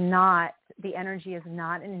 he is not, the energy is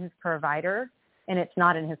not in his provider and it's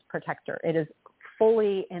not in his protector. It is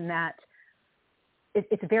fully in that.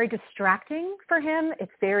 It's very distracting for him.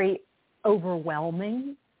 It's very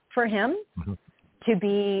overwhelming for him to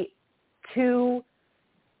be too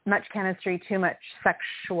much chemistry, too much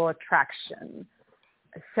sexual attraction.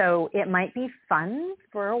 So it might be fun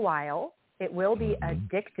for a while. It will be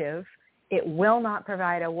addictive. It will not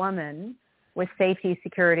provide a woman with safety,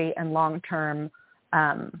 security, and long-term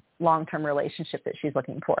relationship that she's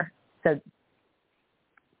looking for. So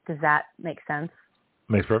does that make sense?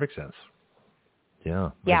 Makes perfect sense. Yeah.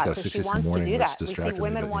 Yeah, so she wants to do that. We see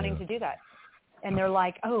women wanting to do that. And they're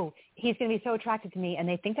like, oh, he's going to be so attracted to me. And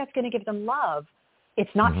they think that's going to give them love.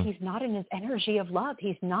 It's not, he's not in his energy of love.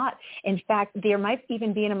 He's not. In fact, there might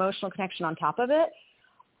even be an emotional connection on top of it.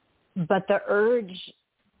 But the urge,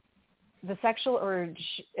 the sexual urge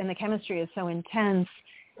and the chemistry is so intense.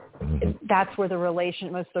 That's where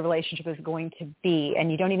most of the relationship is going to be.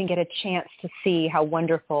 And you don't even get a chance to see how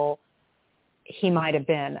wonderful he might have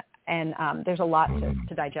been. And there's a lot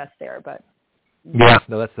to digest there, but. Yeah,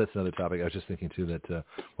 no, that's another topic. I was just thinking too that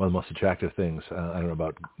one of the most attractive things, I don't know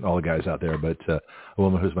about all the guys out there, but a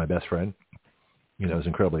woman who's my best friend, is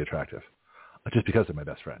incredibly attractive. Just because they're my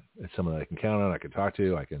best friend. It's someone that I can count on, I can talk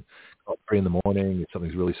to, I can call at 3 in the morning if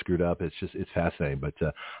something's really screwed up. It's fascinating. But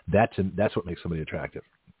that's what makes somebody attractive.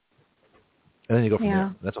 And then you go from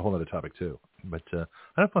there. That's a whole other topic too. But I don't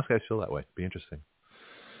know if most guys feel that way. It'd be interesting.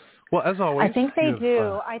 Well, as always, I think they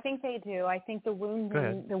do. I think the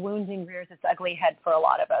wounding rears its ugly head for a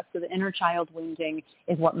lot of us. So the inner child wounding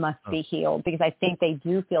is what must be healed, because I think they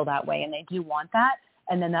do feel that way and they do want that.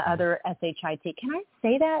 And then the other SHIT. Can I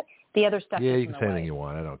say that? The other stuff. Yeah, you can say anything you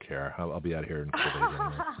want. I don't care. I'll be out here in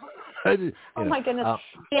 4 days anyway. Oh my goodness!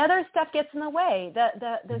 The other stuff gets in the way.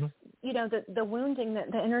 The wounding that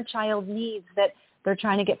the inner child needs that they're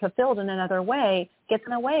trying to get fulfilled in another way gets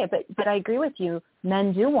in the way. But I agree with you.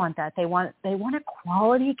 Men do want that. They want a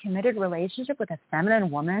quality, committed relationship with a feminine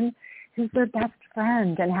woman who's their best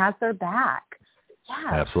friend and has their back.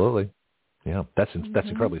 Yeah. Absolutely. Yeah, that's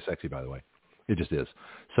incredibly sexy, by the way. It just is.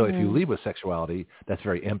 So if you lead with sexuality, that's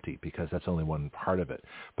very empty because that's only one part of it.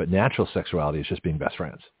 But natural sexuality is just being best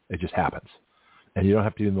friends. It just happens. And you don't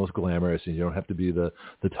have to be the most glamorous, and you don't have to be the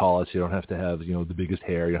tallest. You don't have to have, the biggest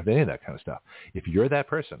hair. You don't have any of that kind of stuff. If you're that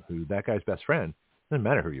person who's that guy's best friend, it doesn't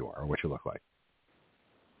matter who you are or what you look like.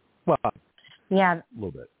 Well, yeah, a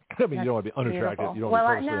little bit. I mean, you don't want to be unattractive. Beautiful. You don't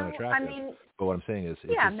want to be personally unattractive. I mean, but what I'm saying is,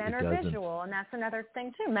 men are visual, and that's another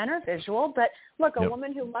thing too. Men are visual, but look, a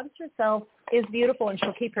woman who loves herself is beautiful, and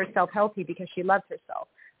she'll keep herself healthy because she loves herself.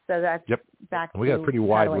 So that's back. And we got a pretty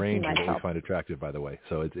wide range of what we find attractive, by the way.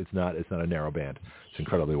 So it's not a narrow band. It's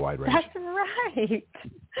incredibly wide range. That's right.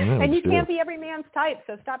 Yeah, and you can't be every man's type,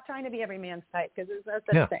 so stop trying to be every man's type because there's no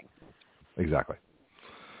such thing. Exactly.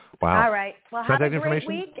 Wow. All right. Well, have a great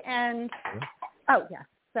week. And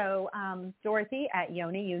So Dorothy at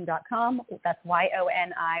yoniyun.com. That's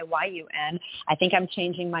YONIYUN. I think I'm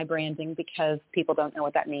changing my branding because people don't know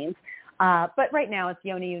what that means. But right now it's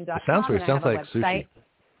yoniyun.com. It sounds weird. It sounds like website. Sushi.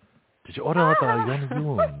 Did you order the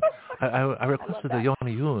yoniyun? I requested the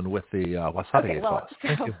yoniyun with the wasabi sauce.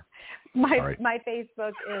 Thank you. My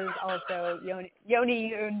Facebook is also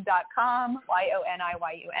yoniyun.com,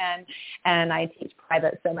 YONIYUN, and I teach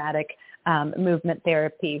private somatic movement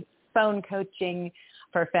therapy, phone coaching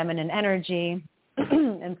for feminine energy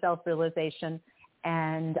and self-realization.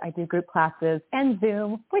 And I do group classes and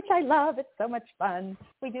Zoom, which I love. It's so much fun.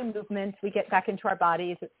 We do movement. We get back into our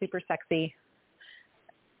bodies. It's super sexy.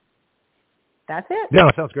 That's it. No,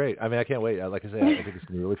 it sounds great. I mean, I can't wait. Like I say, I think it's going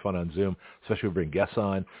to be really fun on Zoom, especially if we bring guests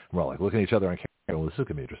on. And we're all like looking at each other on camera. Well, this is going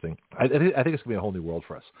to be interesting. I think it's going to be a whole new world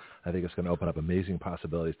for us. I think it's going to open up amazing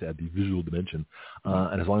possibilities to add the visual dimension.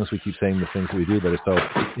 And as long as we keep saying the things that we do that are so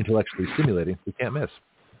intellectually stimulating, we can't miss.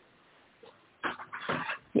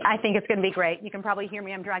 I think it's going to be great. You can probably hear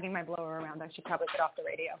me. I'm dragging my blower around. I should probably get off the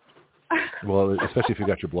radio. Well, especially if you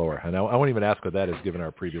got your blower. And I won't even ask what that is, given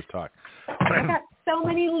our previous talk. I got so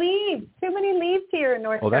many leaves. Too many leaves here in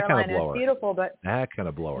North Carolina. That kind of blower. It's beautiful, but that kind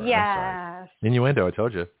of blower. Yes. Innuendo. I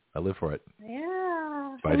told you. I live for it.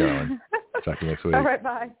 Yeah. Bye, darling. Talk to you next week. All right.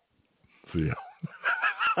 Bye. See you.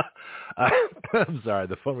 I'm sorry.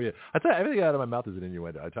 The fun I tell you, everything out of my mouth is an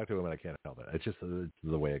innuendo. I talk to women, I can't help it. It's just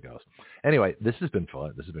the way it goes. Anyway, this has been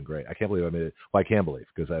fun. This has been great. I can't believe I made it. Well, I can believe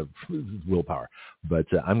because I have willpower. But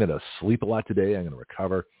I'm going to sleep a lot today. I'm going to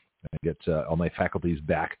recover and get all my faculties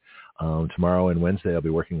back. Tomorrow and Wednesday, I'll be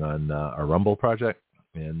working on our Rumble project.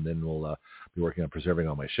 And then we'll be working on preserving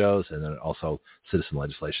all my shows, and then also Citizen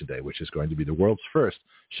Legislation Day, which is going to be the world's first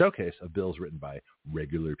showcase of bills written by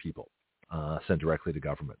regular people. Sent directly to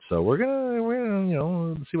government. So we're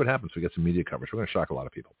gonna see what happens. We get some media coverage. We're gonna shock a lot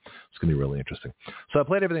of people. It's gonna be really interesting. So I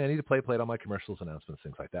played everything I need to play. Played all my commercials, announcements,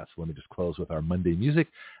 things like that. So let me just close with our Monday music,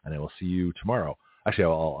 and I will see you tomorrow. Actually,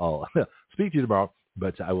 I'll speak to you tomorrow,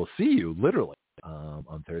 but I will see you literally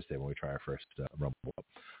on Thursday when we try our first Rumble.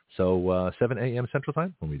 So 7 a.m. Central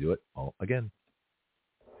Time when we do it all again.